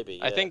partner. Maybe.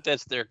 Yeah. I think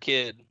that's their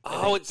kid.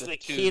 Oh, it's the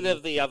kid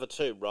of the other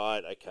two,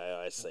 right?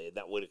 Okay, I see.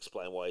 That would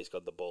explain why he's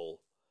got the ball.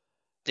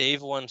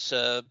 Dave wants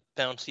a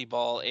bouncy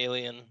ball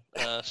alien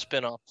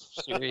spin-off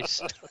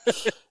series.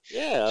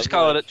 Yeah,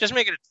 just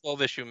make it a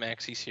 12-issue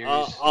maxi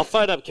series. I'll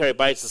phone up Kerry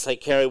Bates and say,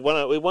 Kerry,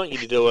 we want you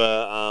to do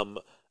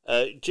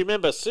do you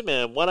remember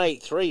Superman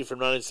 183 from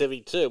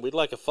 1972? We'd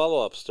like a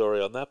follow-up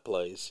story on that,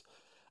 please.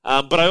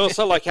 But I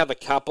also like how the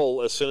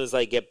couple, as soon as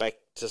they get back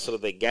to sort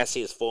of their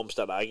gaseous form,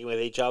 start arguing with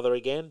each other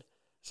again.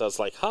 So it's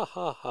like, ha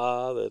ha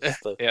ha. That's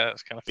the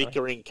that's kind of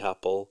bickering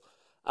couple.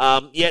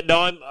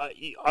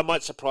 I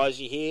might surprise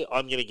you here.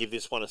 I'm going to give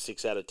this one a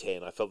 6 out of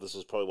 10. I felt this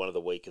was probably one of the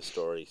weaker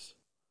stories.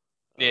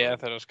 Yeah, I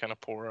thought it was kind of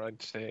poor.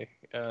 I'd say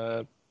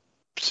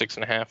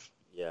 6.5.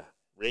 Yeah,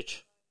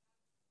 Rich.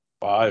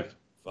 5.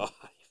 5.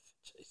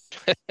 Jeez.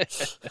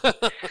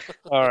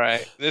 All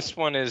right. This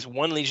one is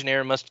One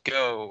Legionnaire Must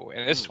Go.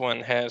 And this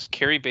one has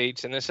Carrie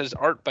Bates. And this is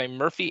art by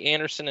Murphy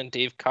Anderson and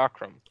Dave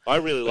Cockrum. I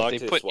really But liked they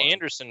this put one.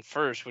 Anderson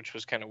first, which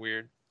was kind of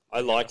weird. I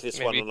liked this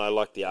one, maybe. and I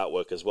liked the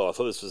artwork as well. I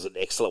thought this was an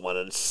excellent one.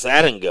 And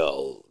Saturn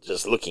Girl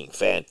just looking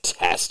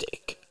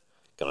fantastic,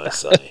 can I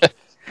say?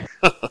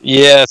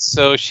 Yeah,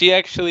 so she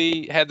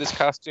actually had this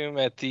costume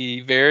at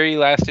the very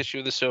last issue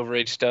of the Silver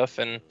Age stuff,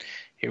 and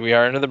here we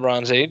are into the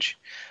Bronze Age.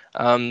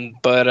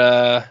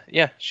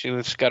 Yeah,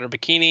 she's got her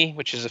bikini,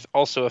 which is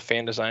also a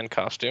fan design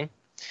costume.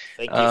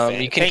 Thank you,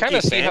 fan. You can kind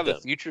of see how the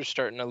fandom. future's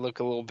starting to look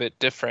a little bit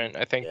different.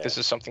 I think Yeah. this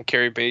is something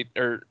Carrie Bate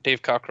or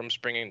Dave Cockrum's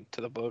bringing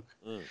to the book.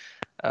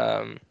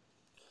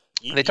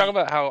 They talk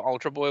about how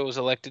Ultra Boy was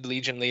elected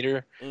Legion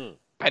leader.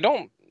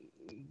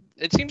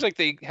 It seems like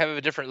they have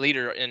a different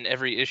leader in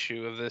every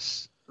issue of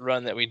this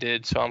run that we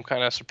did, so I'm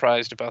kind of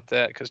surprised about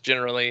that because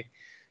generally,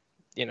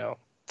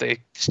 they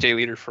stay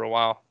leader for a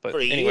while. But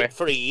anyway,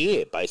 for a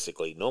year,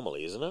 basically,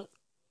 normally, isn't it?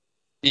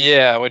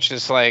 yeah, which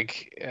is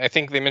like I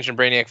think they mentioned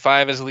Brainiac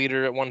 5 as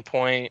leader at one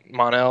point.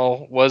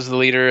 Mon-El was the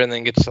leader and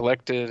then gets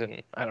selected,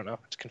 and I don't know,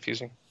 it's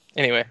confusing.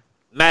 Anyway,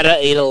 Matter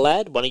Eater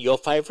Lad, one of your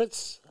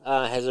favourites,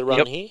 has a run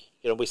Yep.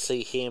 here. We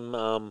see him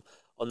on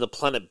the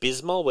planet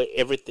Bismol, where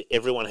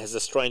everyone has a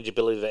strange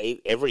ability to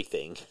eat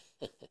everything.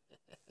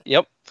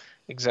 Yep,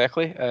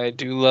 exactly. I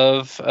do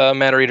love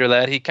Matter Eater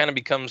Lad. He kind of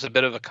becomes a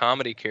bit of a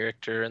comedy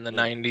character in the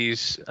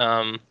 90s,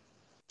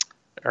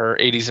 or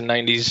 80s and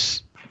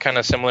 90s, kind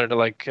of similar to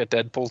like a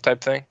Deadpool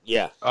type thing.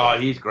 Yeah. Oh,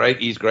 he's great.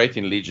 He's great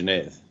in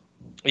Legionnaires.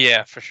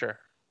 Yeah, for sure.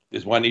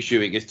 There's one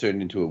issue he gets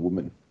turned into a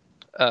woman.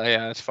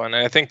 Yeah, that's fun.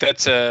 And I think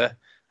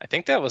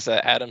that was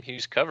a Adam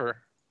Hughes cover,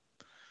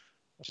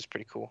 which is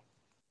pretty cool.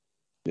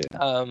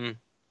 Yeah.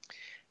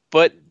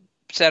 But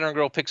Saturn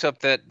Girl picks up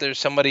that there's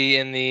somebody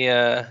in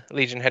the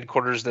Legion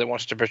headquarters that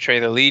wants to betray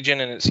the Legion,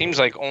 and it seems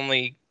like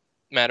only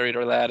Matter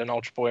Eater Lad and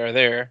Ultra Boy are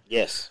there.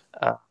 Yes.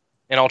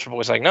 And Ultra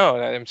Boy's like,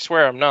 no, I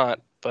swear I'm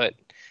not. But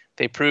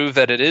they prove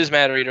that it is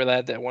Matter Eater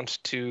Lad that wants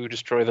to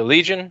destroy the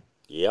Legion.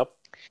 Yep.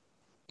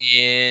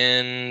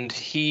 And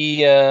he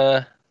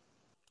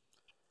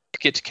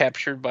gets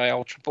captured by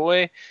Ultra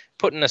Boy,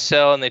 put in a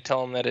cell, and they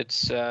tell him that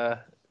it's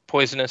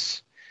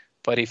poisonous.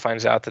 But he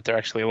finds out that they're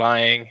actually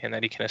lying and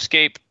that he can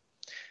escape.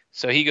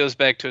 So he goes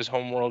back to his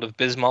homeworld of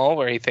Bismol,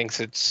 where he thinks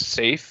it's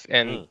safe.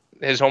 And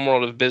his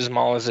homeworld of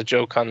Bismol is a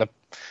joke on the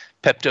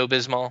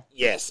Pepto-Bismol.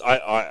 Yes,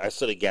 I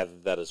sort of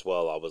gathered that as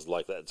well. I was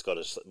like, that's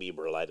got to be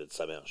related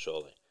somehow,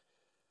 surely.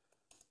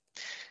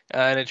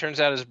 And it turns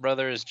out his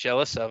brother is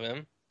jealous of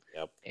him.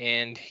 Yep.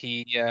 And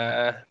he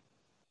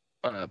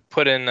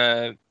put in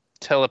a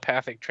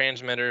telepathic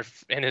transmitter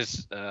in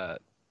his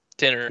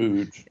dinner.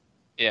 Food.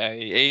 Yeah,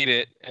 he ate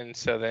it, and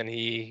so then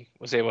he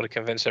was able to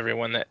convince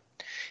everyone that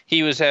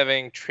he was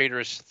having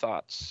traitorous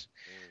thoughts.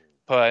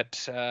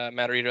 But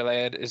Matter Eater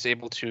Lad is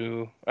able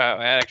to...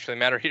 actually,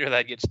 Matter Eater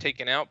Lad gets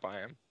taken out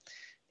by him.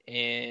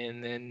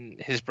 And then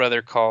his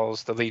brother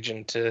calls the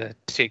Legion to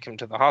take him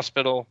to the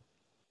hospital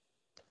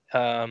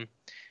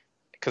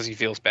because he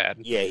feels bad.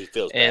 Yeah, he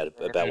feels bad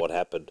about what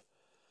happened.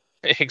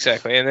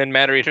 Exactly. And then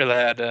Matter Eater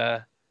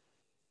Lad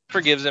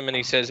forgives him, and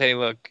he says, hey,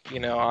 look,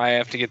 I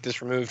have to get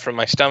this removed from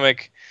my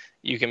stomach.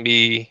 You can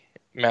be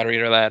Matter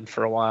Eater Lad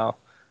for a while.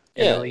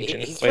 Yeah,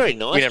 he's very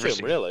nice to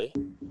him, really.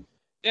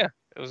 Yeah,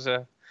 it was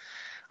I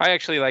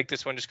actually like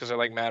this one just because I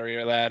like Matter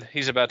Eater Lad.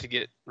 He's about to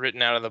get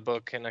written out of the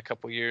book in a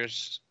couple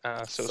years,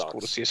 so it's cool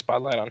to see a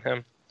spotlight on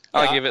him.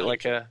 I'll give it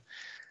like an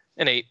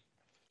 8.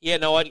 Yeah,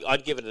 no,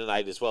 I'd give it an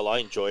 8 as well. I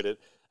enjoyed it.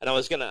 And I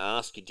was going to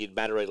ask you, did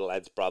Matter Eater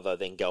Lad's brother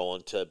then go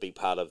on to be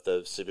part of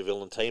the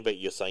supervillain team? But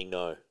you're saying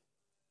no.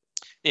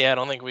 Yeah, I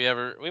don't think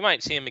we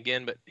might see him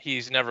again, but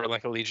he's never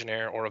like a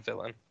Legionnaire or a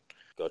villain.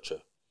 Gotcha.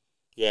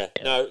 Yeah.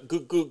 No,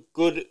 good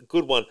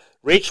one.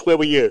 Rich, where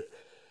were you?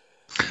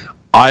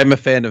 I'm a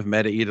fan of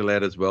Matter Eater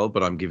Lad as well,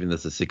 but I'm giving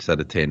this a 6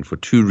 out of 10 for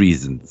 2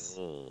 reasons.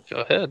 Go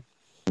ahead.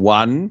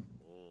 One,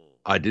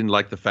 I didn't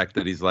like the fact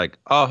that he's like,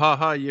 oh,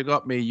 ha, you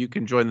got me. You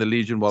can join the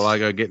Legion while I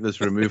go get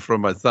this removed from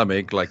my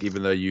stomach. Like,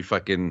 even though you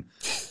fucking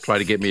tried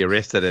to get me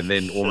arrested and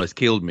then almost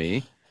killed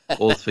me,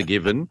 all's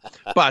forgiven.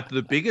 But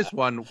the biggest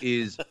one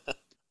is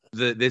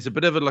there's a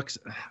bit of a,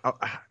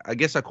 I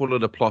guess I call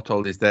it a plot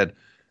hole, is that,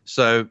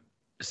 so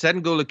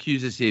Saturn Girl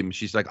accuses him.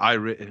 She's like, I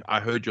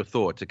heard your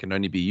thoughts. It can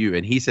only be you.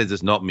 And he says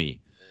it's not me.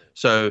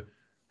 So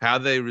how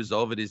they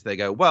resolve it is they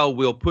go, well,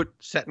 we'll put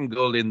Saturn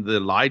Girl in the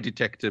lie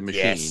detector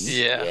machine. Yes.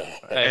 Yeah.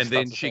 And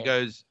then she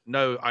goes,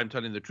 no, I'm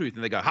telling the truth.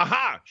 And they go,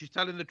 ha, she's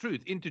telling the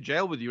truth. Into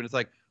jail with you. And it's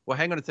like, well,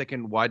 hang on a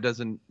second. Why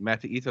doesn't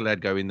Matter Eater Lad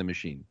go in the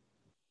machine?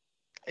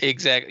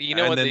 Exactly. You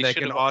know and what? then they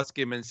can ask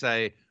him and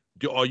say,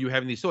 are you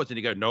having these thoughts? And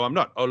he go, no, I'm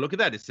not. Oh, look at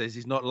that. It says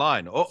he's not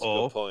lying.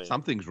 Uh-oh,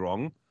 something's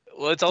wrong.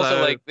 Well, it's also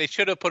like they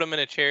should have put him in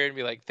a chair and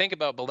be like, think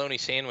about bologna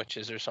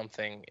sandwiches or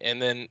something. And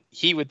then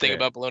he would think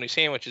about bologna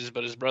sandwiches,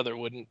 but his brother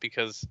wouldn't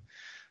because,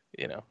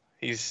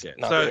 he's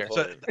not there.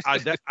 So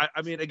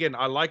I mean, again,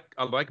 I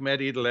like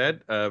Matter Eater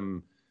Lad.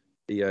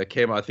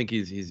 Cam, I think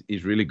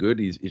he's really good.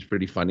 He's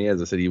pretty funny.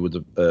 As I said,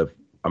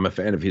 I'm a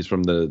fan of his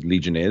from the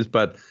Legionnaires.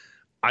 But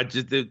I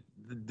just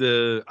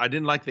I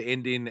didn't like the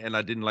ending, and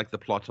I didn't like the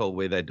plot hole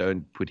where they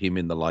don't put him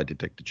in the lie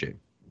detector chair.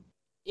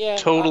 Yeah,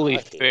 Totally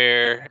I think.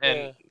 fair. Yeah.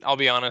 And I'll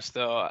be honest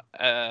though,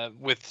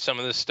 with some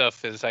of this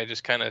stuff, is I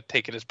just kind of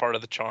take it as part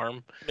of the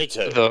charm. Me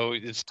too. Though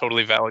it's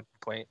totally valid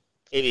complaint.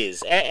 It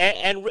is,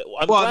 and I'm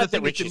Well, glad the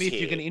thing that is, to Rich me, is if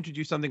you're going to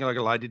introduce something like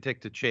a lie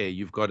detector chair,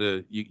 you've got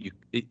to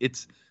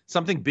it's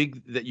something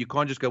big that you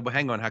can't just go, well,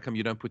 hang on, how come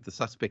you don't put the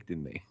suspect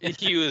in there?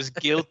 He was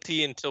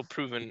guilty until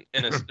proven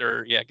innocent,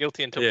 or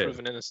guilty until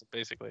proven innocent,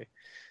 basically.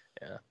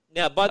 Yeah.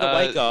 Now, by the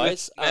way,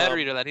 guys, Matt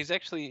Reader, that he's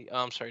actually.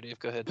 I'm sorry, Dave.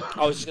 Go ahead.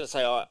 I was just going to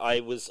say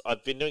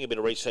I've been doing a bit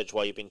of research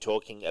while you've been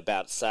talking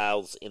about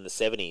sales in the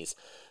 70s.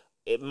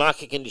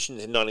 Market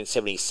conditions in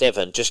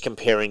 1977, just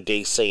comparing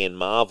DC and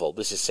Marvel.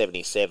 This is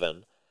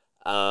 77.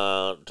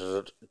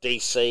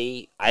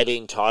 DC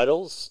 18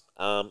 titles.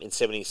 In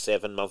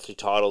 77, monthly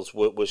titles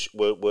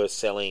were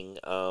selling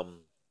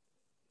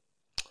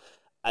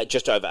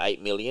just over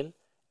 8 million.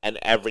 And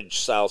average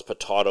sales per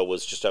title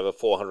was just over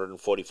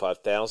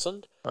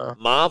 445,000.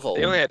 Marvel.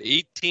 They only had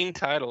 18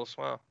 titles.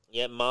 Wow.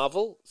 Yeah,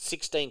 Marvel,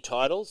 16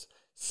 titles,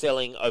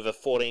 selling over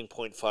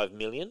 14.5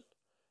 million,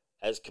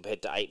 as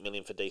compared to 8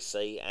 million for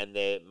DC, and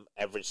their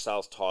average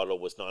sales title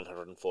was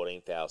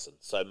 914,000.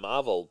 So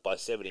Marvel, by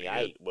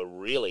 78, were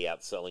really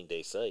outselling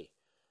DC,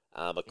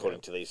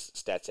 according to these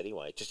stats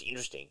anyway. Just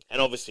interesting.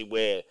 And obviously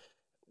we're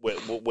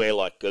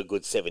like a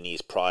good 7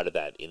 years prior to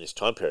that in this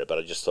time period, but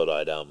I just thought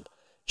I'd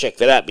check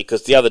that out,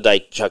 because the other day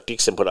Chuck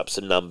Dixon put up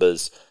some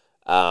numbers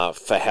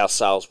for how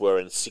sales were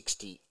in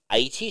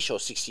 68-ish or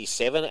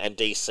 67, and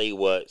DC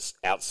were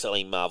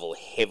outselling Marvel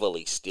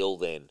heavily still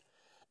then.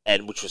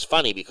 And which was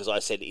funny, because I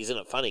said, isn't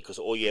it funny? Because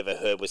all you ever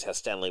heard was how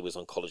Stan Lee was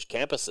on college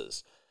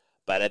campuses.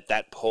 But at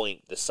that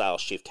point, the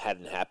sales shift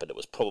hadn't happened. It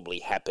was probably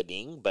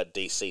happening, but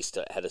DC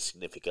still had a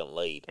significant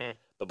lead.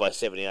 But by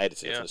 78,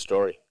 it's a different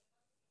story.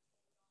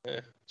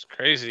 Yeah, it's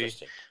crazy.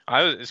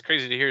 It's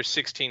crazy to hear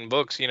 16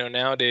 books.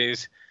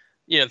 Nowadays,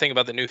 think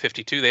about the New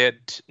 52. They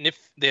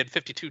had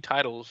 52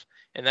 titles,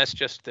 and that's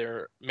just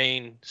their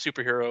main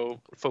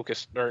superhero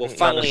focused, or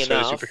not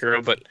necessarily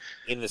superhero, but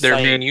in their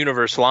main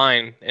universe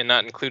line, and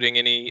not including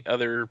any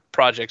other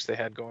projects they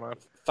had going on.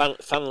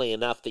 Funnily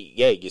enough,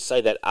 you say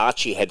that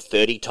Archie had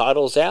 30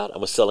 titles out and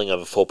was selling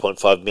over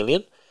 4.5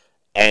 million,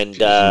 and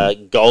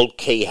Gold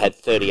Key had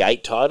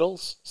 38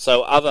 titles.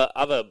 So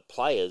other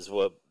players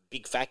were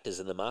big factors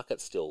in the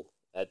market still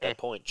at that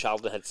point.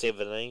 Charlton had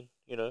 17,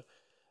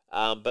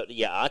 but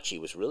Archie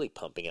was really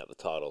pumping out the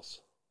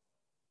titles.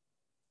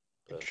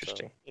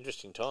 Interesting.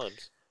 Interesting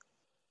times.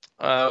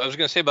 I was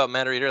going to say about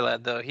Matt Reader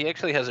Lad, though, he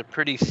actually has a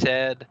pretty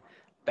sad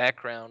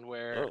background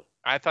where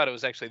I thought it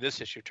was actually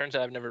this issue. Turns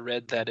out I've never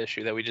read that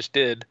issue that we just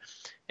did,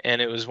 and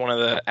it was one of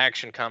the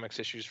Action Comics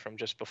issues from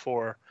just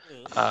before,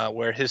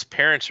 where his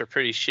parents are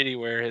pretty shitty,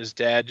 where his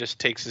dad just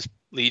takes his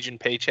Legion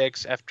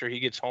paychecks after he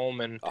gets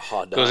home and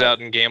goes out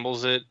and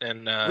gambles it,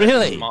 and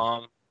his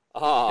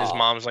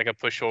mom's like a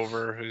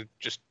pushover who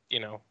just,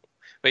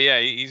 but yeah,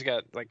 he's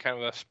got like kind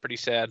of a pretty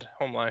sad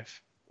home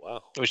life.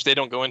 Wow. Which they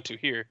don't go into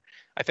here.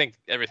 I think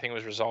everything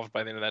was resolved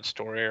by the end of that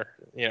story, or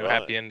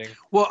happy ending.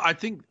 Well, I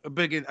think,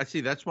 but again, I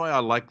see that's why I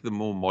like the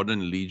more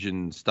modern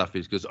Legion stuff,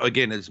 is because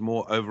again, it's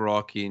more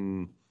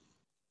overarching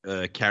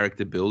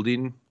character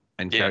building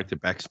and character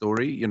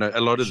backstory.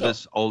 A lot of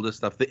this older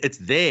stuff, it's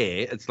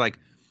there. It's like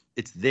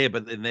it's there,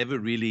 but they never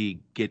really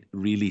get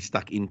really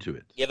stuck into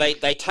it. Yeah,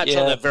 they touch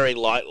on it very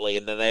lightly,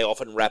 and then they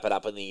often wrap it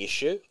up in the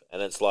issue,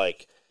 and it's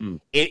like.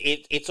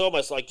 It's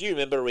almost like, do you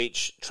remember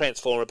each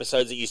Transformer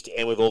episodes that used to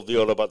end with all the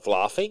Autobots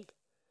laughing?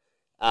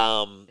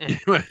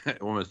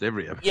 Almost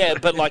every episode. Yeah,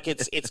 but like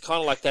it's kind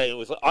of like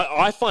that.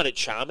 I find it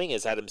charming,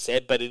 as Adam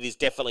said, but it is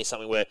definitely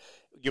something where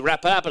you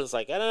wrap up and it's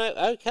like,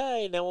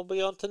 okay, now we'll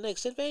be on to the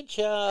next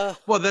adventure.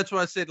 Well, that's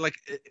why I said, like,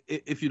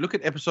 if you look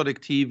at episodic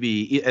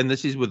TV, and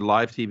this is with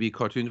live TV,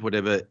 cartoons,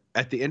 whatever,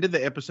 at the end of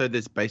the episode,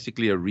 there's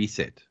basically a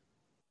reset.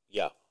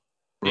 Yeah.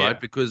 Right? Yeah.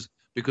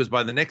 Because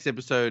by the next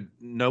episode,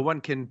 no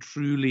one can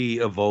truly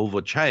evolve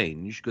or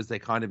change, because they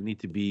kind of need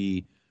to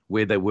be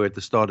where they were at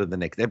the start of the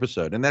next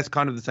episode. And that's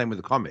kind of the same with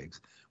the comics,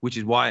 which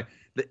is why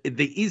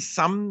there is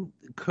some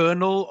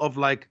kernel of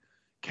like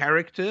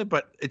character,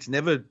 but it's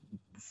never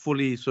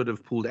fully sort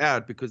of pulled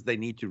out, because they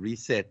need to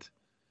reset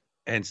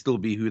and still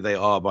be who they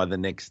are by the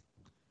next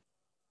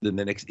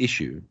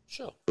issue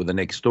or the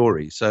next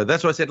story. So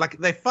that's why I said, like,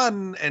 they're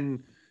fun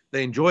and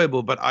they're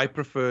enjoyable, but I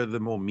prefer the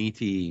more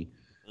meaty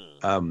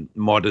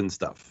modern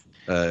stuff,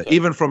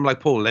 even from like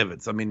Paul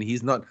Levitz. I mean,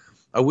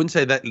 I wouldn't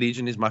say that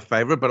Legion is my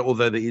favorite, but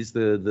although there is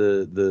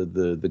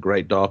the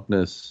Great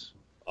Darkness.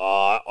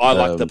 I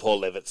like the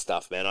Paul Levitz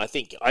stuff, man. I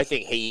think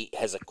he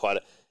has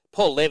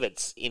Paul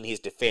Levitz, in his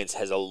defense,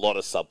 has a lot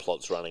of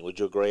subplots running. Would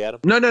you agree, Adam?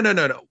 No.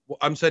 What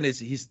I'm saying is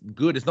he's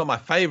good. It's not my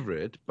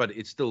favorite, but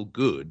it's still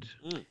good.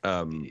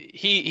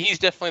 He's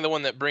definitely the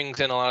one that brings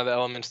in a lot of the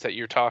elements that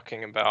you're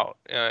talking about,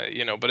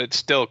 but it's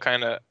still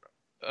kind of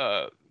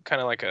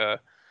like a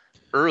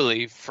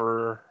early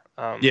for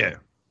I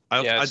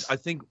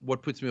think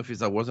what puts me off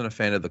is I wasn't a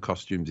fan of the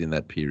costumes in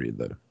that period,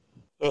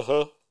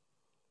 though.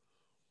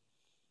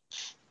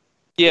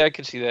 Yeah, I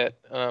could see that.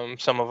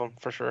 Some of them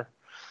for sure.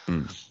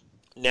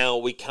 Now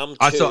we come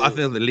to. I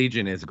feel the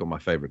Legionnaires have got my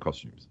favorite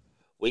costumes.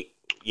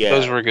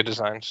 Those were good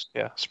designs.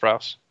 Yeah,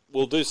 Sprouse.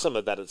 We'll do some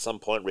of that at some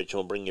point, Rich, and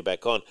we'll bring you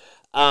back on.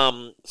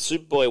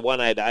 Superboy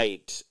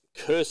 188,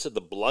 Curse of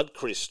the Blood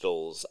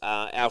Crystals.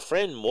 Our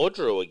friend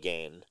Mordru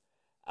again,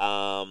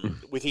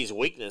 with his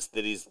weakness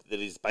that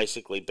is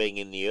basically being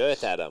in the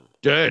earth, Adam.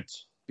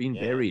 Dirt. Being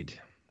buried.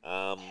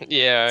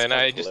 And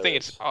I just think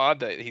it's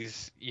odd that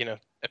he's,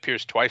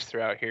 appears twice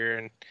throughout here,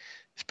 and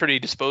it's pretty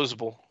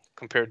disposable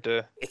compared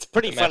to. It's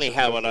pretty funny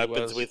how it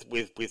opens with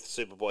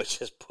Superboy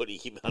just putting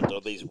him under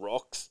these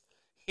rocks.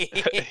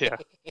 Yeah.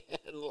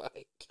 And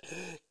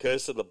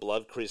Curse of the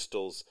Blood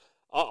Crystals.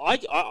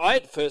 I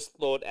at first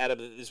thought, Adam,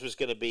 that this was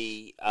going to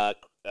be like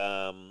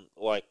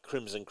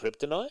Crimson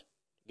Kryptonite,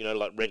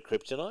 like Red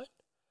Kryptonite.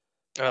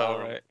 Oh,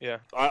 right, yeah.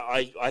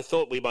 I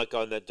thought we might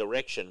go in that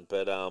direction,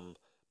 but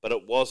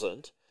it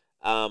wasn't.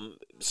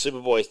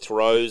 Superboy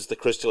throws the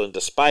crystal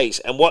into space,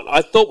 and what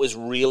I thought was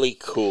really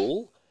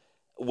cool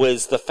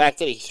was the fact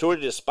that he threw it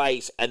into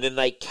space, and then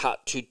they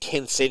cut to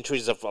 10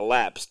 centuries have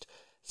elapsed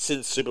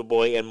since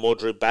Superboy and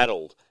Mordru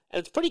battled. And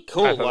it's pretty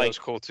cool. I thought that was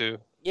cool, too.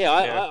 Yeah,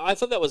 I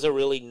thought that was a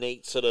really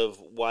neat sort of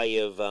way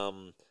of,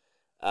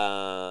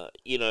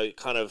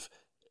 kind of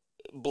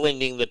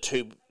blending the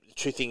two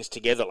things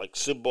together, like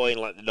Superboy in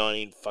like the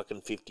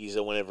 1950s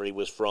or whenever he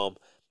was from,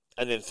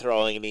 and then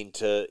throwing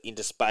it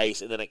into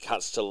space, and then it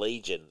cuts to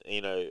Legion,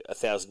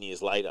 1,000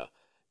 years later.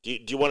 Do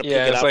you want to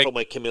pick it up from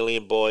where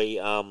Chameleon Boy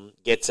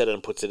gets it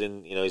and puts it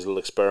in, his little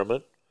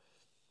experiment?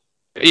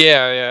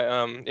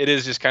 Yeah. It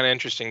is just kind of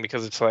interesting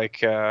because it's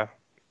like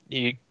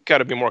you got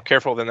to be more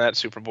careful than that,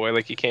 Superboy.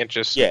 Like you can't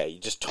just you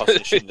just toss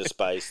and shit into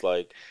space,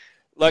 like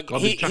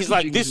he's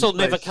like, this will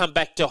never come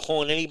back to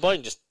haunt anybody,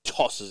 and just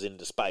tosses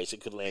into space.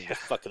 It could land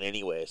fucking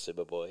anywhere,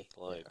 Superboy.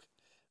 Like,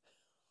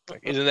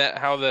 isn't that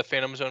how the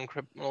Phantom Zone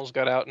criminals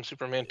got out in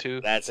Superman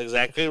 2? That's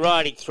exactly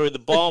right. He threw the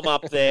bomb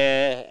up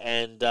there,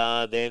 and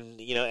then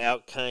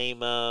out came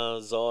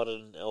Zod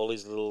and all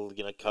his little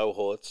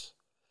cohorts.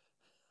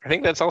 I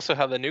think that's also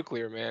how the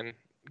Nuclear Man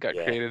got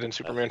created in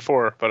Superman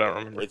 4, but I don't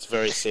remember. It's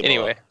very similar.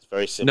 Anyway, it's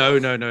very similar.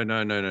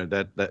 No.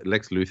 That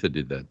Lex Luthor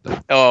did that. Though.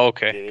 Oh,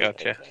 okay,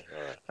 gotcha. Okay.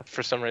 Right.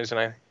 For some reason,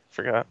 I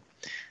forgot.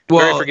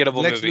 Well, very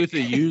forgettable Lex movie.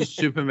 Luthor used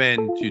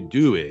Superman to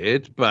do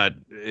it, but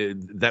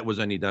that was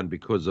only done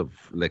because of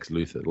Lex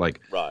Luthor.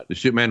 The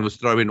Superman was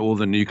throwing all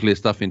the nuclear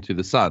stuff into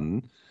the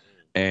sun,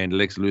 and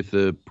Lex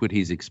Luthor put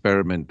his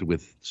experiment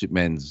with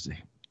Superman's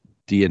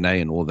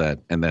DNA and all that,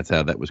 and that's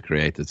how that was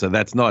created. So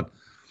that's not.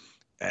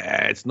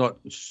 It's not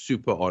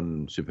super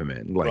on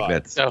Superman.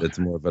 That's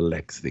more of a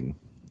Lex thing.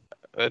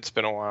 It's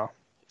been a while.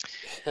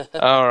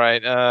 All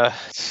right.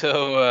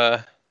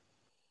 So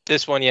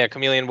this one,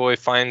 Chameleon Boy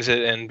finds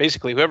it, and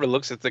basically whoever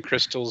looks at the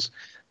crystals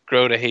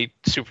grow to hate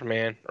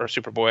Superman or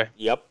Superboy.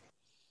 Yep.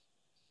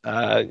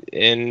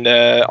 And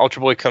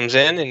Ultra Boy comes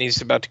in, and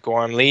he's about to go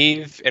on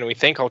leave, and we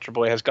think Ultra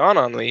Boy has gone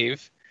on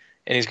leave,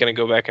 and he's going to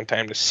go back in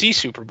time to see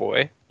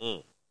Superboy.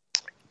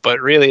 But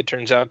really, it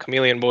turns out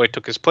Chameleon Boy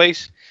took his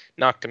place,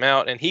 knocked him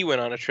out, and he went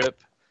on a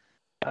trip.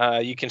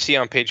 You can see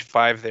on page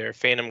 5 there,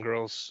 Phantom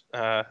Girl's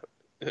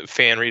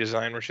fan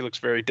redesign, where she looks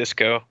very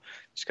disco.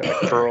 She's got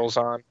like pearls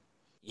on.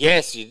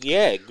 Yes,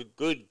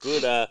 good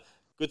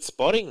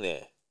spotting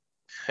there.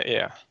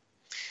 Yeah.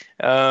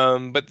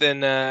 But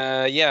then,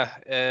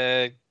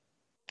 the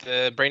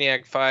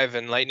Brainiac 5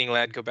 and Lightning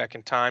Lad go back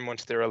in time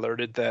once they're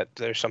alerted that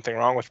there's something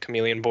wrong with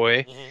Chameleon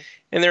Boy.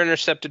 And they're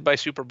intercepted by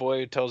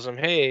Superboy, who tells them,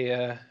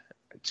 hey,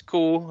 it's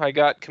cool, I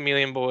got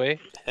Chameleon Boy.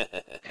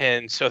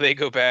 And so they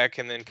go back,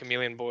 and then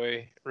Chameleon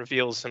Boy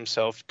reveals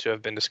himself to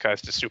have been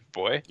disguised as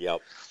Superboy. Yep.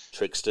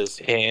 Tricksters.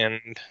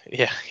 And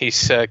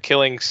he's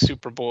killing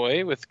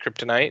Superboy with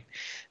kryptonite.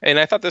 And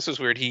I thought this was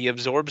weird. He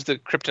absorbs the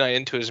kryptonite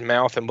into his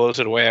mouth and blows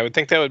it away. I would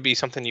think that would be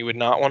something you would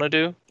not want to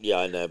do. Yeah,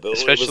 I know, but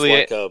especially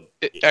it was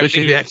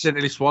especially if you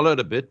accidentally swallowed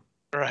a bit.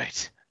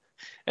 Right.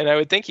 And I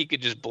would think he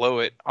could just blow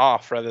it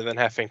off rather than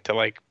having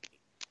to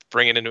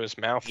bring it into his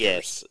mouth.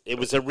 Yes, it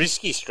was a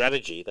risky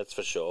strategy, that's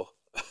for sure.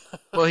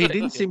 Well, he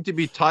didn't seem to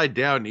be tied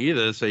down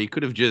either, so he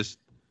could have just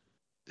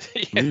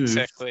moved.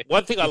 Exactly.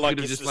 One thing I like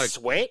is the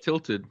sweat.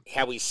 Tilted.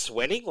 How he's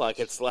sweating,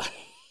 it's like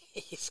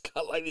he's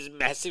got this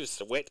massive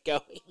sweat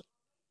going.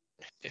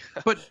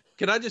 But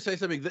can I just say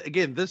something?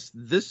 Again,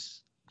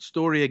 this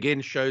story again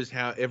shows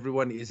how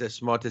everyone is as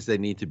smart as they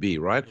need to be,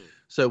 right?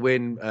 So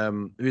when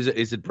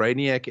is it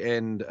Brainiac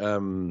and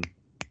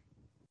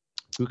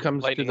who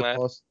comes Lightning to the Lad.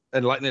 past?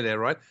 And Lightning there,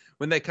 right?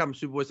 When they come,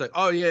 Superboy's like,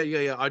 oh,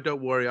 yeah, I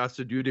don't worry, I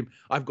subdued him.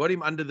 I've got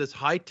him under this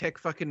high-tech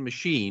fucking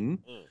machine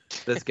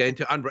that's going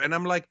to And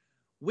I'm like,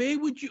 where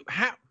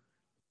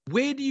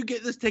do you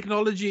get this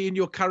technology in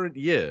your current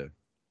year?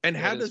 And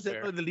how does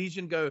the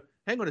Legion go,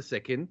 hang on a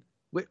second,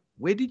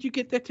 where did you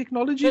get that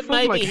technology from?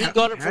 Maybe he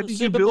got it from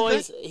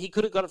Superboy's, he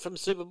could have got it from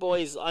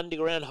Superboy's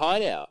underground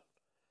hideout.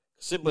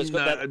 Superboy's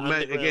got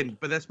that again,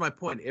 but that's my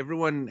point.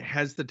 Everyone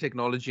has the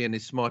technology and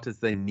is smart as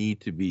they need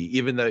to be,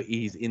 even though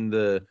he's in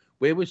the...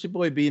 Where would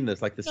Superboy be in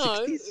this? Like the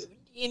 60s?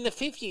 in the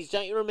 50s,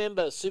 don't you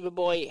remember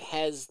Superboy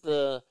has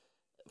the...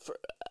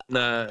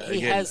 No, he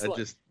again, has, I like,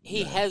 just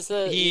he no. has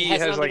the... He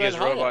has has an like his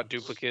underground robot hideout.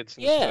 duplicates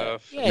and Yeah,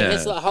 stuff. yeah, he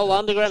has No. the whole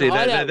underground See,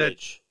 hideout, that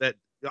Rich.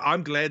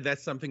 I'm glad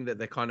that's something that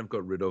they kind of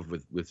got rid of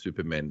with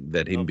Superman.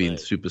 That him Not being me.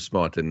 super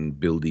smart and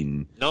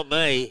building Not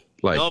me.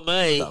 like Not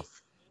me.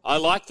 stuff. I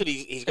like that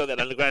he's got that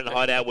underground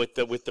hideout with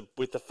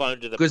the phone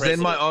to the Because then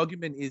president. my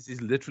argument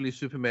is literally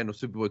Superman or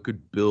Superboy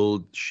could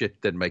build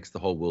shit that makes the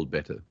whole world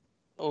better.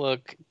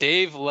 Look,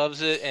 Dave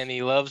loves it, and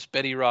he loves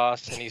Betty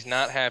Ross, and he's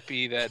not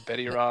happy that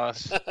Betty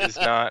Ross is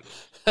not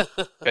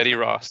Betty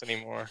Ross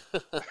anymore.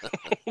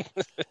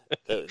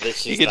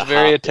 He gets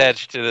very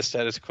attached to the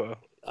status quo.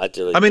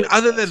 I mean,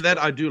 other than that,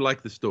 I do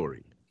like the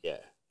story. Yeah,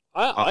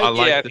 I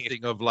like the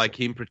thing of like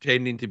him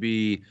pretending to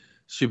be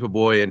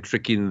Superboy and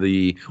tricking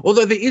the.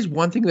 Although there is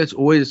one thing that's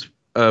always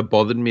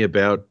bothered me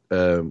about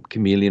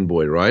Chameleon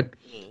Boy, right?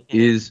 Mm-hmm.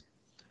 Is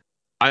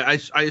I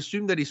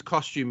assume that his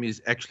costume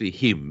is actually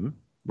him,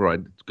 right?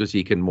 Because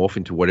he can morph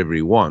into whatever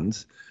he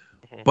wants.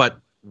 Mm-hmm. But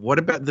what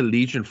about the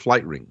Legion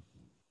flight ring?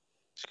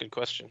 It's a good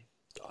question.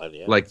 Oh,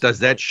 yeah, like, does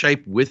that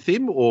shape with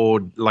him,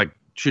 or like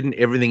shouldn't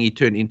everything he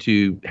turned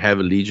into have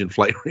a Legion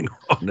flight ring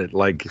on it?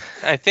 Like,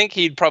 I think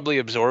he'd probably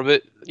absorb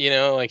it.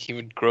 Like he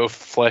would grow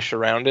flesh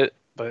around it.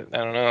 But I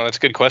don't know. That's a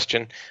good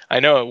question.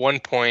 I know at one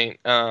point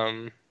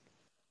in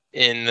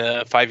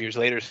the 5 years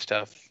later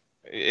stuff,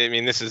 I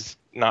mean, this is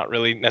not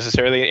really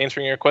necessarily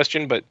answering your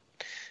question, but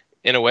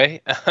in a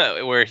way,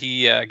 where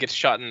he gets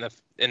shot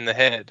in the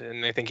head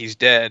and they think he's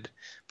dead,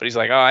 but he's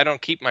like, oh, I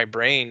don't keep my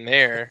brain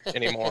there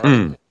anymore.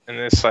 And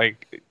it's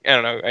like, I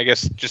don't know, I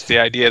guess just the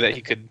idea that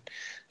he could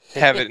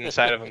have it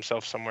inside of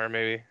himself somewhere,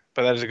 maybe.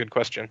 But that is a good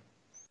question.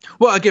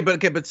 Well,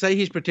 but say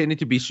he's pretending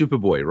to be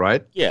Superboy,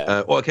 right?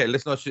 Yeah.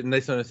 Let's not say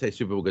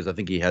Superboy because I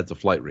think he has a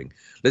flight ring.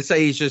 Let's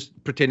say he's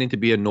just pretending to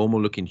be a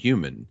normal-looking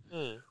human.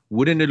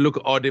 Wouldn't it look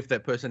odd if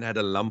that person had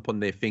a lump on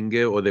their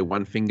finger or their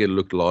one finger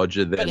looked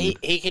larger than... But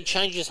he can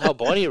change his whole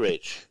body,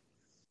 Rich.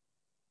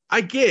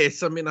 I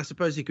guess. I mean, I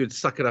suppose he could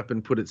suck it up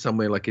and put it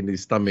somewhere like in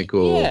his stomach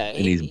or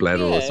in his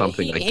bladder or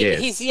something, I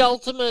guess. He's the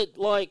ultimate,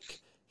 like...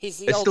 He's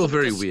the ultimate still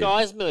very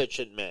disguise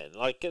merchant, man.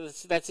 Like,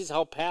 that's his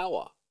whole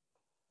power.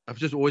 I've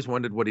just always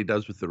wondered what he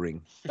does with the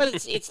ring. But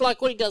it's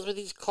like what he does with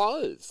his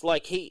clothes.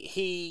 Like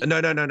he.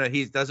 No.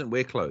 He doesn't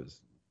wear clothes.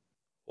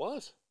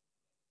 What?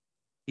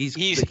 His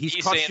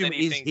costume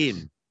is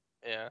him.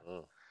 Yeah.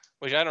 Oh.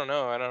 Which I don't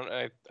know.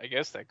 I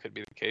guess that could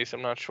be the case.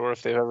 I'm not sure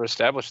if they've ever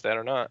established that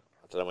or not.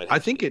 I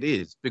think it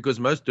is because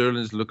most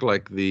Durlans look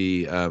like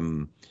the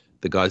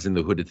guys in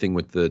the hooded thing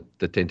with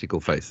the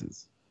tentacle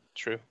faces.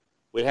 True.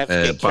 We'd have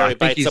to get Kerry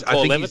Bates and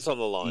Paul Levitz on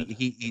the line.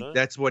 He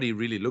that's what he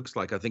really looks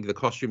like. I think the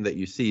costume that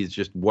you see is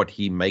just what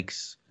he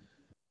makes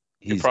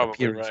his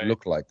appearance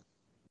look like.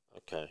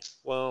 Okay.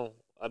 Well,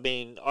 I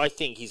mean, I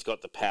think he's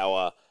got the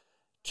power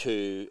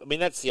to... I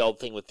mean, that's the old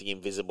thing with the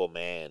Invisible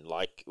Man.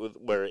 Like,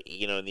 where,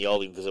 in the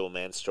old Invisible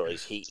Man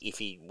stories, if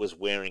he was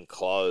wearing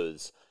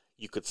clothes,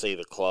 you could see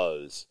the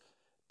clothes.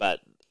 But,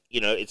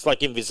 it's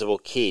like Invisible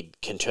Kid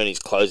can turn his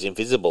clothes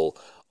invisible.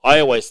 I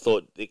always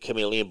thought the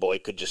Chameleon Boy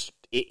could just...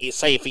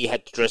 say if he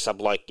had to dress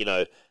up like,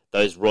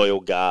 those royal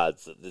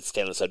guards that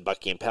stand outside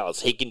Buckingham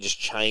Palace, he can just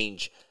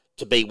change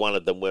to be one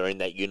of them wearing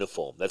that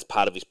uniform. That's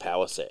part of his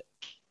power set.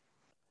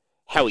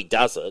 How he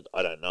does it,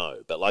 I don't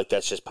know. But, like,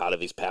 that's just part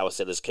of his power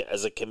set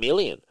as a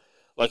chameleon.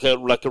 Like a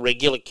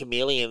regular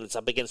chameleon that's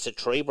up against a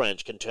tree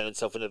branch can turn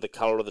itself into the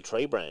colour of the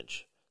tree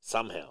branch.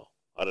 Somehow.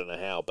 I don't know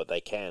how, but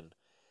they can.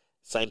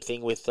 Same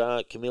thing with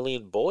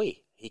Chameleon Boy.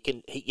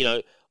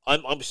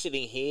 I'm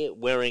sitting here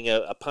wearing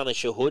a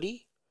Punisher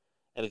hoodie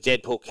and a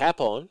Deadpool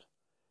cap on,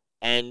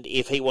 and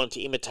if he wanted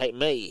to imitate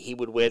me, he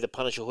would wear the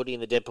Punisher hoodie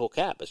and the Deadpool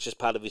cap. It's just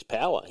part of his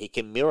power. He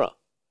can mirror.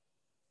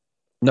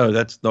 No,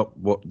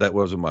 that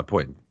wasn't my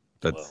point.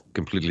 That's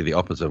completely the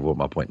opposite of what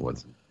my point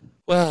was.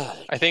 Well,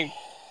 I think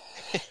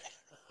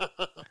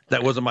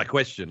that wasn't my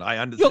question. I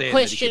understand. Your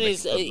question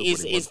is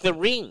the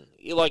ring.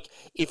 Like,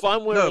 if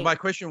I'm wearing... No, my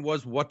question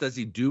was, what does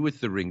he do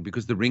with the ring?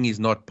 Because the ring is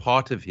not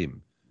part of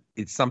him.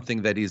 It's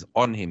something that is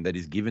on him, that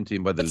is given to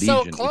him by the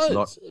Legion.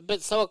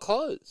 But so are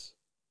clothes.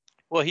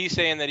 Well, he's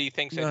saying that he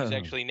thinks that he's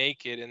actually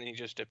naked and he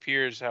just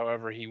appears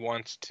however he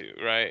wants to,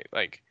 right?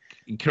 Like,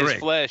 correct. His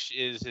flesh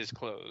is his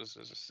clothes,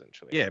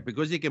 essentially. Yeah,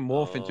 because he can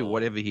morph into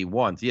whatever he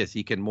wants. Yes,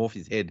 he can morph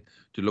his head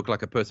to look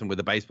like a person with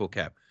a baseball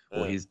cap,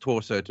 or his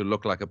torso to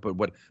look like a...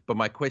 But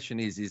my question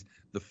is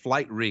the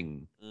flight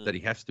ring that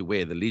he has to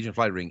wear, the Legion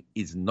flight ring,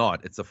 is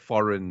not. It's a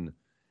foreign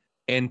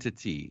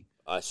entity.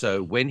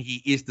 So when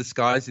he is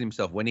disguising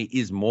himself, when he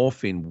is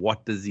morphing,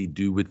 what does he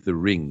do with the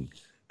ring?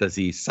 Does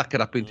he suck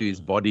it up into his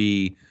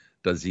body?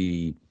 Does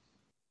he,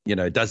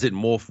 does it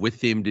morph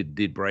with him? Did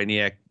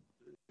Brainiac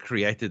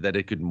create it that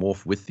it could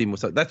morph with him or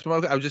something? That's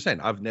what I was just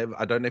saying. I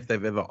don't know if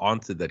they've ever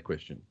answered that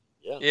question.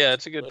 Yeah,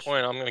 it's a good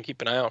point. I'm going to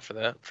keep an eye out for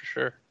that, for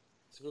sure.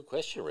 It's a good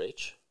question,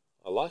 Rich.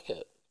 I like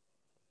it.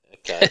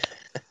 Okay.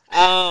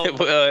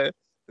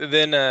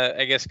 Then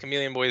I guess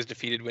Chameleon Boy is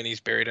defeated when he's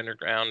buried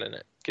underground, and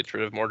it gets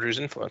rid of Mordru's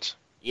influence.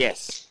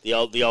 Yes, the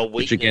old weakness.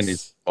 Which again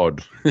is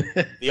odd.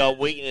 The old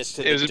weakness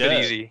to the It was a dirt.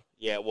 bit easy.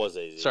 Yeah, it was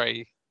easy.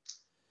 Sorry.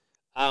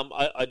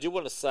 I do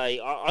want to say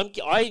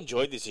I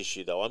enjoyed this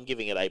issue though. I'm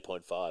giving it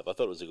 8.5. I thought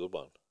it was a good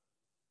one.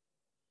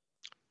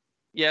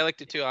 Yeah, I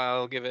liked it too.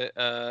 I'll give it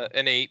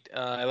an 8.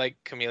 I like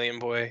Chameleon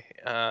Boy.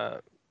 I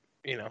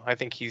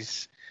think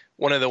he's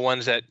one of the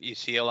ones that you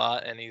see a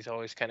lot, and he's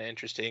always kind of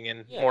interesting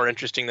and more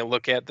interesting to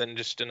look at than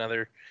just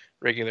another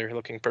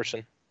regular-looking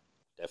person.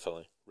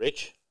 Definitely.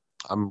 Rich?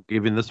 I'm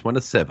giving this one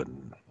a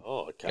 7.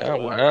 Oh, okay. Oh,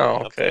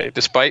 wow. Okay.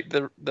 Despite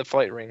the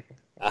flight ring.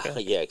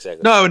 Okay. Yeah,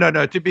 exactly.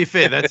 No. To be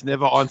fair, that's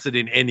never answered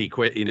in any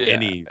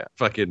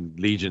fucking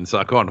Legion, so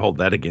I can't hold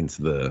that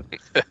against the.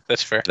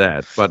 That's fair.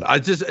 That, but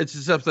it's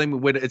just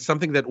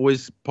something that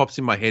always pops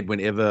in my head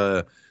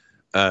whenever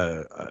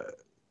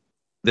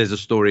there's a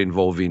story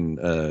involving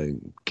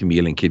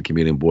Chameleon Kid,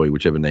 Chameleon Boy,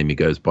 whichever name he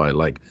goes by.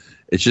 Like,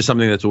 it's just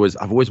something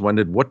I've always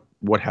wondered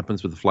what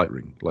happens with the flight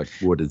ring. Like,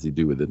 what does he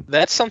do with it?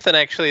 That's something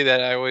actually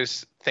that I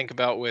always think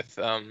about with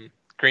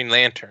Green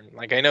Lantern.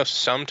 Like, I know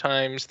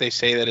sometimes they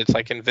say that it's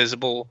like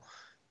invisible,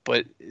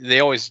 but they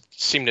always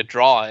seem to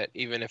draw it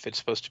even if it's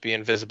supposed to be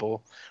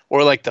invisible.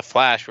 Or like the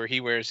Flash, where he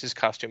wears his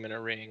costume in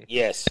a ring.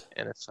 Yes.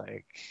 And it's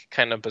like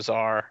kind of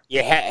bizarre.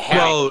 Yeah.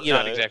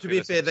 Not exactly. To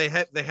be fair,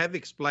 they have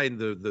explained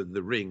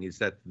the ring is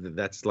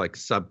that's like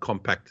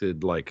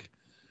subcompacted like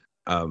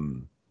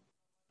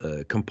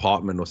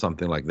compartment or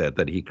something like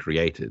that he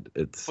created.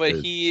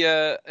 He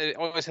it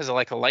always has a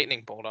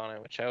lightning bolt on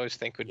it, which I always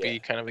think would be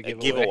kind of a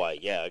giveaway.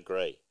 Yeah, I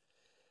agree.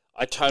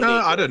 I totally. No,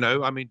 agree. I don't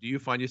know. I mean, do you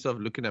find yourself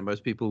looking at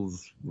most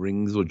people's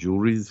rings or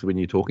jewelries when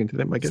you're talking to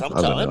them? I guess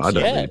sometimes, I don't know. I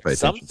don't really pay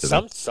attention to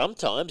them.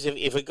 Sometimes,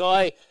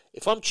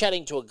 if I'm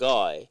chatting to a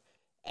guy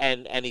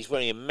and he's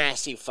wearing a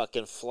massive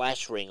fucking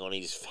flash ring on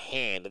his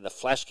hand and the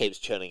flash keeps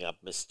turning up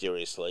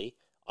mysteriously,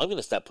 I'm going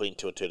to start putting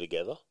 2 and 2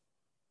 together.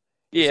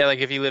 Yeah, like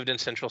if he lived in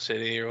Central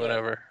City or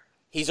whatever.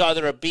 He's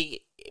either a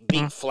big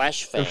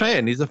Flash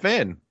fan. He's a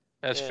fan.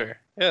 That's fair.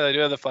 Yeah, they do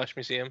have the Flash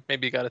Museum.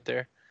 Maybe you got it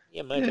there.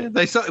 Yeah, maybe. Yeah,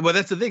 they sell. Well,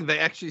 that's the thing. They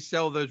actually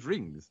sell those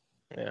rings.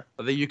 Yeah.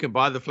 I think you can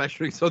buy the Flash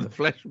rings on the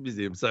Flash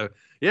Museum. So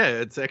yeah,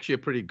 it's actually a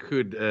pretty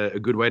good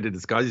way to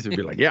disguise yourself.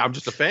 Be like, yeah, I'm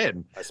just a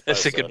fan.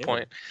 That's a good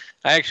point.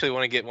 I actually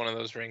want to get one of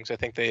those rings. I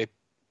think they,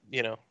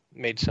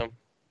 made some.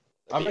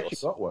 I've actually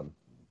got one.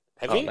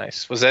 Have you?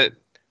 Nice. Did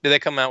they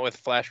come out with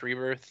Flash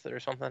Rebirth or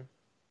something?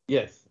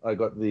 Yes, I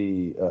got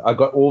I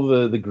got all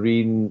the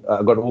green.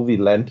 I got all the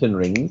lantern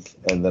rings,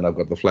 and then I've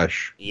got the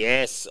Flash.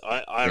 Yes,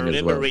 I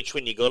remember, Rich,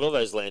 when you got all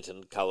those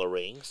lantern color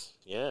rings.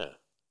 Yeah.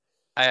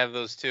 I have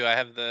those too. I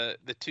have the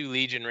 2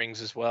 Legion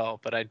rings as well,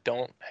 but I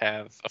don't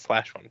have a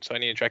Flash one, so I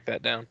need to track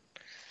that down.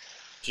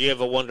 Do you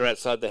ever wander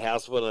outside the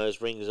house with one of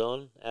those rings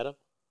on, Adam?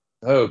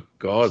 Oh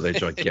God, they're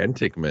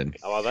gigantic, man.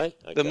 Oh, are they?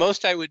 Okay. The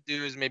most I would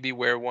do is maybe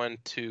wear one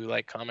to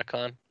like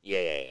Comic-Con.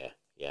 Yeah.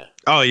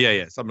 Oh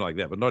yeah, something like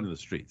that, but not in the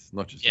streets,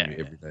 not just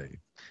every day.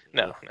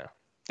 No.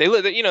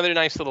 They're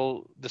nice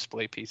little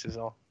display pieces.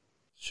 All.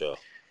 Sure.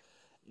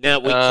 Now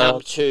we come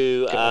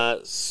to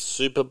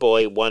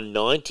Superboy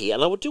 190,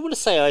 and I do want to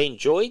say I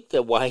enjoyed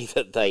the way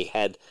that they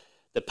had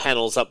the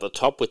panels up the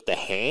top with the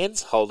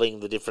hands holding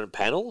the different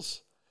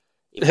panels.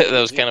 That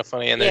was kind of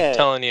funny, and they're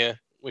telling you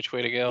which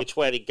way to go.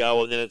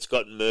 And then it's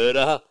got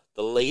Murder,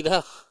 the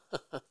leader.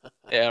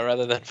 Yeah,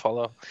 rather than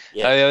Follow.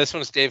 Yeah, this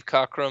one's Dave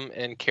Cockrum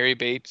and Carrie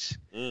Bates.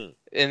 And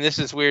this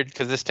is weird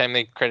because this time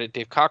they credit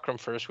Dave Cockrum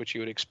first, which you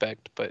would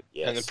expect. But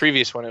in the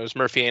previous one, it was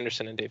Murphy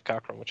Anderson and Dave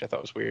Cockrum, which I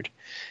thought was weird.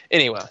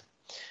 Anyway,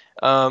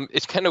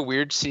 it's kind of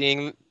weird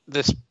seeing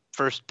this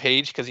first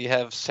page because you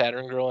have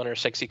Saturn Girl in her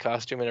sexy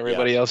costume and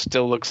everybody else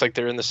still looks like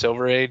they're in the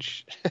Silver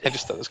Age. I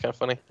just thought it was kind of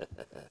funny.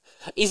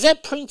 Is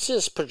that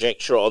Princess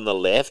Projectra on the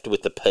left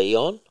with the P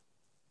on?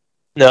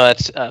 No,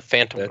 that's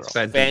Phantom Girl.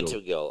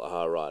 Phantom Girl.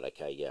 Oh, right.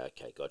 Okay. Yeah.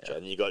 Okay. Gotcha. Yeah.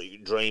 And you got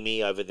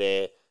Dreamy over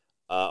there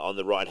on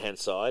the right-hand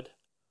side.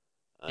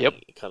 Yep.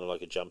 Kind of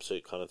like a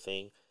jumpsuit kind of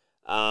thing.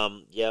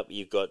 Yep.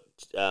 You've got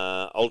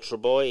Ultra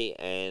Boy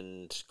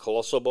and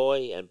Colossal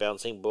Boy and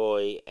Bouncing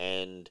Boy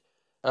and...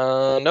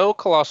 no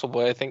Colossal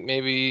Boy. I think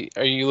maybe...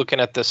 Are you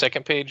looking at the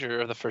second page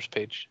or the first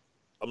page?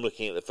 I'm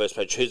looking at the first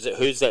page.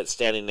 Who's that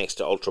standing next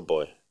to Ultra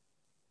Boy?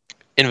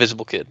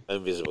 Invisible Kid.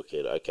 Invisible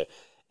Kid. Okay.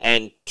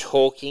 And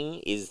talking,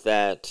 is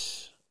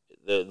that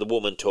the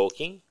woman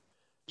talking?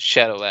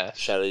 Shadowlass.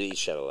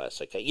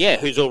 Shadowlass, okay. Yeah,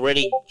 who's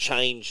already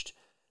changed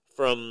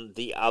from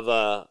the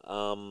other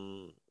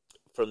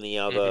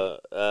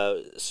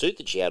suit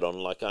that she had on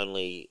like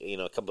only,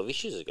 a couple of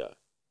issues ago.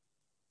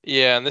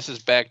 Yeah, and this is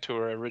back to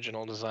her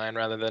original design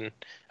rather than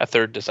a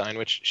third design,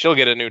 which she'll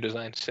get a new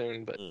design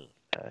soon, but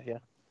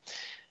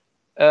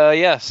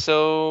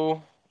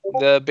so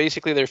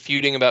basically they're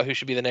feuding about who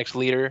should be the next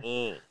leader,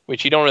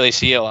 which you don't really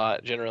see a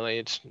lot. Generally,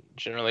 it's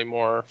generally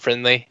more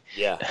friendly.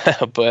 Yeah.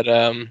 But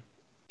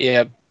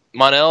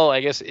Mon-El, I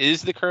guess,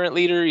 is the current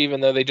leader,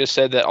 even though they just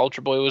said that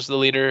Ultra Boy was the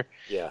leader.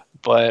 Yeah.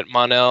 But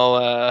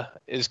Mon-El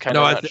is kind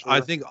of not sure. I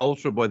think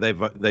Ultra Boy,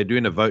 they're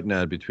doing a vote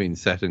now between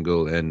Saturn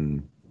Girl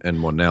and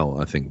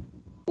Mon-El, I think.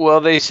 Well,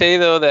 they say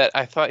though that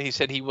I thought he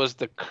said he was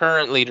the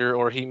current leader,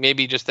 or he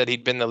maybe just that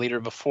he'd been the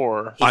leader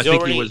before. I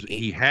think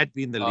he had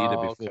been the leader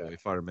before, okay.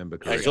 if I remember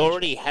correctly. He's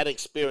already had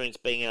experience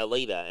being our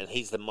leader, and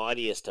he's the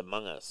mightiest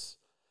among us.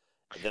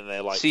 And then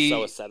they're like,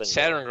 so is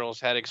Saturn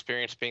Girls had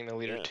experience being the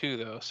leader too,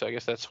 though. So I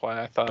guess that's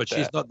why I thought. But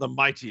she's not the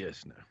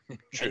mightiest. No.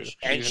 True.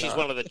 And she's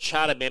one of the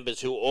charter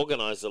members who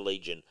organise the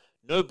Legion.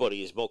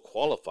 Nobody is more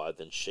qualified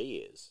than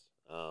she is.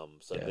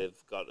 So they've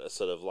got a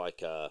sort of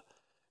like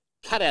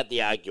cut out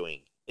the arguing.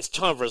 It's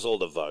time for us all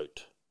to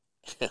vote.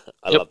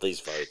 I love these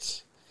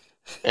votes.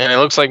 And it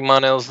looks like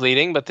Mon-El's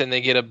leading, but then they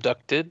get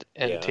abducted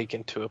and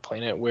taken to a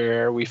planet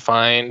where we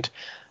find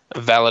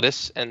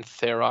Validus and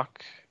Tharok.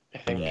 I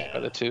think are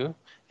the two.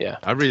 Yeah.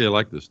 I really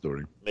like this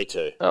story. Me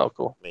too. Oh,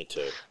 cool. Me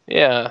too.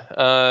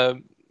 Yeah.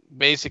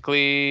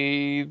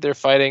 Basically, they're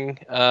fighting.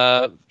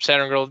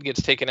 Saturn Girl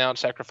gets taken out,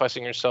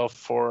 sacrificing herself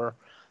for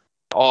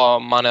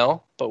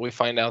Mon-El, but we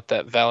find out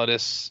that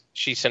Validus,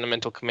 she sent a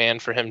mental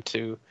command for him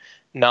to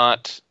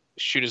not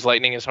shoot his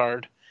lightning as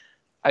hard.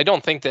 I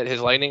don't think that his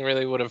lightning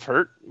really would have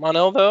hurt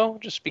Mon-El, though,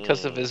 just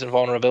because of his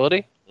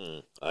invulnerability.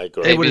 I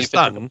agree. It would have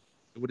stung.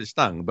 It would have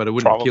stung, but it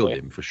wouldn't have killed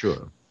him, for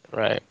sure.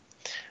 Right.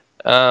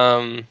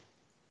 And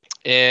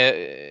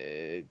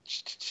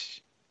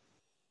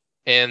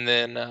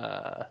then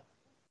Mon-El.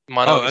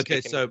 Oh, okay.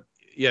 So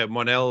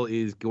Mon-El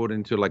is going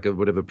into like a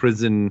bit of a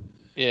prison.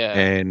 Yeah.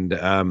 And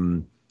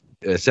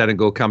Saturn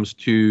Girl comes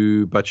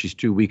to, but she's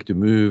too weak to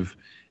move.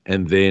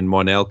 And then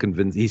Mon-El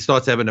he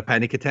starts having a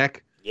panic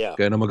attack. Yeah.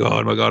 Going, oh my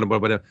god,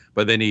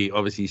 but then he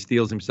obviously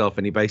steals himself,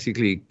 and he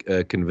basically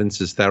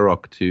convinces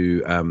Tharok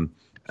to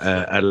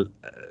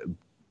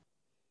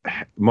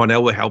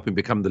Mon-El will help him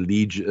become the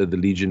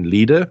Legion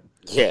leader.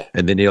 Yeah.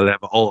 And then he'll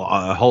have a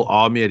whole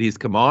army at his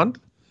command.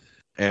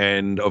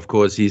 And of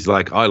course, he's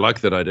like, I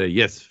like that idea.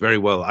 Yes, very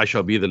well. I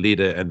shall be the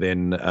leader. And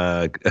then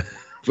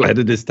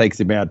Validus takes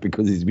him out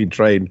because he's been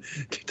trained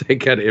to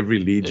take out every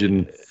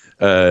Legion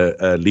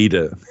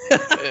leader.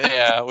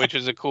 Yeah, which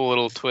is a cool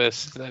little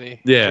twist that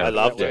he. Yeah, I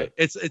loved it.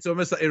 It's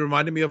almost like, it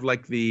reminded me of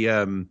like the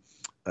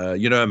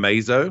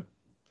Amazo.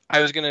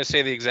 I was gonna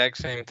say the exact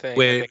same thing.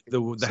 Where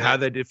how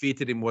they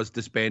defeated him was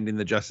disbanding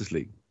the Justice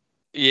League.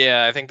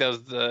 Yeah, I think that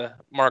was the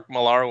Mark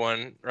Millar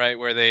one, right?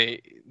 Where they're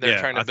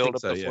trying to build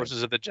up the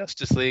forces of the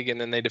Justice League, and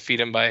then they defeat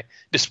him by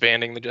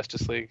disbanding the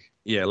Justice League.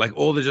 Yeah, like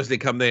all the Justice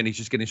League come there, and he's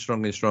just getting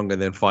stronger and stronger.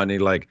 And then finally,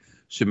 like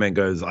Superman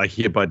goes, "I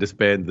hereby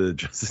disband the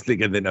Justice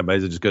League," and then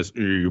Amazo just goes,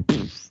 "Ooh."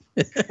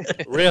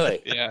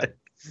 Really? Yeah, it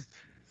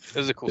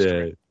was a cool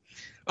story.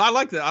 I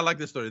like that. I like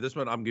the story. This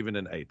one, I'm giving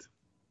an 8.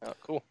 Oh,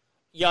 cool.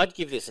 Yeah, I'd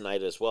give this an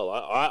 8 as well.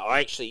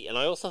 I actually, and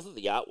I also thought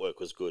the artwork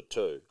was good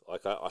too.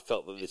 Like I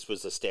felt that this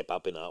was a step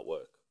up in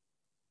artwork.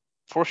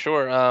 For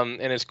sure,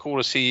 and it's cool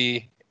to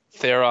see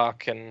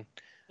Tharok and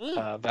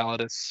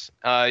Validus.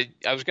 I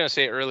was going to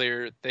say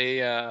earlier, they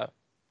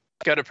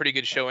got a pretty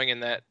good showing in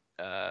that,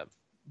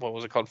 what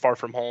was it called, Far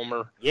From Home,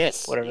 or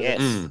whatever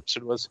that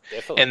episode was.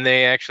 Definitely. And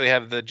they actually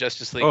have the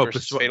Justice League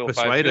versus Fatal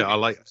Persuader. 5.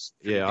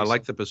 I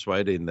like the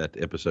Persuader in that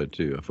episode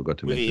too. I forgot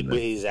to mention that.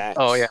 With his axe.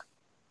 Oh, yeah.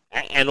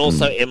 And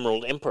also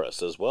Emerald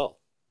Empress as well.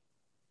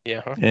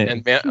 Yeah.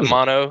 And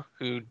Mono,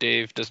 who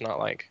Dave does not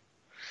like.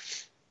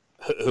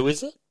 Who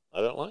is it? I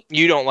don't like.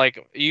 You don't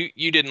like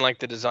you didn't like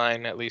the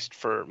design, at least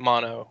for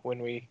Mono, when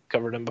we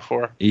covered him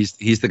before. He's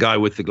the guy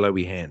with the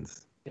glowy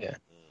hands. Yeah.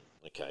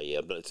 Okay,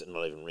 yeah, but it's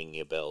not even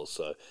ringing a bell.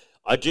 So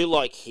I do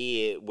like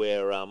here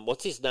where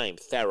what's his name,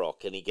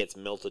 Tharok, and he gets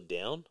melted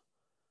down,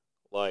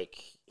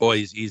 like. Oh,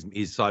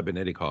 he's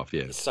cybernetic half,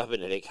 yeah. His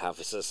cybernetic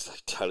half is just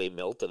like totally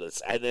melted.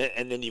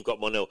 And then you've got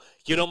Mon-El.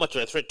 You're not much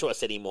of a threat to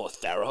us anymore,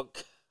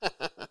 Tharok.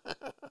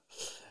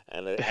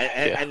 and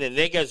then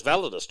there goes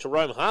Validus to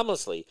roam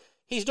harmlessly.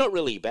 He's not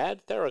really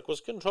bad. Tharok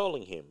was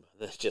controlling him.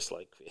 They're just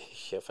like,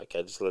 yeah,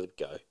 okay, just let it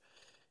go.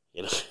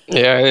 You know.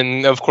 Yeah,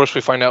 and of course we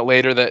find out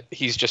later that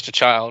he's just a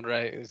child,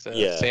 right? It's,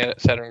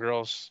 Saturn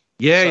Girls.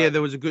 Yeah,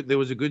 there was a good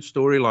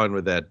storyline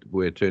with that,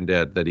 where it turned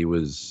out that he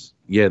was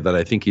that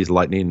I think he's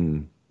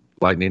Lightning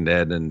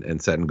Dad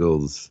and Saturn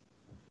Girls,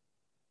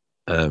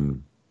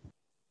 one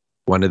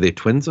of their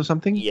twins or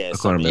something. Yeah, I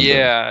can't remember.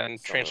 Yeah, and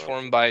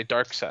transformed by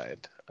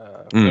Darkseid.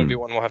 That'll be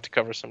one we'll have to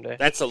cover someday.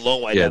 That's a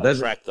long way down the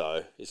track,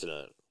 though, isn't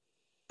it?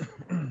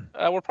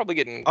 We're probably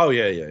getting. Oh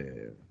yeah.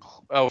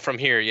 Oh, from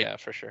here, yeah,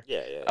 for sure.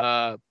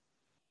 Yeah.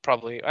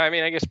 Probably. I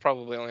mean, I guess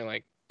probably only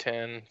like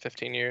 10,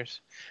 15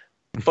 years.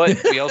 But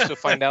we also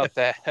find out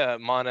that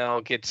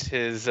Mon-El gets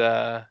his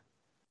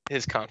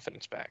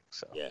confidence back.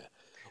 So yeah.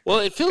 Well,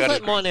 it feels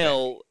like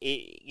Mon-El,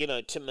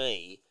 to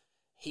me,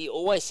 he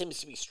always seems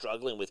to be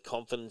struggling with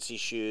confidence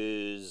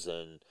issues,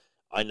 and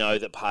I know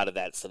that part of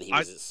that's that he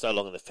was so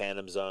long in the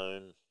Phantom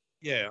Zone.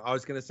 Yeah, I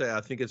was going to say, I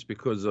think it's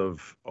because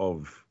of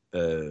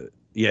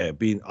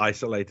being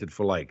isolated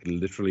for like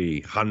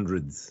literally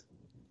hundreds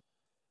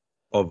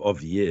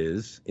of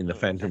years in the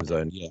Phantom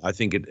Zone. Yeah, I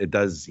think it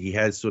does. He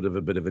has sort of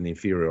a bit of an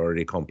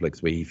inferiority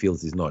complex where he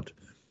feels he's not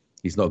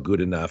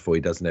good enough, or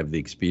he doesn't have the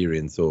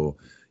experience, or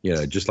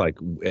just like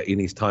in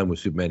his time with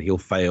Superman, he'll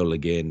fail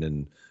again,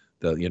 and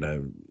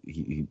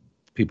he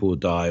people will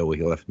die or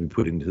he'll have to be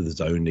put into the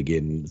zone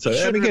again. So He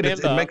I should mean, it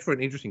remember- makes for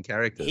an interesting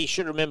character. He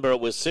should remember it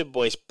was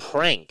Superboy's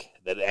prank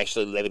that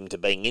actually led him to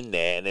being in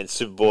there, and then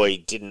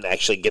Superboy didn't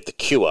actually get the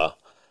cure,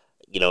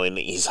 in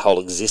his whole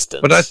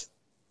existence. But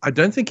I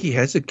don't think he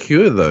has a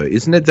cure though,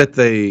 isn't it? That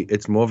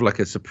it's more of like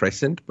a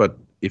suppressant, but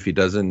if he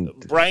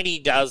doesn't, Brainy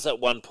does at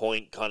one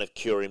point kind of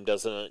cure him,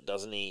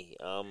 doesn't he,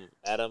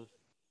 Adam?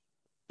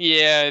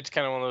 Yeah, it's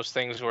kind of one of those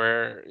things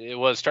where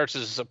it starts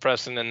as a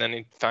suppressant, and then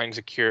he finds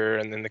a cure,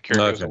 and then the cure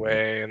goes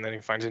away, and then he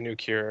finds a new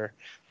cure.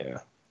 Yeah.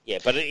 Yeah,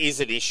 but it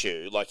is an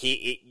issue. Like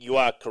you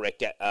are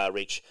correct,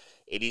 Rich.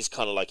 It is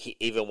kind of like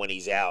even when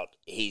he's out,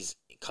 he's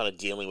kind of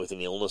dealing with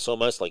an illness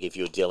almost. Like if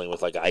you're dealing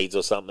with like AIDS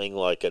or something,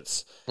 like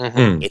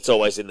it's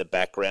always in the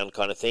background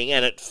kind of thing.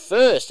 And at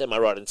first, am I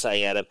right in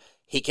saying, Adam,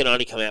 he can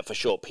only come out for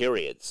short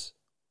periods?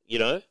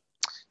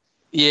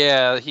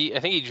 Yeah, I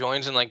think he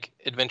joins in like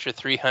Adventure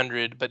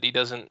 300, but he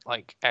doesn't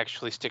like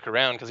actually stick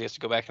around because he has to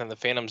go back into the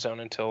Phantom Zone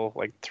until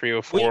like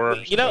 304.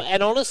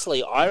 And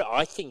honestly,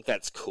 I think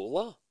that's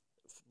cooler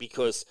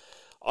because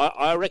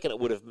I reckon it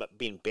would have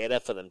been better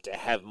for them to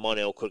have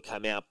Mon-El could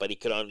come out, but he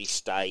could only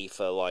stay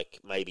for like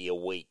maybe a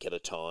week at a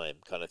time,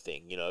 kind of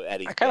thing.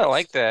 At his I kind of best.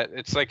 like that.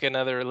 It's like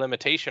another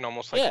limitation,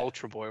 almost like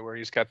Ultra Boy, where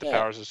he's got the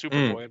powers of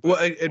Superboy.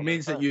 Well, it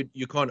means that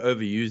you can't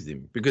overuse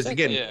them because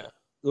again.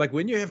 Like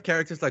when you have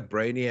characters like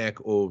Brainiac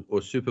or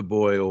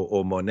Superboy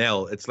or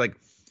Mon-El, it's like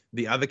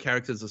the other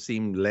characters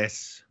seem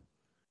less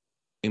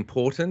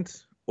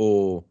important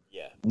or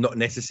not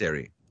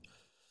necessary.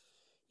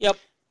 Yep.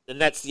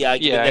 And that's the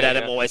argument that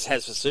Adam always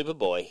has for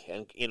Superboy,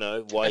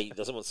 and why he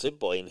doesn't want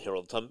Superboy in here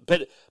all the time.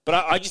 But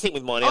I just think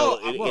with Mon-El,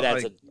 it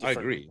adds a different. I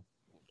agree.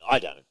 I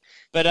don't.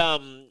 But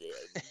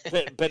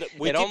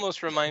it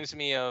almost reminds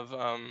me of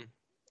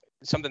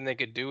something they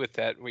could do with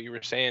that. What you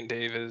were saying,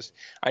 Dave, is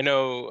I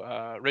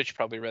know Rich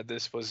probably read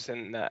this, was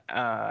in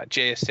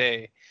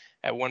JSA.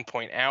 At one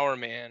point,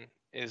 Hourman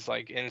is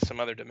like in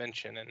some other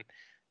dimension, and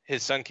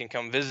his son can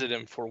come visit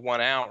him for 1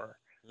 hour.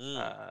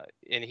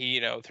 And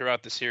he,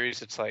 throughout the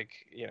series, it's like,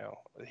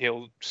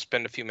 he'll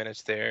spend a few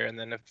minutes there and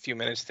then a few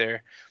minutes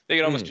there. They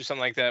could almost do something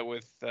like that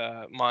with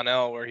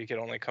Mon-El, where he could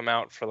only come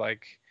out for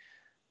like,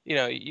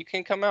 you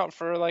can come out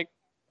for like,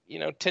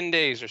 10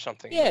 days or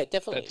something. Yeah,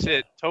 definitely. That's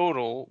it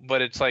total.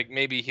 But it's like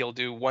maybe he'll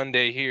do 1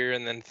 day here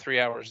and then 3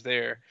 hours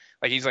there.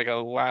 Like he's like a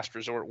last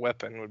resort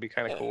weapon. Would be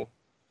kind of cool.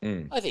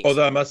 I think.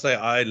 Although I must say,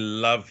 I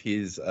love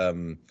his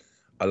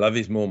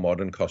more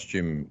modern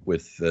costume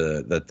with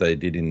that they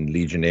did in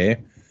Legionnaire,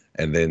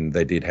 and then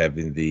they did have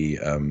in the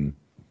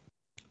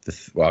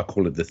I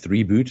call it the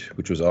 3 boot,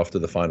 which was after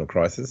the Final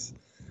Crisis,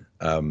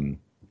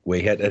 where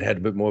it had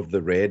a bit more of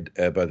the red,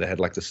 but they had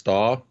like the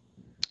star,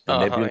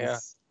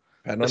 nebulous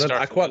pattern on it.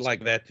 I quite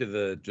like that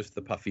to just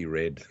the puffy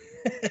red.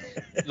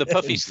 The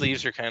puffy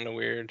sleeves are kind of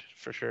weird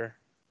for sure.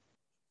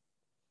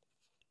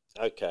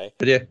 Okay.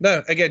 But yeah,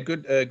 no, again,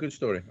 good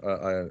story.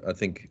 I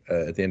think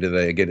at the end of the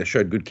day, again, it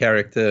showed good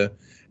character,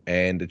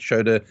 and it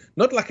showed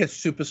not like a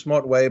super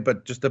smart way,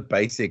 but just a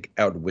basic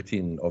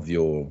outwitting of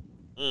your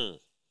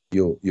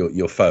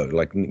foe,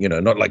 like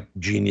not like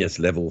genius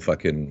level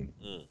fucking.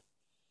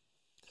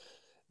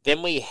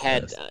 Then we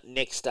had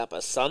next up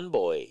a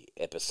Sunboy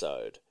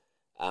episode.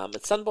 And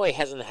Sunboy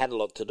hasn't had a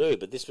lot to do,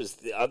 but this was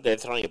they're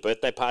throwing a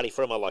birthday party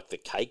for him. I like the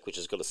cake, which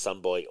has got a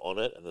Sunboy on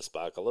it, and the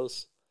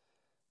sparklers.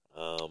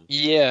 Real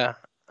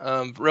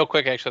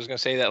quick, actually, I was going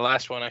to say that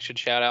last one I should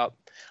shout out.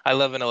 I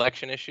love an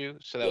election issue,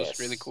 so that was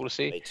really cool to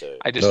see. Me too.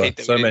 I just hate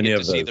that we didn't get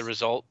to see those. the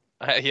result.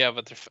 But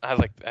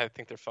I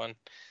think they're fun.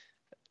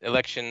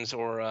 Elections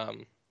or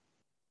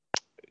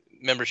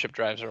membership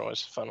drives are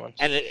always fun ones.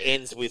 And it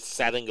ends with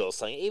Saturn Girl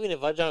saying, "Even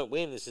if I don't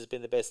win, this has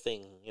been the best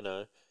thing,"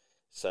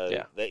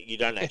 So that you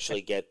don't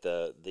actually get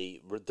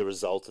the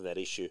result in that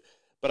issue.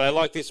 But I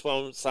like this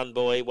one,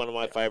 Sunboy, one of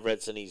my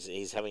favorites, and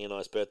he's having a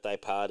nice birthday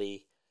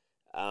party.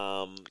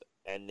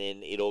 And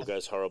then it all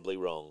goes horribly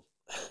wrong.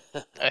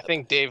 I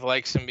think Dave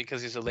likes him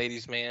because he's a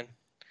ladies' man.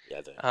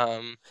 Yeah,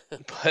 I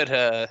do.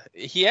 But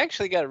he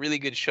actually got a really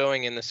good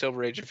showing in the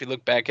Silver Age. If you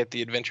look back at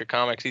the Adventure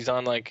comics, he's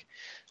on like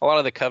a lot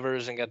of the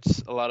covers and gets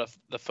a lot of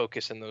the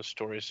focus in those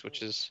stories,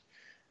 which is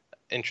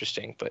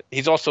interesting. But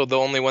he's also the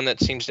only one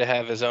that seems to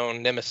have his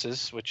own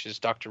nemesis, which is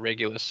Dr.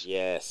 Regulus.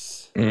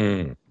 Yes.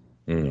 Dr.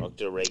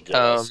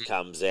 Regulus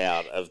comes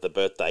out of the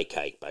birthday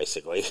cake,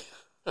 basically.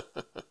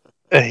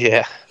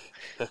 Yeah.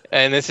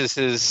 And this is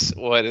his,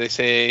 what do they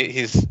say?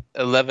 He's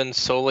 11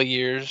 solar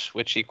years,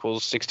 which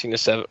equals 16 to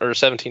 7 or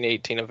 17 to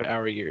 18 of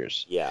our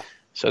years. Yeah.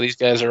 So these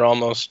guys are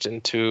almost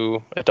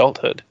into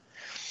adulthood.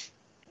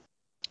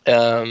 We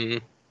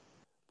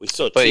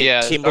saw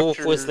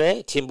Timberwolf was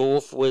there.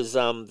 Timberwolf was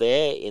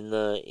there in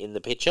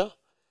the picture.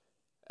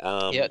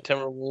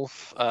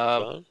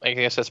 Timberwolf. I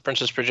guess that's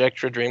Princess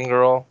Projectra, Dream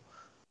Girl,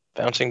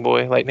 Bouncing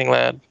Boy, Lightning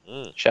Lad,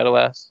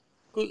 Shadowlass.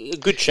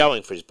 Good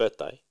showing for his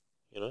birthday,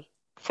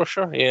 For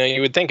sure.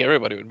 You would think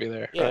everybody would be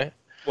there, right?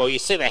 Well, you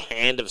see the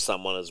hand of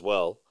someone as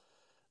well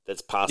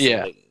that's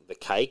passing the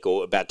cake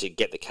or about to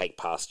get the cake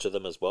passed to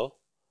them as well.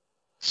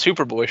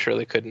 Superboy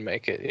surely couldn't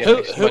make it.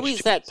 Who is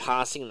that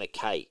passing the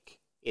cake?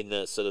 in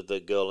the sort of the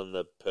girl in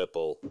the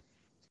purple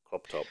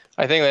crop top?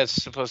 I think that's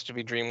supposed to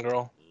be Dream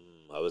Girl.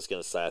 I was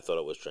going to say I thought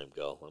it was Dream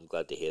Girl. I'm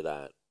glad to hear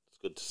that. It's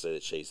good to see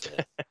that she's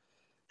there.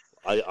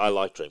 I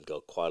like Dream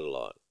Girl quite a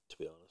lot, to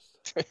be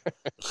honest.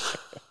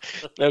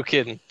 No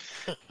kidding.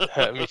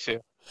 Me too.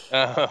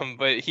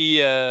 But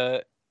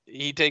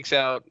he takes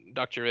out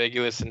Dr.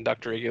 Regulus, and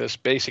Dr. Regulus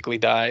basically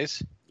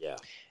dies. Yeah.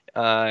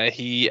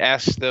 He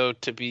asks, though,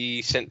 to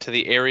be sent to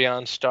the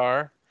Arion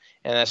star,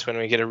 and that's when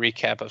we get a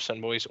recap of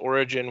Sunboy's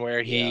origin,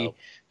 where he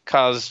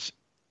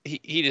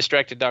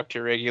distracted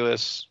Dr.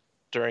 Regulus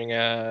during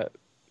an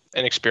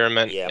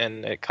experiment,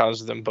 and it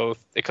caused them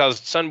both. It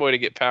caused Sunboy to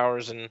get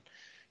powers and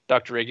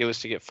Dr.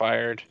 Regulus to get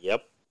fired.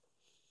 Yep,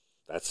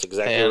 that's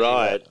exactly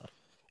right.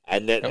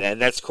 And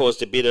that's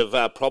caused a bit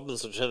of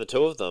problems between the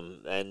two of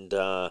them, and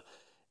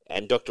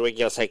Dr.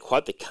 Regulus had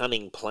quite the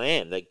cunning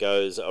plan that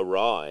goes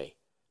awry,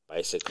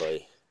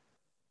 basically.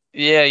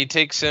 Yeah, he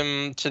takes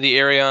him to the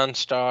Arion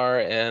star,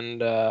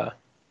 and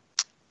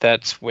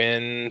that's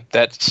when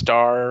that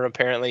star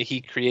apparently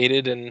he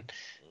created and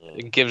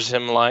gives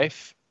him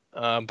life.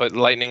 But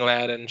Lightning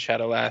Lad and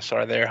Shadow Lass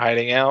are there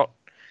hiding out,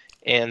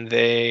 and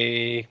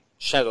they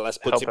Shadow Lass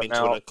puts him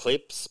into an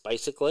eclipse,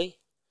 basically.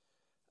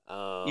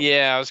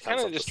 I was kind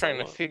of just trying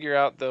to figure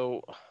out,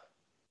 though,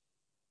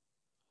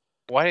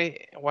 why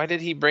did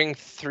he bring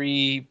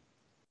 3?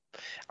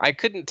 I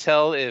couldn't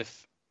tell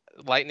if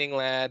Lightning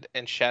Lad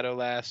and Shadow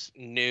Lass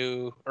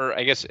knew, or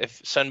I guess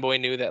if Sunboy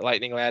knew that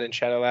Lightning Lad and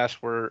Shadow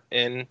Lass were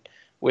in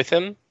with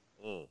him,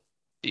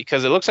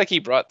 because it looks like he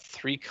brought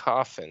 3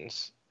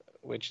 coffins,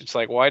 which it's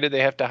like, why did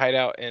they have to hide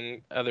out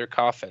in other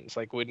coffins?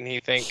 Like, wouldn't he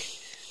think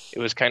it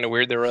was kind of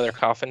weird there were other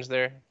coffins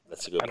there?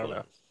 That's a good point. I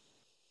don't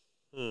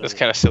know. That's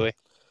kind of silly.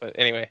 But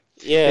anyway,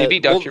 yeah, maybe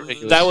Dr.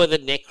 Regulus. They were the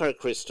necro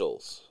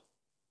crystals.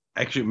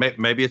 Actually,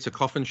 maybe it's a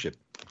coffin ship.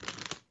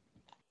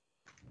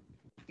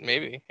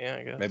 Maybe, yeah,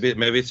 I guess.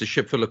 Maybe it's a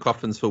ship full of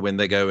coffins for when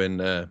they go and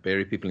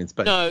bury people in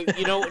space. No,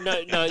 you know what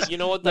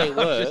they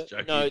were.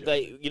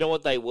 You know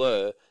what they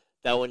were.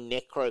 They were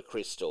necro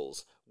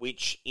crystals,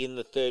 which in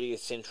the 30th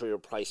century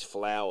replaced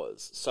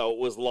flowers. So it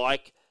was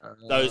like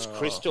those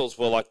crystals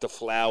were like the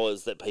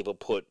flowers that people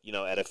put,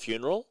 at a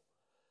funeral.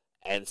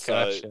 And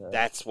so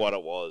that's what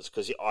it was,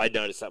 because I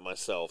noticed that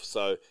myself.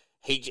 So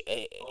well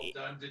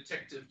done,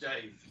 Detective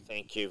Dave.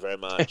 Thank you very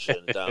much.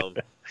 And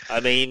I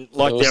mean,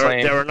 like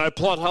there are no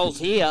plot holes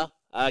here.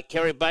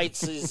 Kerry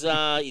Bates is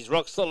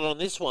rock solid on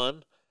this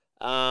one.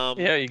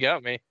 Yeah, you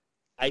got me.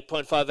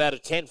 8.5 out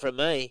of 10 from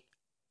me.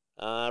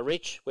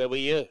 Rich, where were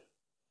you?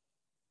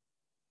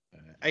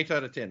 8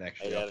 out of 10,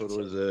 actually. I thought it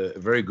was a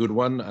very good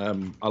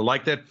one. I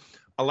like that.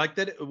 I like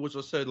that it was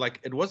also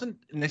it wasn't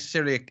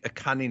necessarily a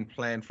cunning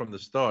plan from the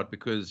start,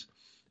 because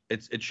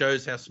it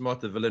shows how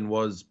smart the villain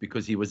was,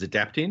 because he was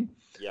adapting.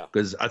 Yeah.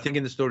 Because I think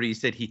in the story he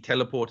said he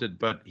teleported,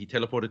 but he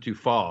teleported too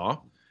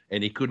far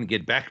and he couldn't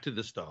get back to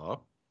the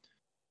star,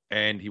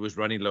 and he was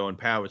running low on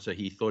power, so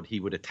he thought he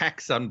would attack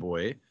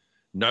Sunboy,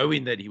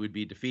 knowing that he would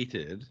be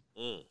defeated,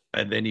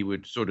 and then he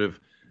would sort of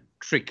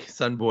trick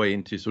Sunboy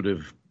into sort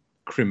of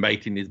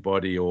cremating his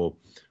body or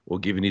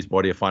giving his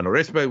body a final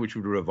respite, which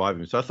would revive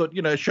him. So I thought,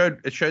 it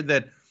showed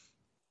that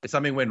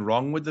something went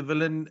wrong with the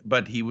villain,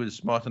 but he was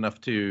smart enough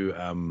to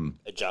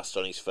adjust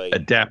on his feet,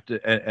 adapt,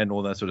 and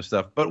all that sort of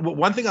stuff. But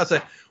one thing I'll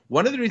say,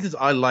 one of the reasons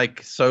I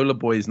like Solar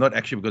Boy is not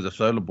actually because of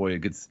Solar Boy.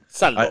 It's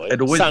Sunboy.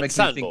 It always makes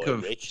me think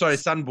of Rich.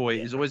 Sunboy.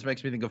 Yeah. It always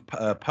makes me think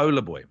of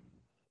Polar Boy.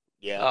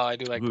 Yeah. Oh, I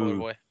do like Polar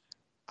Boy.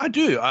 I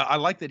do. I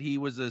like that he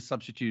was a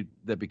substitute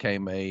that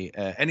became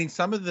and in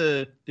some of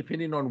the,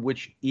 depending on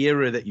which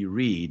era that you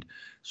read,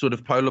 sort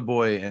of Polar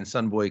Boy and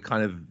Sunboy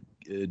kind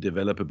of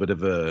develop a bit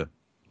of a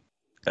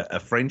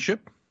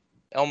friendship.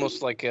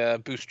 Almost like a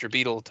Booster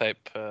Beetle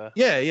type.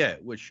 Yeah,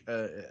 which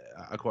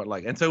I quite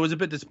like. And so it was a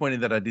bit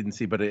disappointing that I didn't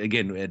see, but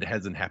again, it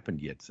hasn't happened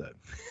yet. So.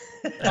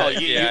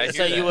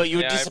 You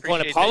were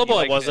disappointed Polar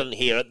Boy wasn't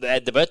here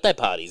at the birthday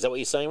party. Is that what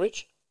you're saying,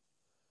 Rich?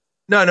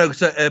 No.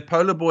 So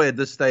Polar Boy at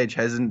this stage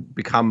hasn't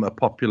become a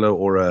popular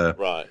or a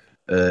right.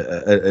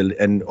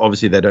 And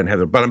obviously they don't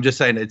have it. But I'm just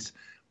saying, it's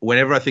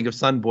whenever I think of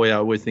Sunboy, I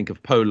always think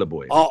of Polar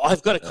Boy. Oh,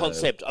 I've got a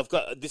concept.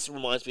 This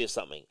reminds me of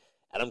something,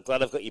 and I'm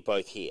glad I've got you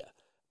both here.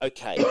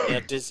 Okay,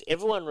 now does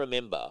everyone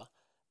remember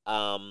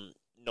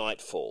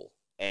Nightfall?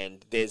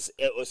 And there's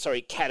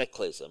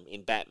Cataclysm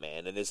in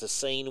Batman, and there's a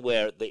scene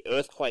where the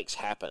earthquakes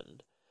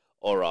happened,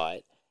 all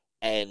right,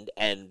 and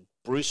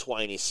Bruce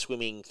Wayne is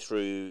swimming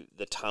through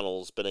the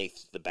tunnels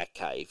beneath the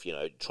Batcave,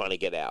 trying to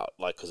get out,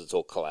 because it's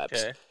all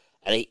collapsed. Okay.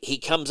 And he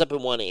comes up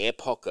in one air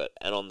pocket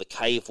and on the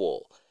cave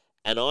wall.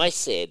 And I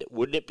said,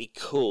 wouldn't it be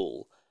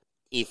cool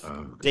if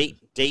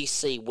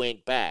DC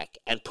went back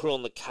and put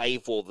on the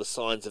cave wall the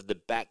signs of the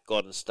Bat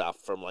God and stuff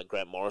from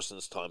Grant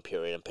Morrison's time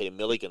period and Peter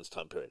Milligan's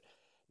time period?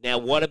 Now,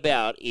 what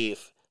about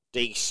if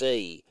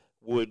DC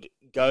would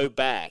go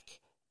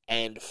back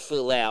and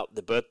fill out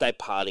the birthday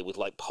party with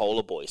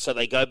Polar Boy? So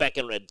they go back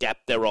and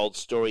adapt their old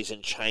stories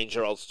and change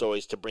their old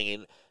stories to bring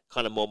in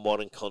kind of more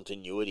modern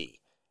continuity.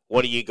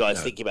 What do you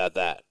guys think about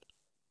that?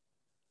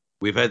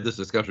 We've had this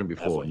discussion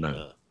before.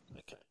 No.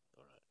 Okay.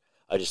 All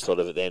right. I just thought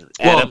of it then.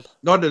 Adam, Well,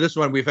 not this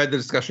one. We've had the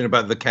discussion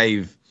about the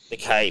cave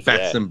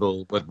bat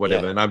symbol with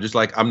whatever, and I'm just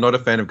like, I'm not a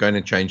fan of going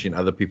and changing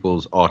other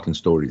people's art and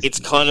stories. It's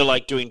kind of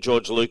like doing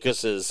George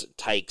Lucas's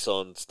takes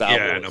on Star Wars.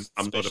 Yeah, and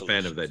I'm not a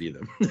fan of that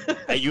either.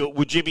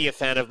 Would you be a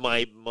fan of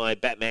my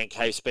Batman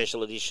Cave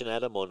Special Edition,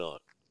 Adam, or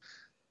not?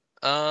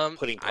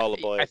 Putting Polar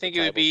Boy. I think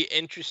it would be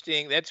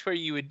interesting. That's where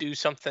you would do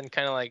something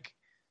kind of like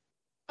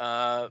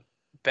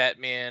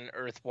Batman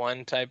Earth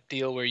 1 type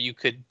deal, where you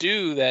could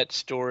do that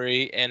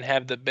story and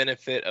have the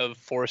benefit of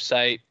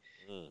foresight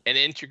and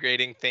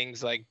integrating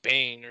things like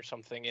Bane or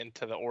something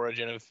into the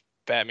origin of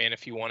Batman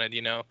if you wanted,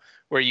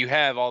 where you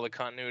have all the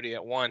continuity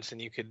at once and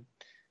you could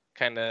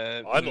kind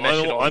of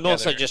I'm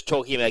also just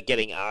talking about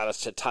getting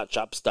artists to touch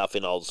up stuff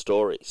in old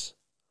stories.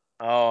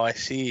 Oh, I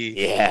see.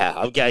 Yeah,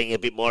 I'm getting a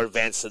bit more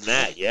advanced than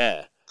that,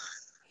 yeah.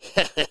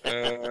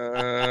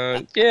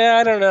 Yeah,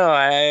 I don't know.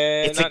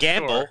 It's a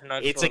gamble.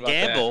 It's a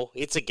gamble.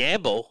 It's a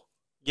gamble,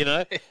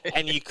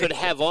 and you could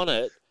have on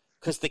it,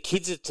 because the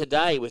kids of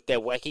today with their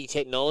wacky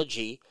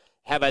technology,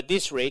 how about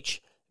this,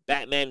 Rich?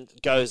 Batman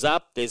goes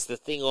up, there's the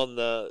thing on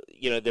the,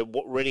 they're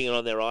reading it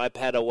on their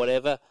iPad or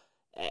whatever,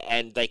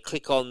 and they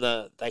click on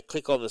the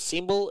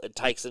symbol, it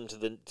takes them to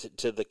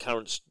the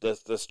current the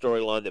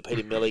storyline that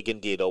Peter Milligan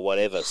did or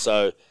whatever.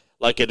 So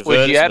like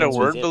advertisements. Would you add a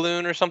word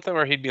balloon or something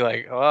where he'd be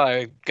like, "Oh,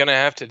 I'm gonna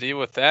have to deal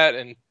with that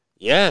in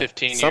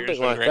 15 years."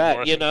 Something like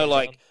that.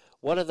 Like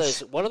one of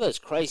those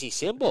crazy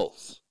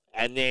symbols,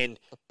 and then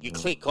you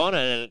click on it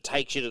and it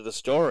takes you to the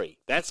story.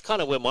 That's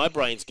kind of where my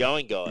brain's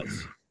going,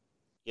 guys.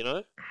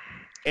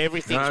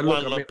 Everything's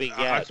big ad.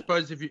 I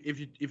suppose if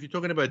you're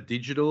talking about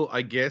digital,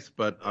 I guess,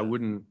 but I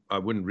wouldn't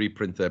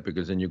reprint that,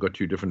 because then you've got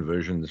two different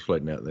versions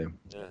floating out there,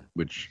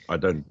 which I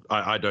don't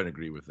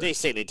agree with that.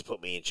 DC need to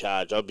put me in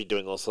charge. I'd be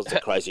doing all sorts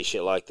of crazy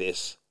shit like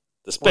this.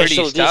 The Where do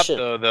special you stop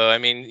edition. though? I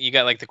mean, you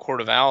got like the Court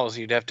of Owls.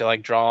 You'd have to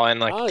like draw in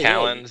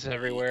talons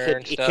everywhere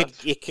and stuff.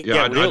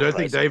 I don't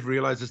think Dave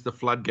realizes the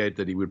floodgate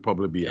that he would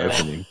probably be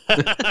opening.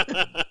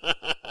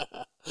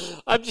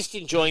 I'm just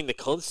enjoying the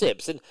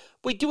concepts, and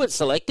we do it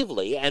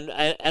selectively, and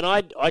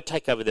I'd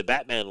take over the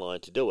Batman line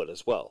to do it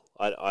as well.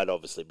 I'd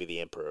obviously be the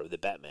emperor of the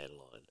Batman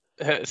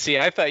line. See,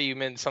 I thought you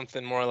meant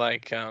something more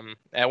like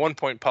at one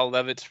point Paul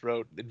Levitz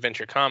wrote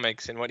Adventure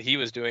Comics, and what he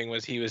was doing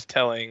was he was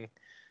telling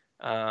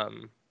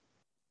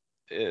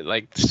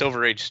like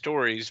Silver Age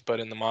stories,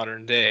 but in the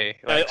modern day.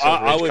 Like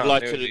I would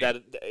like to do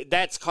that.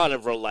 That's kind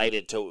of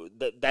related to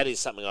that. Is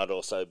something I'd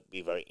also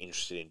be very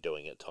interested in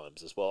doing at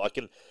times as well.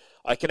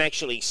 I can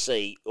actually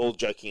see, all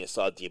joking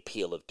aside, the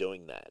appeal of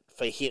doing that.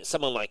 For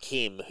someone like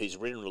him who's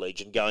written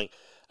Legion going,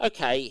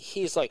 okay,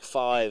 here's like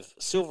 5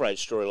 Silver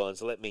Age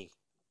storylines, let me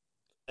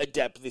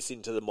adapt this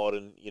into the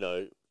modern,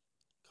 kind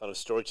of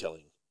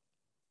storytelling.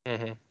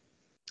 Mm-hmm.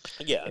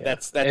 Yeah,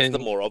 that's the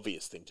more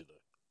obvious thing to do.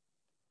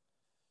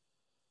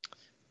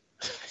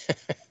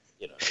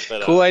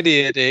 Cool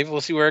idea, Dave. We'll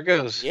see where it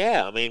goes.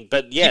 Yeah, I mean,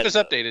 but keep us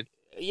updated.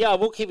 Yeah,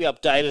 we'll keep you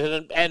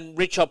updated, and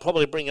Rich, I'll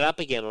probably bring it up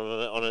again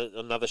on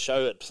another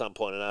show at some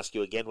point and ask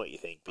you again what you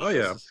think. Oh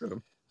yeah,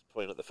 sure.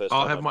 Probably not the first.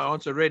 I'll have my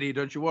answer ready.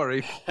 Don't you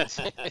worry.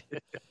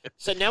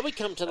 So now we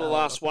come to the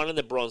last one in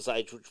the Bronze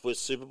Age, which was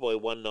Superboy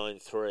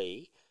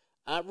 193.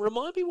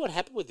 Remind me what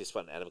happened with this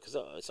one, Adam, because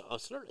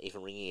it's not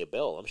even ringing a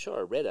bell. I'm sure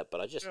I read it,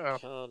 but I just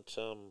can't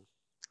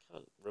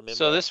remember.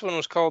 So this one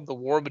was called The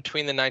War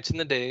Between the Nights and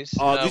the Days.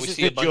 Oh, this is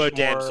the Duo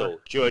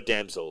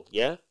Damsel,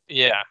 yeah?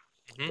 Yeah.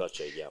 Mm-hmm.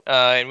 Gotcha, yeah.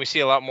 And we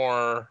see a lot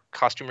more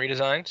costume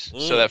redesigns.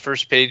 So that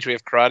first page, we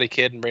have Karate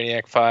Kid and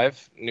Brainiac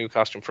 5, new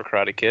costume for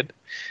Karate Kid.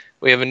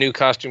 We have a new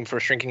costume for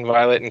Shrinking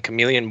Violet and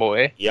Chameleon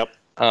Boy. Yep.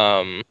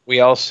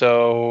 We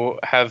also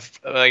have,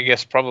 I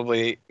guess,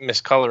 probably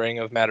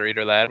miscoloring of Matter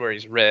Eater Lad, where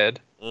he's red,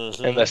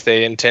 unless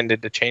they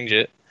intended to change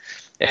it.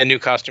 And a new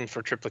costume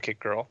for Triplicate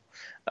Girl.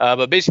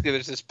 But basically,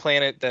 there's this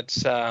planet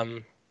that's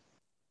at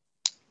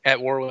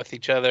war with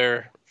each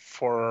other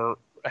for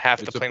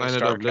half the planet. It's a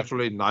planet of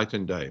literally night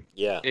and day.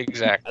 Yeah,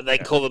 exactly. And they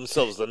call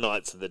themselves the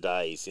Nights and the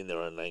Days in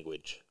their own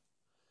language.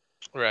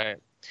 Right.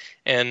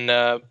 And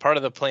part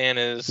of the plan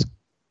is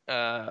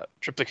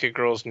Triplicate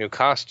Girl's new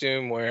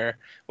costume, where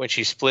when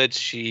she splits,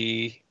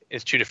 she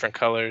is 2 different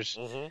colors,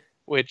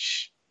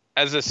 which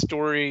as a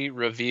story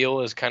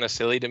reveal is kind of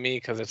silly to me,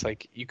 because it's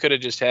like you could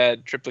have just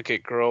had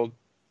Triplicate Girl,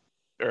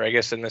 or I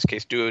guess in this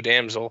case Duo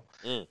Damsel,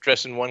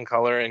 dress in one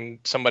color and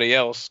somebody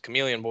else,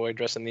 Chameleon Boy,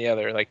 dress in the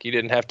other. Like, you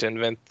didn't have to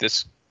invent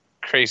this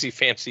crazy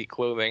fancy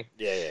clothing.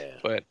 Yeah.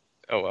 But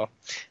oh well.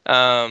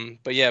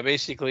 But yeah,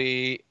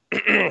 basically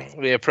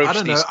we approach. I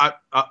don't know.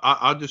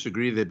 I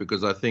disagree there,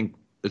 because I think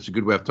it's a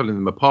good way of telling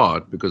them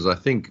apart, because I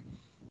think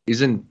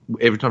isn't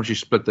every time she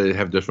split they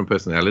have different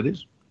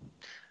personalities?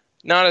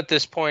 Not at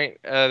this point.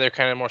 They're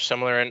kind of more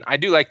similar, and I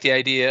do like the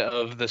idea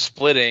of the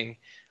splitting.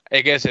 I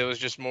guess it was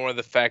just more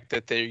the fact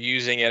that they're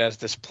using it as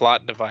this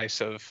plot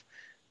device of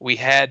we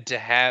had to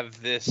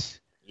have this.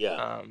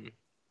 Yeah.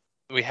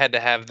 We had to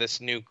have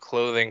this new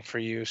clothing for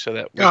you so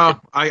that.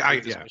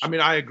 I mean,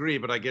 I agree,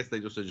 but I guess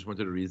they also just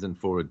wanted a reason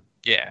for it.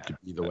 To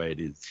be the way it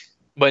is.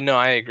 But no,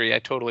 I agree. I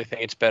totally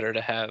think it's better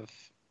to have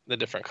the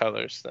different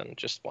colors than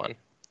just one.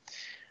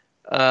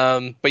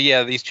 But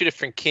yeah, these two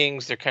different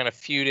kings, they're kind of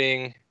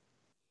feuding.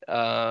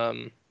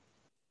 And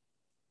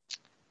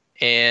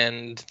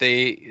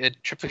a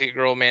Triplicate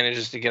Girl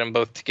manages to get them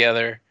both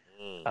together.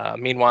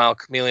 Meanwhile,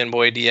 Chameleon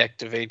Boy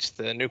deactivates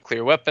the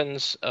nuclear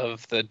weapons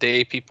of the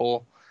Day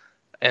people,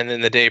 and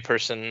then the Day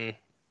person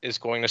is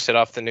going to set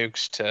off the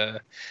nukes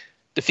to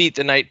defeat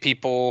the Night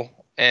people,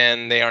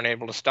 and they aren't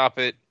able to stop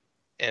it.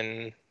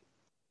 And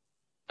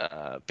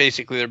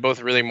basically, they're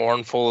both really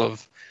mournful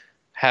of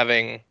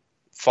having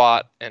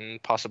fought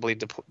and possibly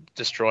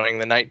destroying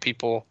the Night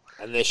people.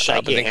 And they're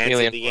shaking hands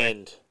at the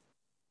end.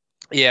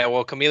 Yeah,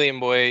 well, Chameleon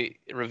Boy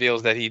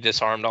reveals that he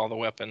disarmed all the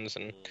weapons,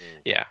 and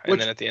and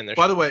then at the end,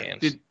 by the way,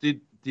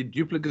 did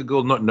Duplicate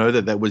Girl not know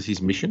that was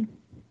his mission?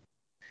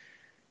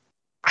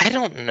 I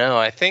don't know.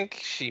 I think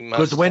she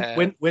must.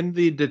 Because when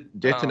the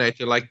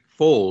detonator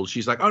falls,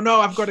 she's like, "Oh no,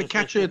 I've got to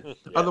catch it,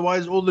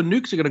 otherwise all the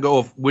nukes are going to go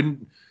off."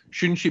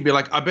 Shouldn't she be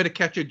like, "I better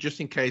catch it just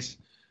in case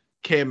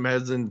Chem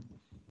hasn't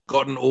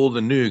gotten all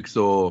the nukes,"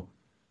 or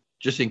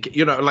just in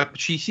case,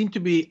 she seemed to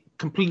be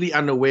completely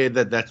unaware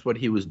that that's what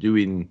he was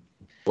doing.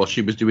 While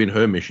she was doing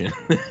her mission.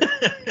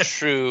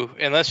 True,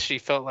 unless she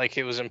felt like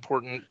it was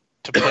important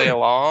to play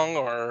along,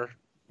 or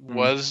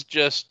was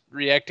just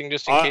reacting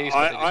just in case.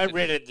 I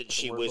read it that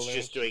she was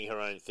just doing her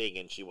own thing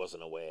and she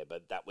wasn't aware,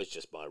 but that was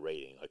just my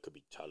reading. I could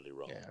be totally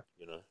wrong. Yeah.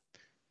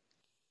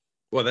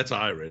 Well, that's how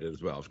I read it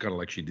as well. It's kind of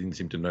like she didn't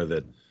seem to know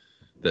that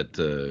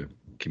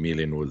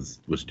Chameleon was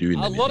doing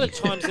a lot of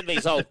times in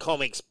these old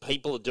comics,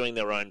 people are doing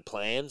their own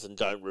plans and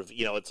don't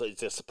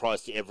it's a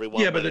surprise to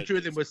everyone. Yeah, but the two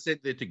of them were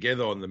sent there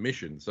together on the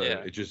mission, so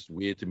it's just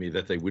weird to me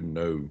that they wouldn't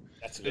know.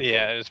 That's a good point.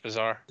 It's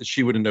bizarre.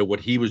 She wouldn't know what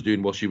he was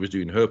doing while she was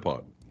doing her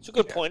part. It's a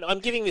good point. I'm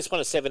giving this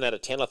one a 7 out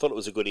of 10. I thought it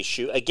was a good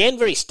issue. Again,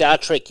 very Star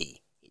Trek-y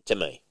to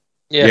me.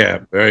 Yeah,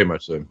 very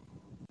much so.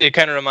 It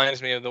kind of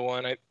reminds me of the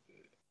one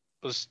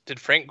did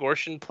Frank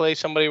Gorshin play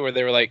somebody where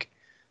they were like,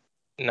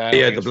 no,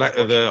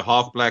 the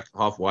half black,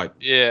 half white.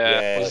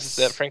 Yeah, yes. Was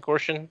that Frank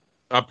Gorshin?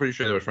 I'm pretty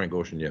sure that was Frank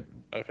Gorshin. Yeah.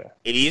 Okay.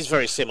 It is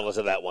very similar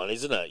to that one,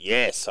 isn't it?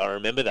 Yes, I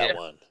remember that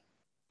one.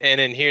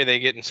 And in here, they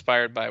get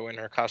inspired by when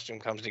her costume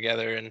comes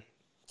together and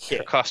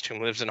her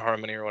costume lives in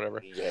harmony or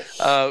whatever. Yes.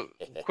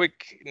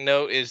 Quick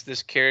note is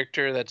this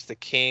character that's the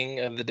king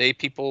of the Day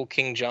people,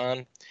 King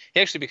John. He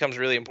actually becomes a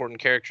really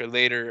important character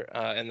later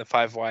in the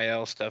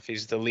 5YL stuff.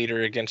 He's the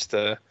leader against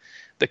the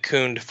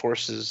Khund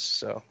forces,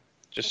 so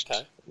just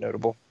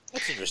notable.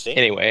 That's interesting.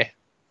 Anyway,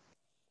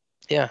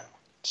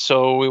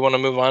 so we want to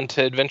move on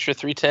to Adventure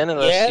 310,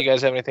 unless you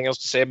guys have anything else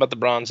to say about the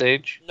Bronze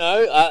Age.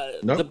 No,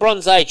 the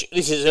Bronze Age.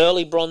 This is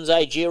early Bronze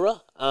Age era,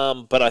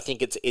 but I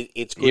think it's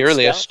good the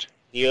earliest. Stuff.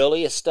 The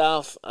earliest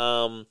stuff.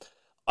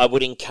 I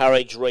would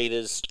encourage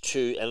readers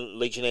and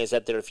Legionnaires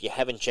out there, if you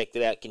haven't checked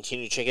it out,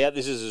 continue to check it out.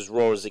 This is as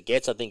raw as it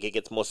gets. I think it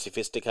gets more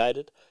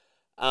sophisticated.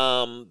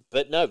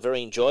 But no,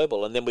 very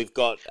enjoyable. And then we've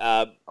got...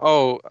 I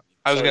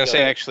was going to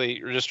say, actually,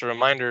 just a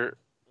reminder,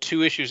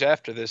 2 issues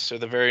after this, so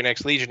the very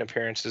next Legion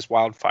appearance is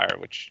Wildfire,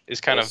 which is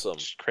kind of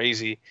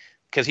crazy,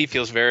 because he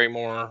feels very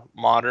more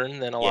modern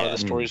than a lot of the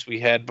stories we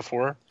had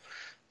before.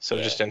 So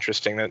just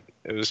interesting that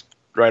it was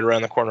right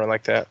around the corner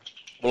like that.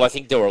 Well, I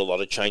think there were a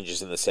lot of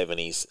changes in the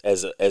 70s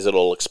as it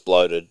all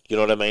exploded. You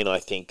know what I mean? I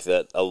think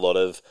that a lot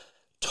of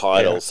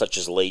titles, such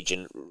as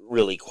Legion,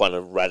 really kind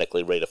of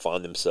radically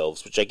redefined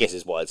themselves, which I guess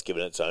is why it's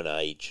given its own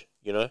age,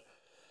 you know?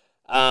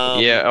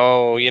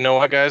 You know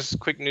what, guys?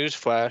 Quick news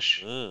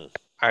flash.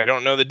 I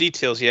don't know the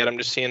details yet. I'm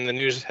just seeing the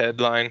news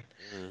headline.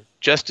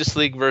 Justice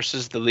League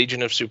versus the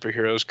Legion of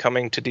Superheroes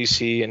coming to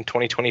DC in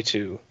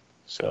 2022.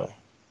 So,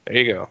 there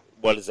you go.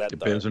 What is that,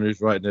 Depends on who's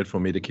writing it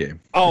for me to care.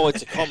 Oh,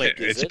 it's a comic,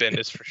 is it? It's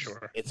Bendis for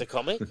sure. It's a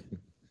comic?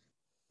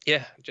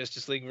 Yeah,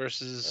 Justice League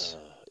versus...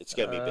 it's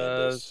going to be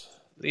Bendis.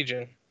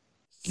 Legion.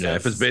 Yeah,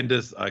 if it's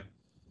Bendis, I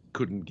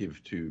couldn't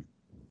give 2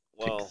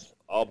 Well, ticks.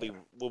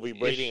 We'll be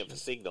reading it for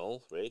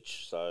Signal,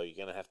 Rich, so you're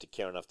going to have to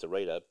care enough to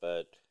read it,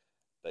 but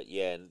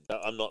yeah,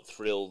 I'm not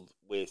thrilled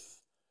with...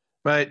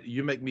 Mate,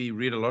 you make me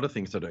read a lot of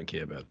things I don't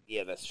care about.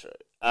 Yeah, that's true.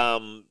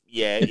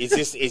 Is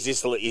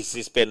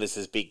this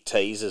Bendis' big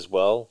tease as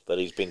well that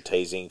he's been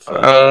teasing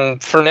for?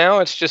 For now,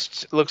 it's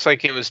just looks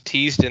like it was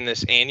teased in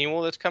this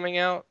annual that's coming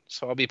out,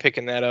 so I'll be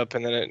picking that up,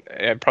 and then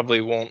it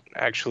probably won't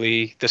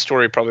actually. The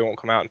story probably won't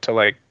come out until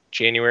like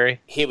January.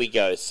 Here we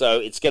go.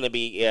 So it's going to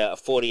be a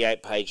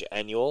 48-page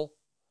annual,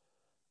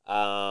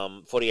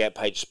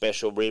 48-page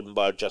special written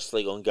by Justice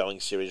League ongoing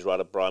series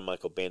writer Brian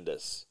Michael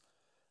Bendis.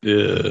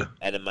 Yeah.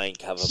 And a main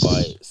cover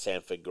by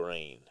Sanford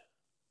Green.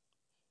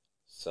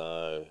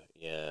 So,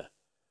 yeah.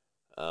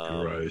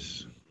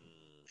 Gross.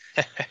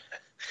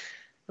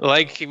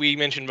 Like we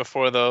mentioned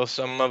before, though,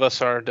 some of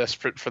us are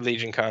desperate for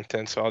Legion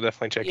content, so I'll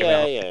definitely check it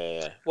out.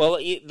 Yeah. Well,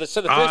 so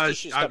the first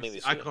issue's coming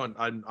this year.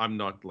 I'm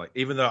not, like,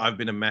 even though I've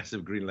been a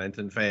massive Green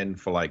Lantern fan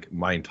for, like,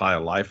 my entire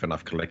life and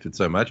I've collected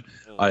so much,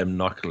 I am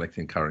not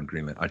collecting current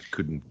Green Lantern. I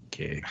couldn't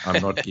care.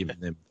 I'm not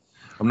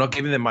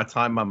giving them my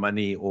time, my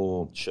money,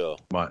 or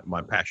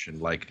my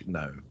passion. Like,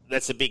 no.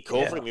 That's a big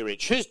call from you,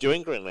 Rich. Who's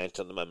doing Green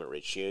Lantern at the moment,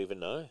 Rich? Do you even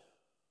know?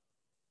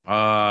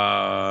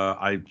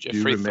 I Jeffrey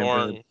do remember.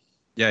 Thorne.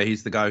 Yeah,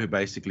 he's the guy who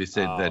basically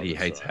said that he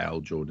hates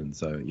Hal Jordan.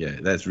 So yeah,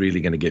 that's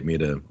really going to get me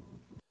to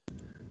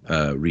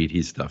read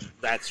his stuff.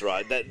 That's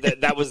right.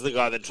 That was the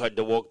guy that tried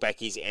to walk back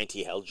his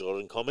anti-Hal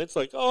Jordan comments,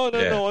 like, "Oh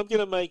no, I'm going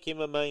to make him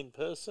a main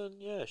person."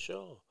 Yeah,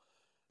 sure.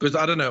 Because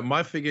I don't know,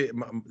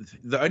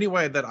 the only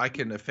way that I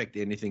can affect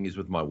anything is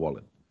with my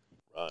wallet.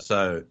 Right.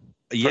 So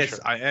yes,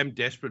 I am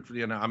desperate for.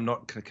 I'm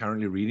not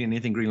currently reading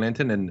anything Green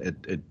Lantern, and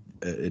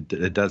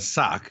it does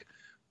suck.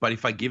 But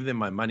if I give them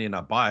my money and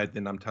I buy it,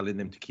 then I'm telling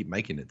them to keep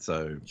making it.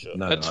 So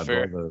no, That's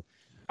fair.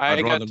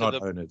 I'd rather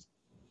not own it.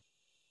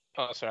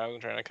 Oh, sorry, I was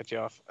trying to cut you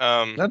off.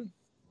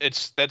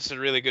 That's a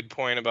really good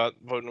point about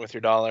voting with your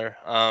dollar.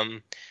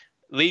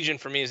 Legion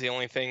for me is the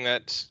only thing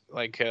that's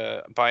like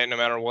buy it no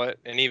matter what,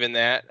 and even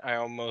that I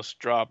almost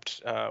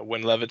dropped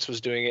when Levitz was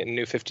doing it in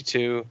New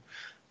 52,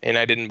 and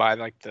I didn't buy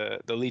like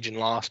the Legion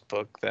Lost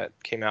book that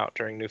came out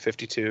during New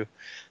 52.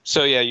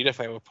 So yeah, you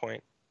definitely have a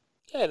point.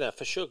 Yeah, no,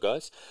 for sure,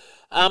 guys.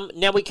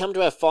 Now we come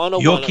to our final.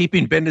 You're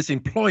keeping Bendis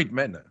employed,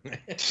 man.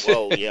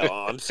 Well, yeah,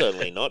 I'm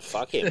certainly not.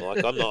 Fuck him.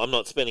 Like I'm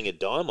not spending a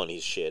dime on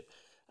his shit.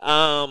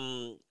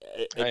 I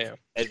am.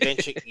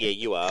 Adventure. Yeah,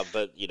 you are,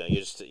 but you're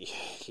just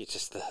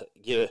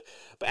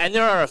and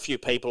there are a few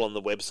people on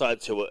the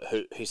websites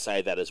who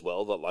say that as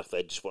well, that like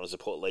they just want to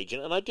support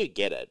Legion, and I do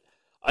get it.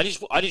 I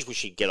just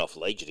wish he'd get off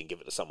Legion and give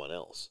it to someone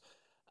else.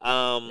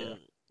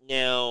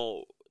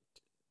 Now,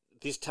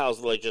 this Tales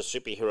of the Legion of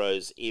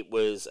Superheroes,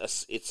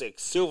 it's a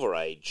Silver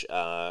Age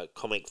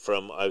comic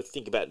from, I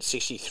think, about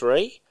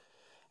 63.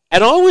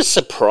 And I was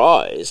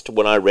surprised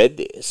when I read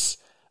this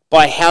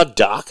by how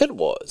dark it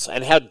was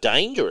and how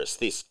dangerous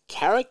this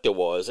character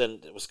was.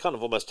 And it was kind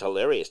of almost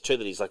hilarious, too,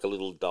 that he's like a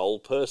little doll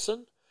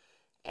person.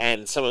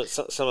 And some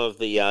of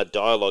the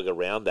dialogue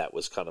around that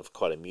was kind of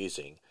quite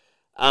amusing.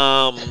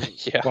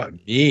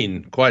 Quite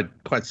mean, quite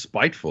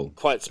spiteful.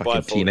 Quite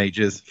spiteful. Fucking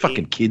teenagers,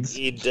 fucking kids.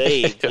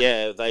 Indeed,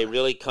 yeah. They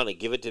really kind of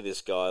give it to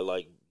this guy,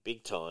 like,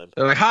 big time.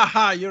 They're like, ha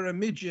ha, you're a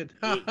midget.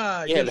 Ha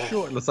ha, you're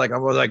short. And I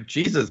was like,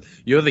 Jesus,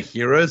 you're the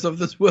heroes of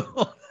this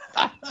world.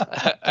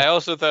 I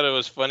also thought it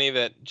was funny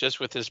that just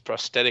with his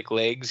prosthetic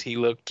legs, he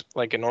looked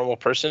like a normal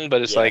person,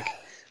 but it's like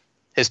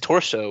his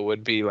torso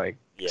would be like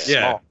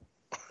small.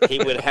 He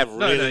would have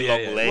really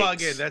long legs. Well,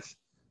 again,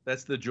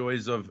 that's the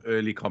joys of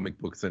early comic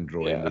books and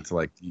drawing. Yeah. It's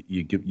like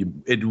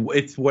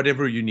it's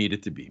whatever you need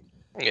it to be.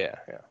 Yeah.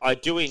 I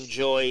do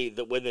enjoy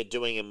that when they're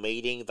doing a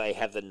meeting, they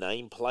have the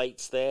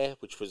nameplates there,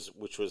 which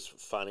was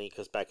funny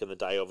because back in the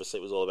day,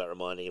 obviously, it was all about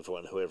reminding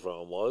everyone who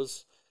everyone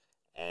was.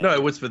 And no,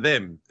 it was for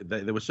them.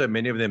 There were so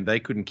many of them, they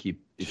couldn't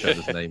keep each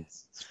other's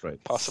names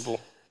straight. Possible.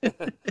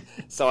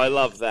 So I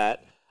love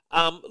that.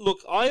 Look,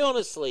 I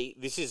honestly,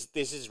 this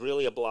is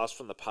really a blast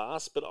from the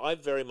past, but I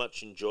very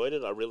much enjoyed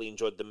it. I really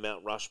enjoyed the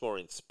Mount Rushmore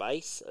in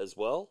space as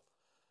well,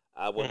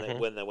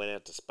 when they went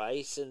out to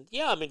space. And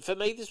yeah, I mean, for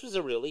me, this was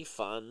a really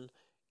fun,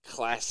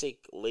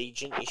 classic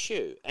Legion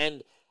issue.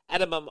 And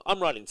Adam, I'm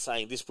right in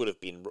saying this would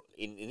have been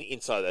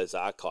inside those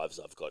archives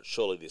I've got.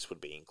 Surely this would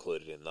be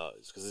included in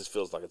those, because this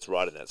feels like it's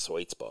right in that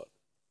sweet spot.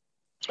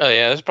 Oh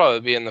yeah, this would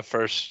probably be in the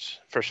first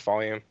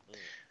volume.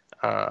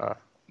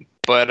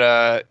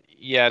 But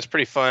yeah, it's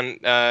pretty fun.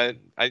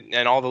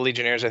 And all the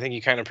Legionnaires, I think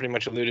you kind of pretty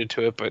much alluded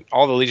to it, but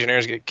all the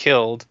Legionnaires get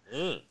killed,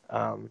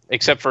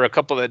 except for a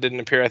couple that didn't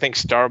appear. I think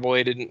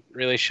Starboy didn't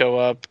really show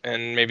up,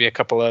 and maybe a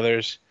couple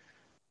others.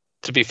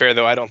 To be fair,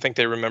 though, I don't think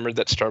they remembered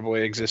that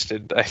Starboy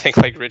existed. I think,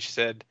 like Rich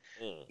said,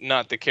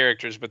 not the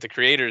characters, but the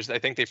creators, I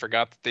think they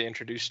forgot that they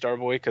introduced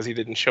Starboy because he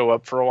didn't show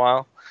up for a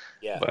while.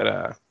 Yeah.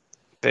 But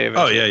they and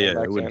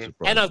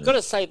I've got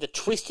to say, the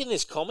twist in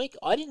this comic,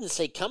 I didn't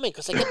see coming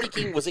because I kept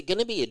thinking, was it going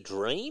to be a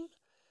dream?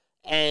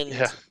 And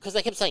because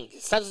they kept saying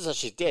such and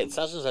such is dead,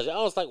 such and such.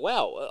 I was like,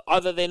 wow,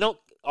 either they're not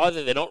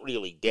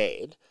really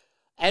dead,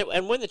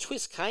 and when the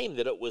twist came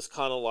that it was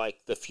kind of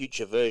like the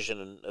future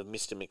version of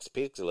Mr.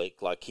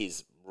 Mxyzptlk, like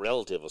his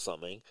relative or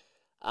something,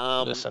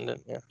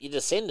 descendant, your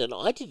descendant,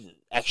 I didn't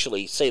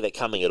actually see that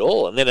coming at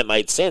all, and then it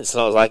made sense,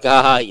 and I was like,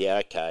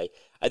 okay.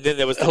 And then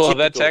there was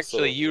that's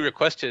actually you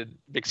requested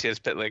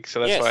Mxyzptlk,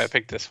 so that's why I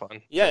picked this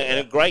one. Yeah, and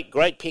a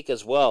great pick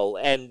as well,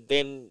 and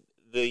then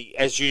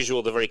as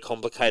usual, the very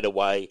complicated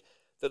way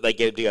that they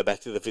get him to go back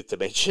to the fifth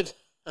dimension.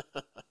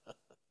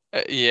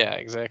 Yeah,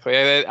 exactly.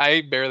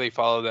 I barely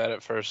followed that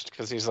at first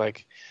because he's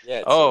like,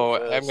 I'm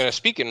going to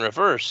speak in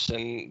reverse,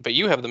 but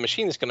you have the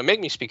machine that's going to make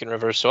me speak in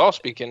reverse, so I'll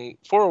speak in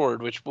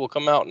forward, which will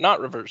come out not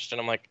reversed.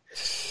 And I'm like,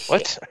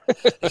 what?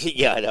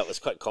 Yeah, I know, it was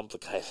quite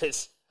complicated.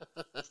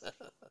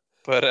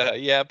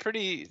 But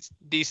pretty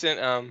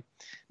decent.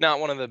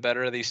 Not one of the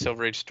better of these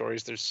Silver Age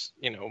stories. There's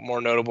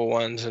more notable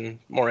ones and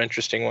more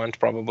interesting ones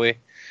probably.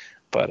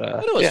 But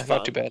it was fun.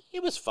 Not too bad.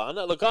 It was fun.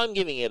 Look, I'm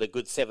giving it a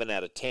good 7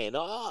 out of 10.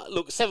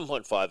 Look,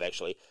 7.5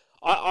 actually.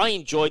 I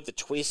enjoyed the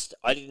twist.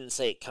 I didn't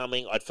see it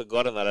coming. I'd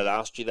forgotten that I'd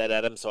asked you that,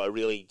 Adam, so I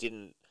really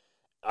didn't.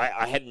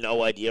 I had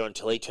no idea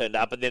until he turned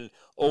up. And then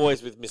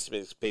always with Mr.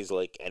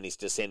 Mxyzptlk and his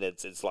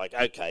descendants, it's like,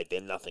 okay,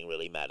 then nothing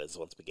really matters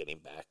once we get him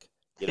back.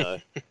 Yeah.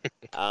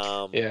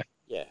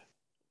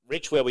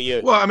 Rich, where were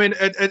you? Well, I mean,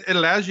 it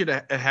allows you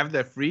to have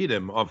that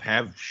freedom of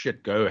have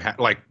shit go,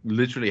 like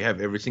literally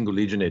have every single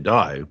Legionnaire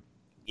die.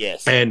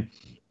 Yes. And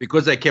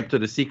because they kept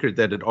it a secret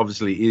that it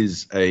obviously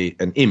is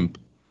an imp,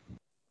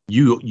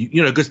 you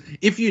know, because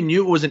if you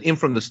knew it was an imp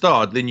from the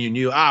start, then you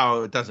knew,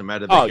 it doesn't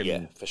matter.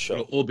 For sure.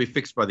 It'll all be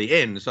fixed by the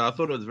end. So I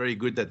thought it was very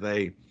good that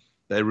they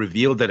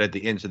revealed that at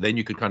the end. So then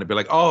you could kind of be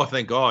like, oh,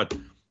 thank God.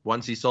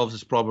 Once he solves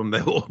this problem,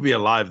 they'll all be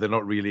alive. They're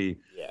not really,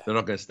 they're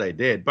not going to stay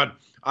dead. But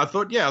I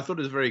thought it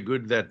was very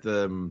good that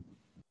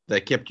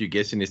they kept you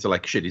guessing. It's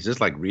like, shit, is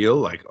this like real?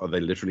 Like, are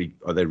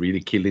they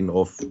really killing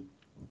off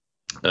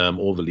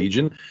all the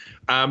Legion?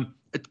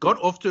 It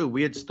got off to a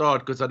weird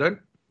start because I don't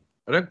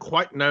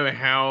quite know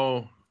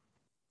how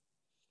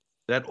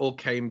that all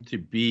came to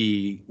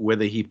be,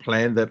 whether he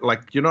planned that,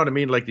 like, you know what I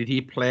mean? Like, did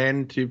he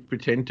plan to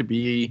pretend to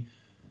be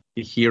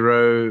a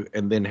hero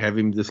and then have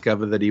him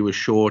discover that he was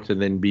short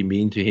and then be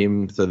mean to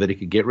him so that he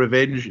could get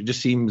revenge? It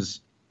just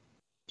seems,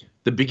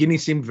 the beginning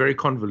seemed very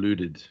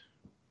convoluted,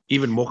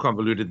 even more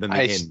convoluted than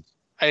the end.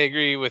 I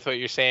agree with what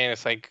you're saying.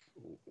 It's like,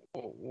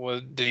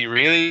 did he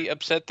really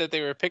upset that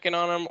they were picking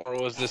on him,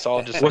 or was this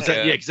all just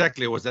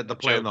exactly. Was that the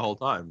plan joke? The whole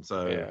time?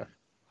 So yeah.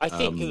 I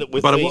think that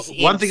with but these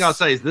one thing I'll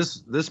say is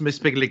this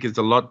Mxyzptlk is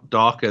a lot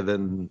darker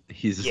than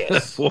his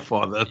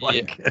forefather.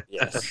 Like,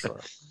 yes, sure.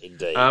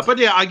 Indeed. But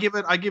yeah, I give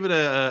it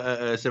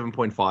a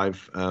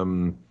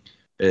 7.5.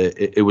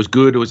 It was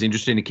good. It was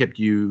interesting. It kept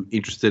you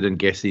interested and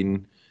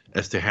guessing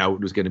as to how it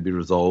was going to be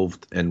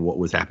resolved and what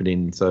was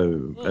happening.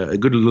 So a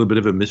good little bit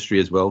of a mystery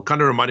as well.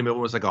 Kind of reminded me of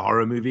almost like a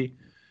horror movie,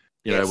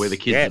 you know, where the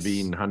kids are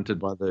being hunted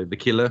by the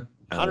killer.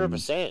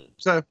 100%.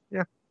 So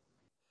yeah.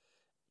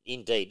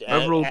 Indeed.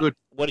 Overall good.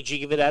 What did you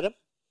give it, Adam?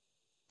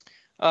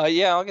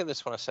 Yeah, I'll give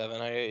this one a 7.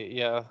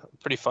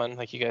 Pretty fun,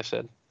 like you guys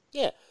said.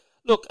 Yeah.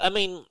 Look, I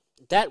mean,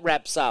 that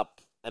wraps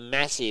up a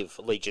massive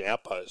Legion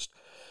outpost.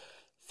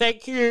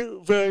 Thank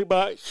you very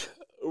much,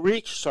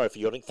 Rich. Sorry for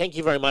yawning. Thank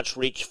you very much,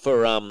 Rich,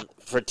 for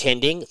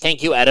attending.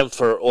 Thank you, Adam,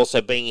 for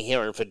also being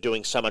here and for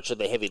doing so much of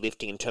the heavy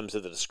lifting in terms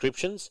of the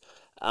descriptions.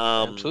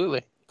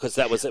 Absolutely. Because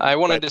that was I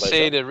wanted to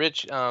say to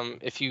Rich,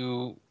 if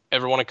you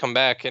ever want to come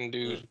back and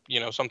do,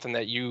 something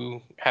that you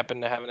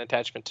happen to have an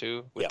attachment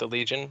to with the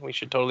Legion, we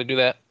should totally do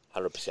that.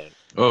 100%.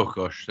 Oh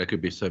gosh, there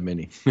could be so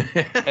many.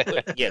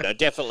 Yeah, no,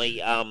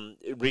 definitely.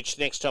 Rich,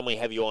 next time we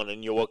have you on,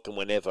 and you're welcome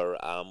whenever,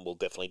 we'll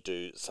definitely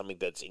do something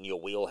that's in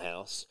your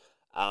wheelhouse.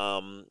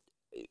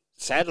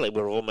 Sadly,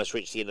 we've almost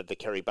reached the end of the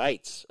Kerry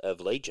Bates of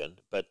Legion,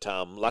 but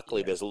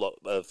luckily there's a lot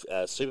of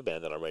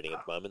Superman that I'm reading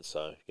at the moment,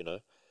 so, you know.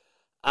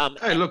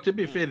 Hey, look, to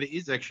be fair, there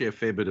is actually a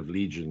fair bit of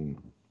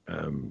Legion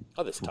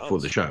for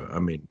the show. I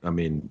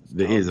mean,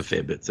 there is a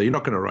fair bit, so you're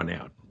not going to run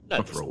out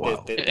for a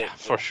while.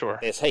 For sure.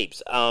 There's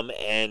heaps.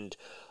 And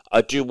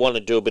I do want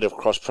to do a bit of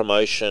cross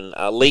promotion.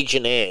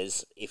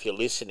 Legionnaires, if you're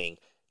listening,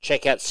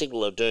 check out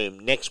Signal of Doom.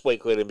 Next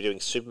week we're going to be doing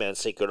Superman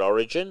Secret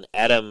Origin.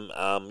 Adam,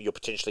 you're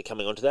potentially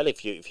coming onto that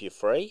if you're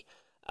free.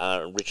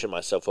 Rich and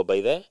myself will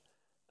be there.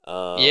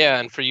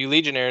 And for you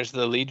Legionnaires,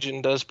 the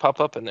Legion does pop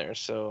up in there,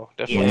 so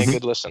definitely a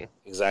good listen.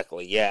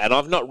 Exactly, yeah. And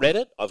I've not read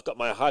it. I've got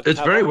my hardcover. It's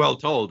very well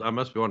told, I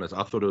must be honest.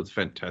 I thought it was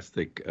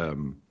fantastic.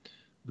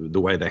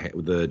 The way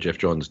the Jeff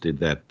Johns did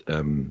that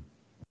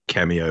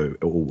cameo,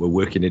 or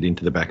working it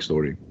into the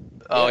backstory.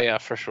 Oh yeah,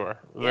 for sure.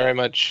 Very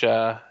much,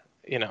 I'm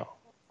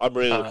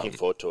really looking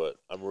forward to it.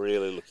 I'm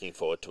really looking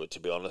forward to it, to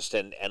be honest.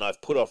 And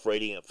I've put off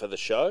reading it for the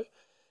show.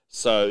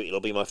 So it'll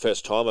be my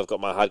first time. I've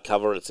got my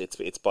hardcover.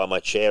 It's by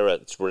my chair.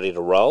 It's ready to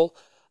roll.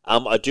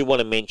 I do want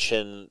to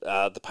mention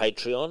the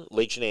Patreon.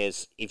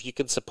 Legionnaires, if you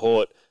can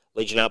support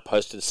Legion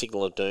Outpost and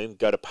Signal of Doom,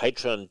 go to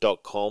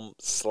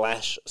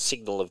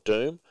patreon.com/Signal of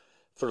Doom.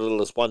 For as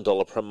little as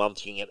 $1 per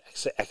month, you can get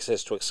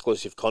access to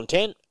exclusive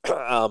content.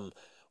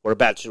 We're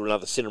about to do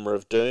another Cinema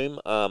of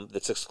Doom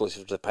that's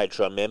exclusive to the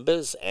Patreon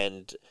members.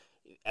 And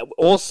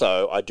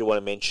also, I do want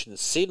to mention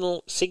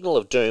Signal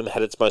of Doom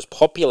had its most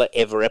popular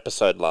ever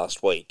episode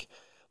last week,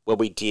 where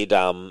we did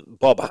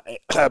Bob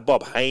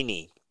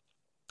Haney,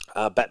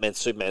 Batman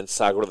Superman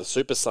Saga of the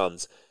Super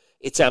Sons.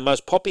 It's our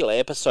most popular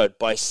episode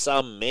by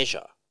some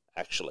measure,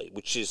 actually,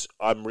 which is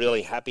I'm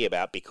really happy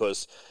about,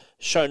 because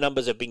show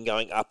numbers have been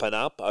going up and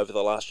up over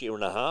the last year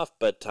and a half,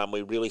 but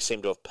we really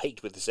seem to have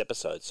peaked with this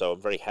episode, so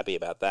I'm very happy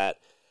about that.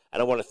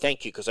 And I want to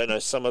thank you, because I know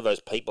some of those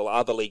people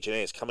are the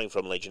Legionnaires coming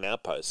from Legion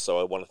Outpost, so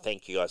I want to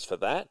thank you guys for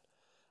that.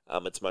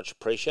 It's much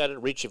appreciated.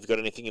 Rich, if you've got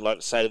anything you'd like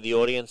to say to the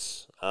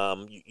audience,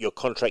 your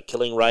contract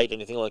killing rate,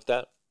 anything like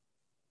that?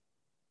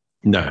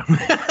 No.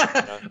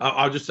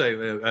 I'll just say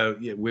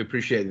we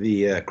appreciate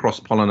the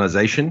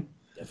cross-pollination.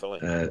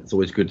 Definitely. It's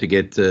always good to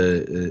get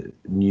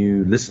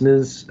new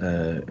listeners,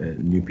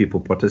 new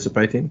people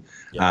participating.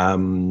 Yep.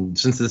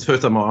 Since this is the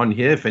first time I'm on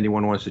here, if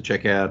anyone wants to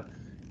check out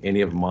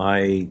any of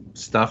my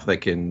stuff, they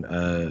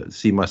can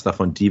see my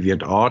stuff on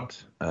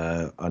DeviantArt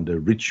under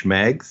Rich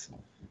Mags,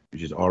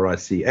 which is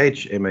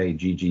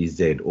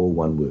RichMaggz, all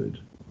one word.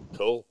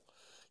 Cool.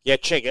 Yeah,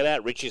 check it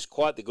out. Rich is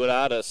quite the good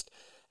artist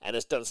and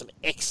has done some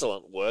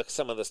excellent work.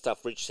 Some of the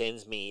stuff Rich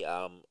sends me,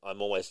 I'm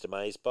always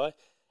amazed by.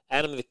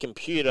 Adam the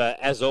computer,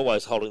 as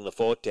always, holding the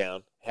fort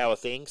down. How are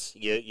things?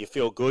 You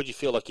feel good? You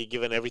feel like you're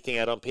giving everything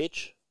out on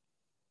pitch?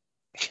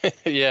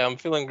 Yeah, I'm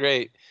feeling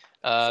great.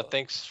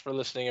 Thanks for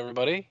listening,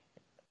 everybody.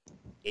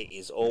 It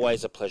is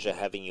always a pleasure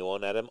having you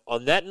on, Adam.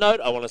 On that note,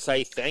 I want to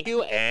say thank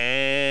you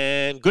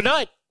and good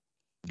night.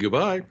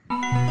 Goodbye.